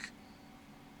tragic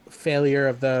failure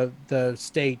of the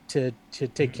state to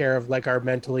take care of like our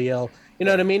mentally ill. You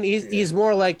know what I mean? He's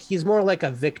more like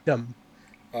a victim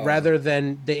rather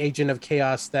than the agent of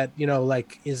chaos that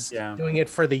like is doing it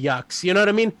for the yucks. You know what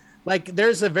I mean? Like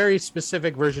there's a very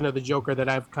specific version of the Joker that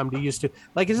I've come to used to.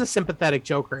 Like he's a sympathetic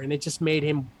Joker, and it just made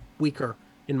him weaker,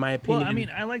 in my opinion. Well, I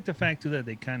mean, I like the fact too that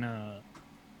they kind of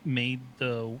made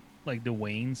the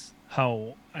Waynes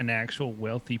how an actual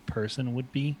wealthy person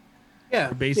would be.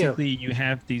 Yeah, basically you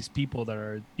have these people that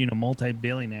are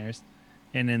multi-billionaires,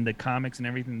 and in the comics and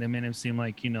everything they made him seem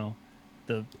like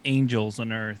the angels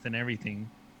on earth and everything,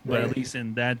 but at least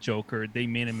in that Joker they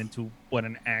made him into what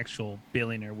an actual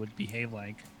billionaire would behave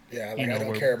like. Yeah, like I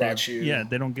don't care about you. Yeah,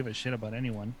 they don't give a shit about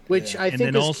anyone. Which I think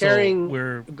and then is also carrying.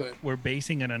 we're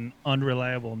basing it on an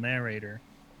unreliable narrator.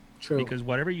 True. Because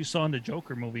whatever you saw in the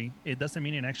Joker movie, it doesn't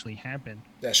mean it actually happened.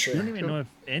 That's true. You don't even know if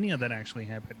any of that actually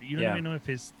happened. You don't even know if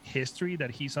his history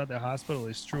that he saw at the hospital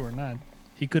is true or not.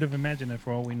 He could have imagined it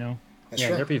for all we know. That's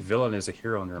true. Every villain is a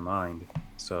hero in their mind.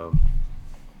 So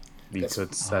that's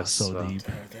so deep.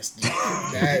 That's deep.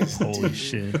 That is Holy deep.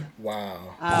 shit.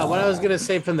 Wow. What I was gonna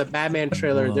say from the Batman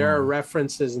trailer, there are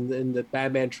references in the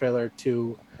Batman trailer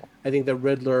to, I think the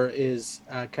Riddler is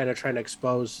kind of trying to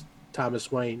expose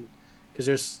Thomas Wayne, because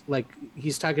there's like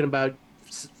he's talking about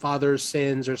father's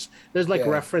sins, or there's like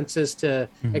references to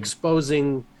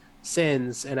exposing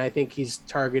sins, and I think he's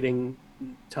targeting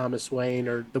Thomas Wayne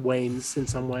or the Waynes in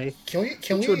some way.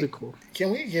 Which would be cool.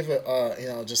 Can we give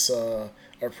a just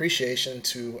appreciation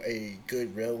to a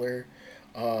good Riddler?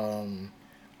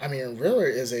 I mean, Riddler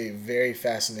is a very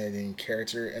fascinating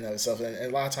character in of itself, and a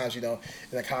lot of times, in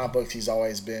the comic books, he's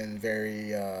always been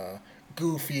very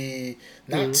goofy,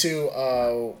 not to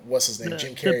what's his name,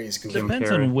 Jim Carrey's goofy. Depends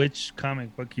on which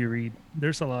comic book you read.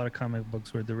 There's a lot of comic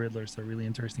books where the Riddler's a really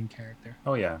interesting character.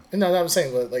 Oh yeah. No, I'm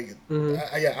saying, but like,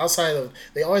 outside of,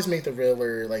 they always make the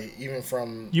Riddler like even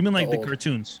from. You mean like the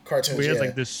cartoons? Cartoons, where he has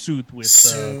like this suit with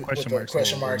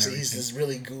question marks. He's this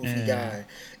really goofy guy,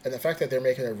 and the fact that they're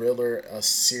making a Riddler a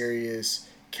serious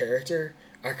character,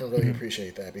 I can really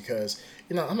appreciate that, because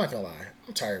I'm not gonna lie,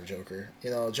 I'm tired of Joker.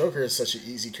 Joker is such an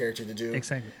easy character to do.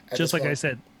 Exactly. Just like I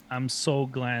said, I'm so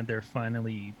glad they're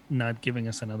finally not giving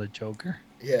us another Joker.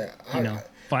 Yeah.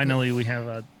 Finally we have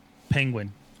a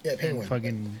Penguin. Yeah, Penguin.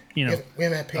 Fucking, we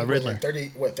haven't had Penguin in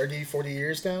 30, 40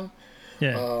 years now?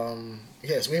 Yeah.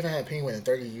 Yes, we haven't had Penguin in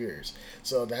 30 years.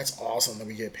 So that's awesome that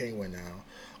we get Penguin now.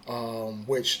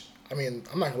 Which, I mean,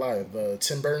 I'm not gonna lie, the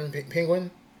Tim Burton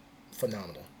Penguin,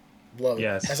 phenomenal. Love it.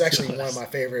 Yes. That's actually one of my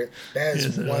favorite. That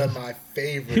is one of my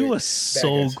favorite. He was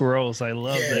so gross. I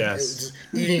love that. Yes.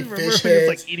 Eating fish heads. He was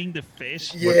like eating the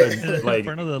fish. Yeah. In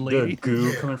front of the lady. The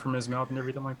goo coming from his mouth and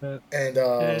everything like that. And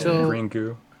green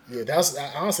goo. Yeah,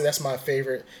 honestly that's my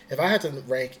favorite. If I had to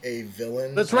rank a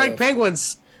villain, let's rank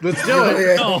penguins. Let's do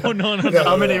it. No.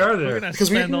 How many are there?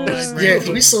 Because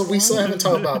we still haven't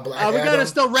talked about Black Adam. We gotta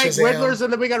still rank Shazam. Riddlers,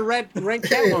 and then we gotta rank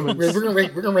Catwoman. We're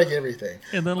gonna rank everything.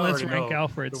 And then let's rank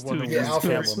Alfred's too. Yeah,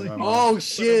 Alfred. Oh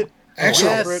shit! Actually,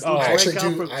 Yes.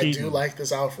 I do like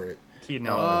this Alfred.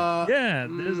 Yeah,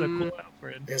 there's a cool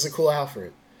Alfred. It's a cool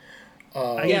Alfred.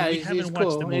 He's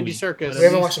cool. Andy Serkis. We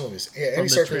haven't watched the movies. Yeah, Andy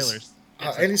Serkis. Trailers.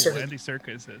 Andy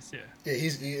Serkis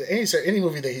is any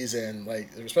movie that he's in, like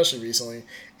especially recently,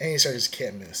 Andy Serkis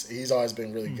can't miss. He's always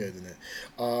been really good in it.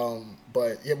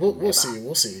 But yeah, we'll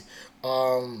see.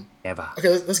 Okay,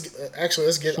 let's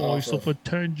get off of a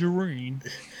tangerine.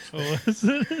 Let's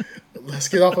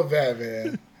get off of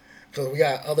Batman, because we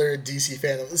got other DC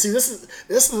fandom. See, this is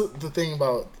the thing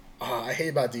about I hate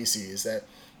about DC is that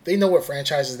they know what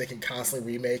franchises they can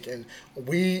constantly remake, and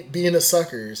we being the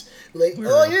suckers, like, new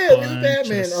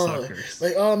Batman.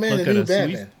 The new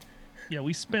Batman.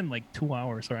 We spend like 2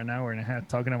 hours or an hour and a half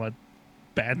talking about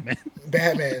Batman.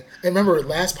 And remember,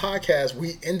 last podcast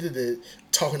we ended it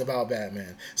talking about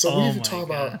Batman. So we've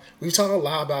talked a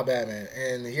lot about Batman,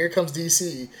 and here comes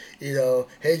DC.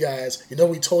 Hey guys, we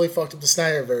totally fucked up the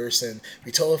Snyderverse, and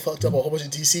we totally fucked up a whole bunch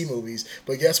of DC movies.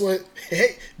 But guess what?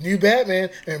 Hey, new Batman,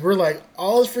 and we're like,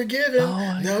 all is forgiven.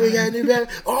 Now we got a new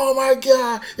Batman. Oh my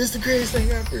god, it's the greatest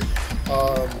thing ever.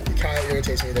 It kind of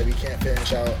irritates me that we can't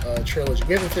finish out a trilogy.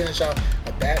 We haven't finished out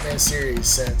a Batman series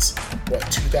since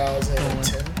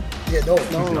 2010. Yeah, no.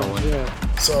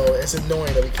 Yeah. So it's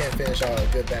annoying that we can't finish out a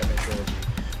good Batman trilogy.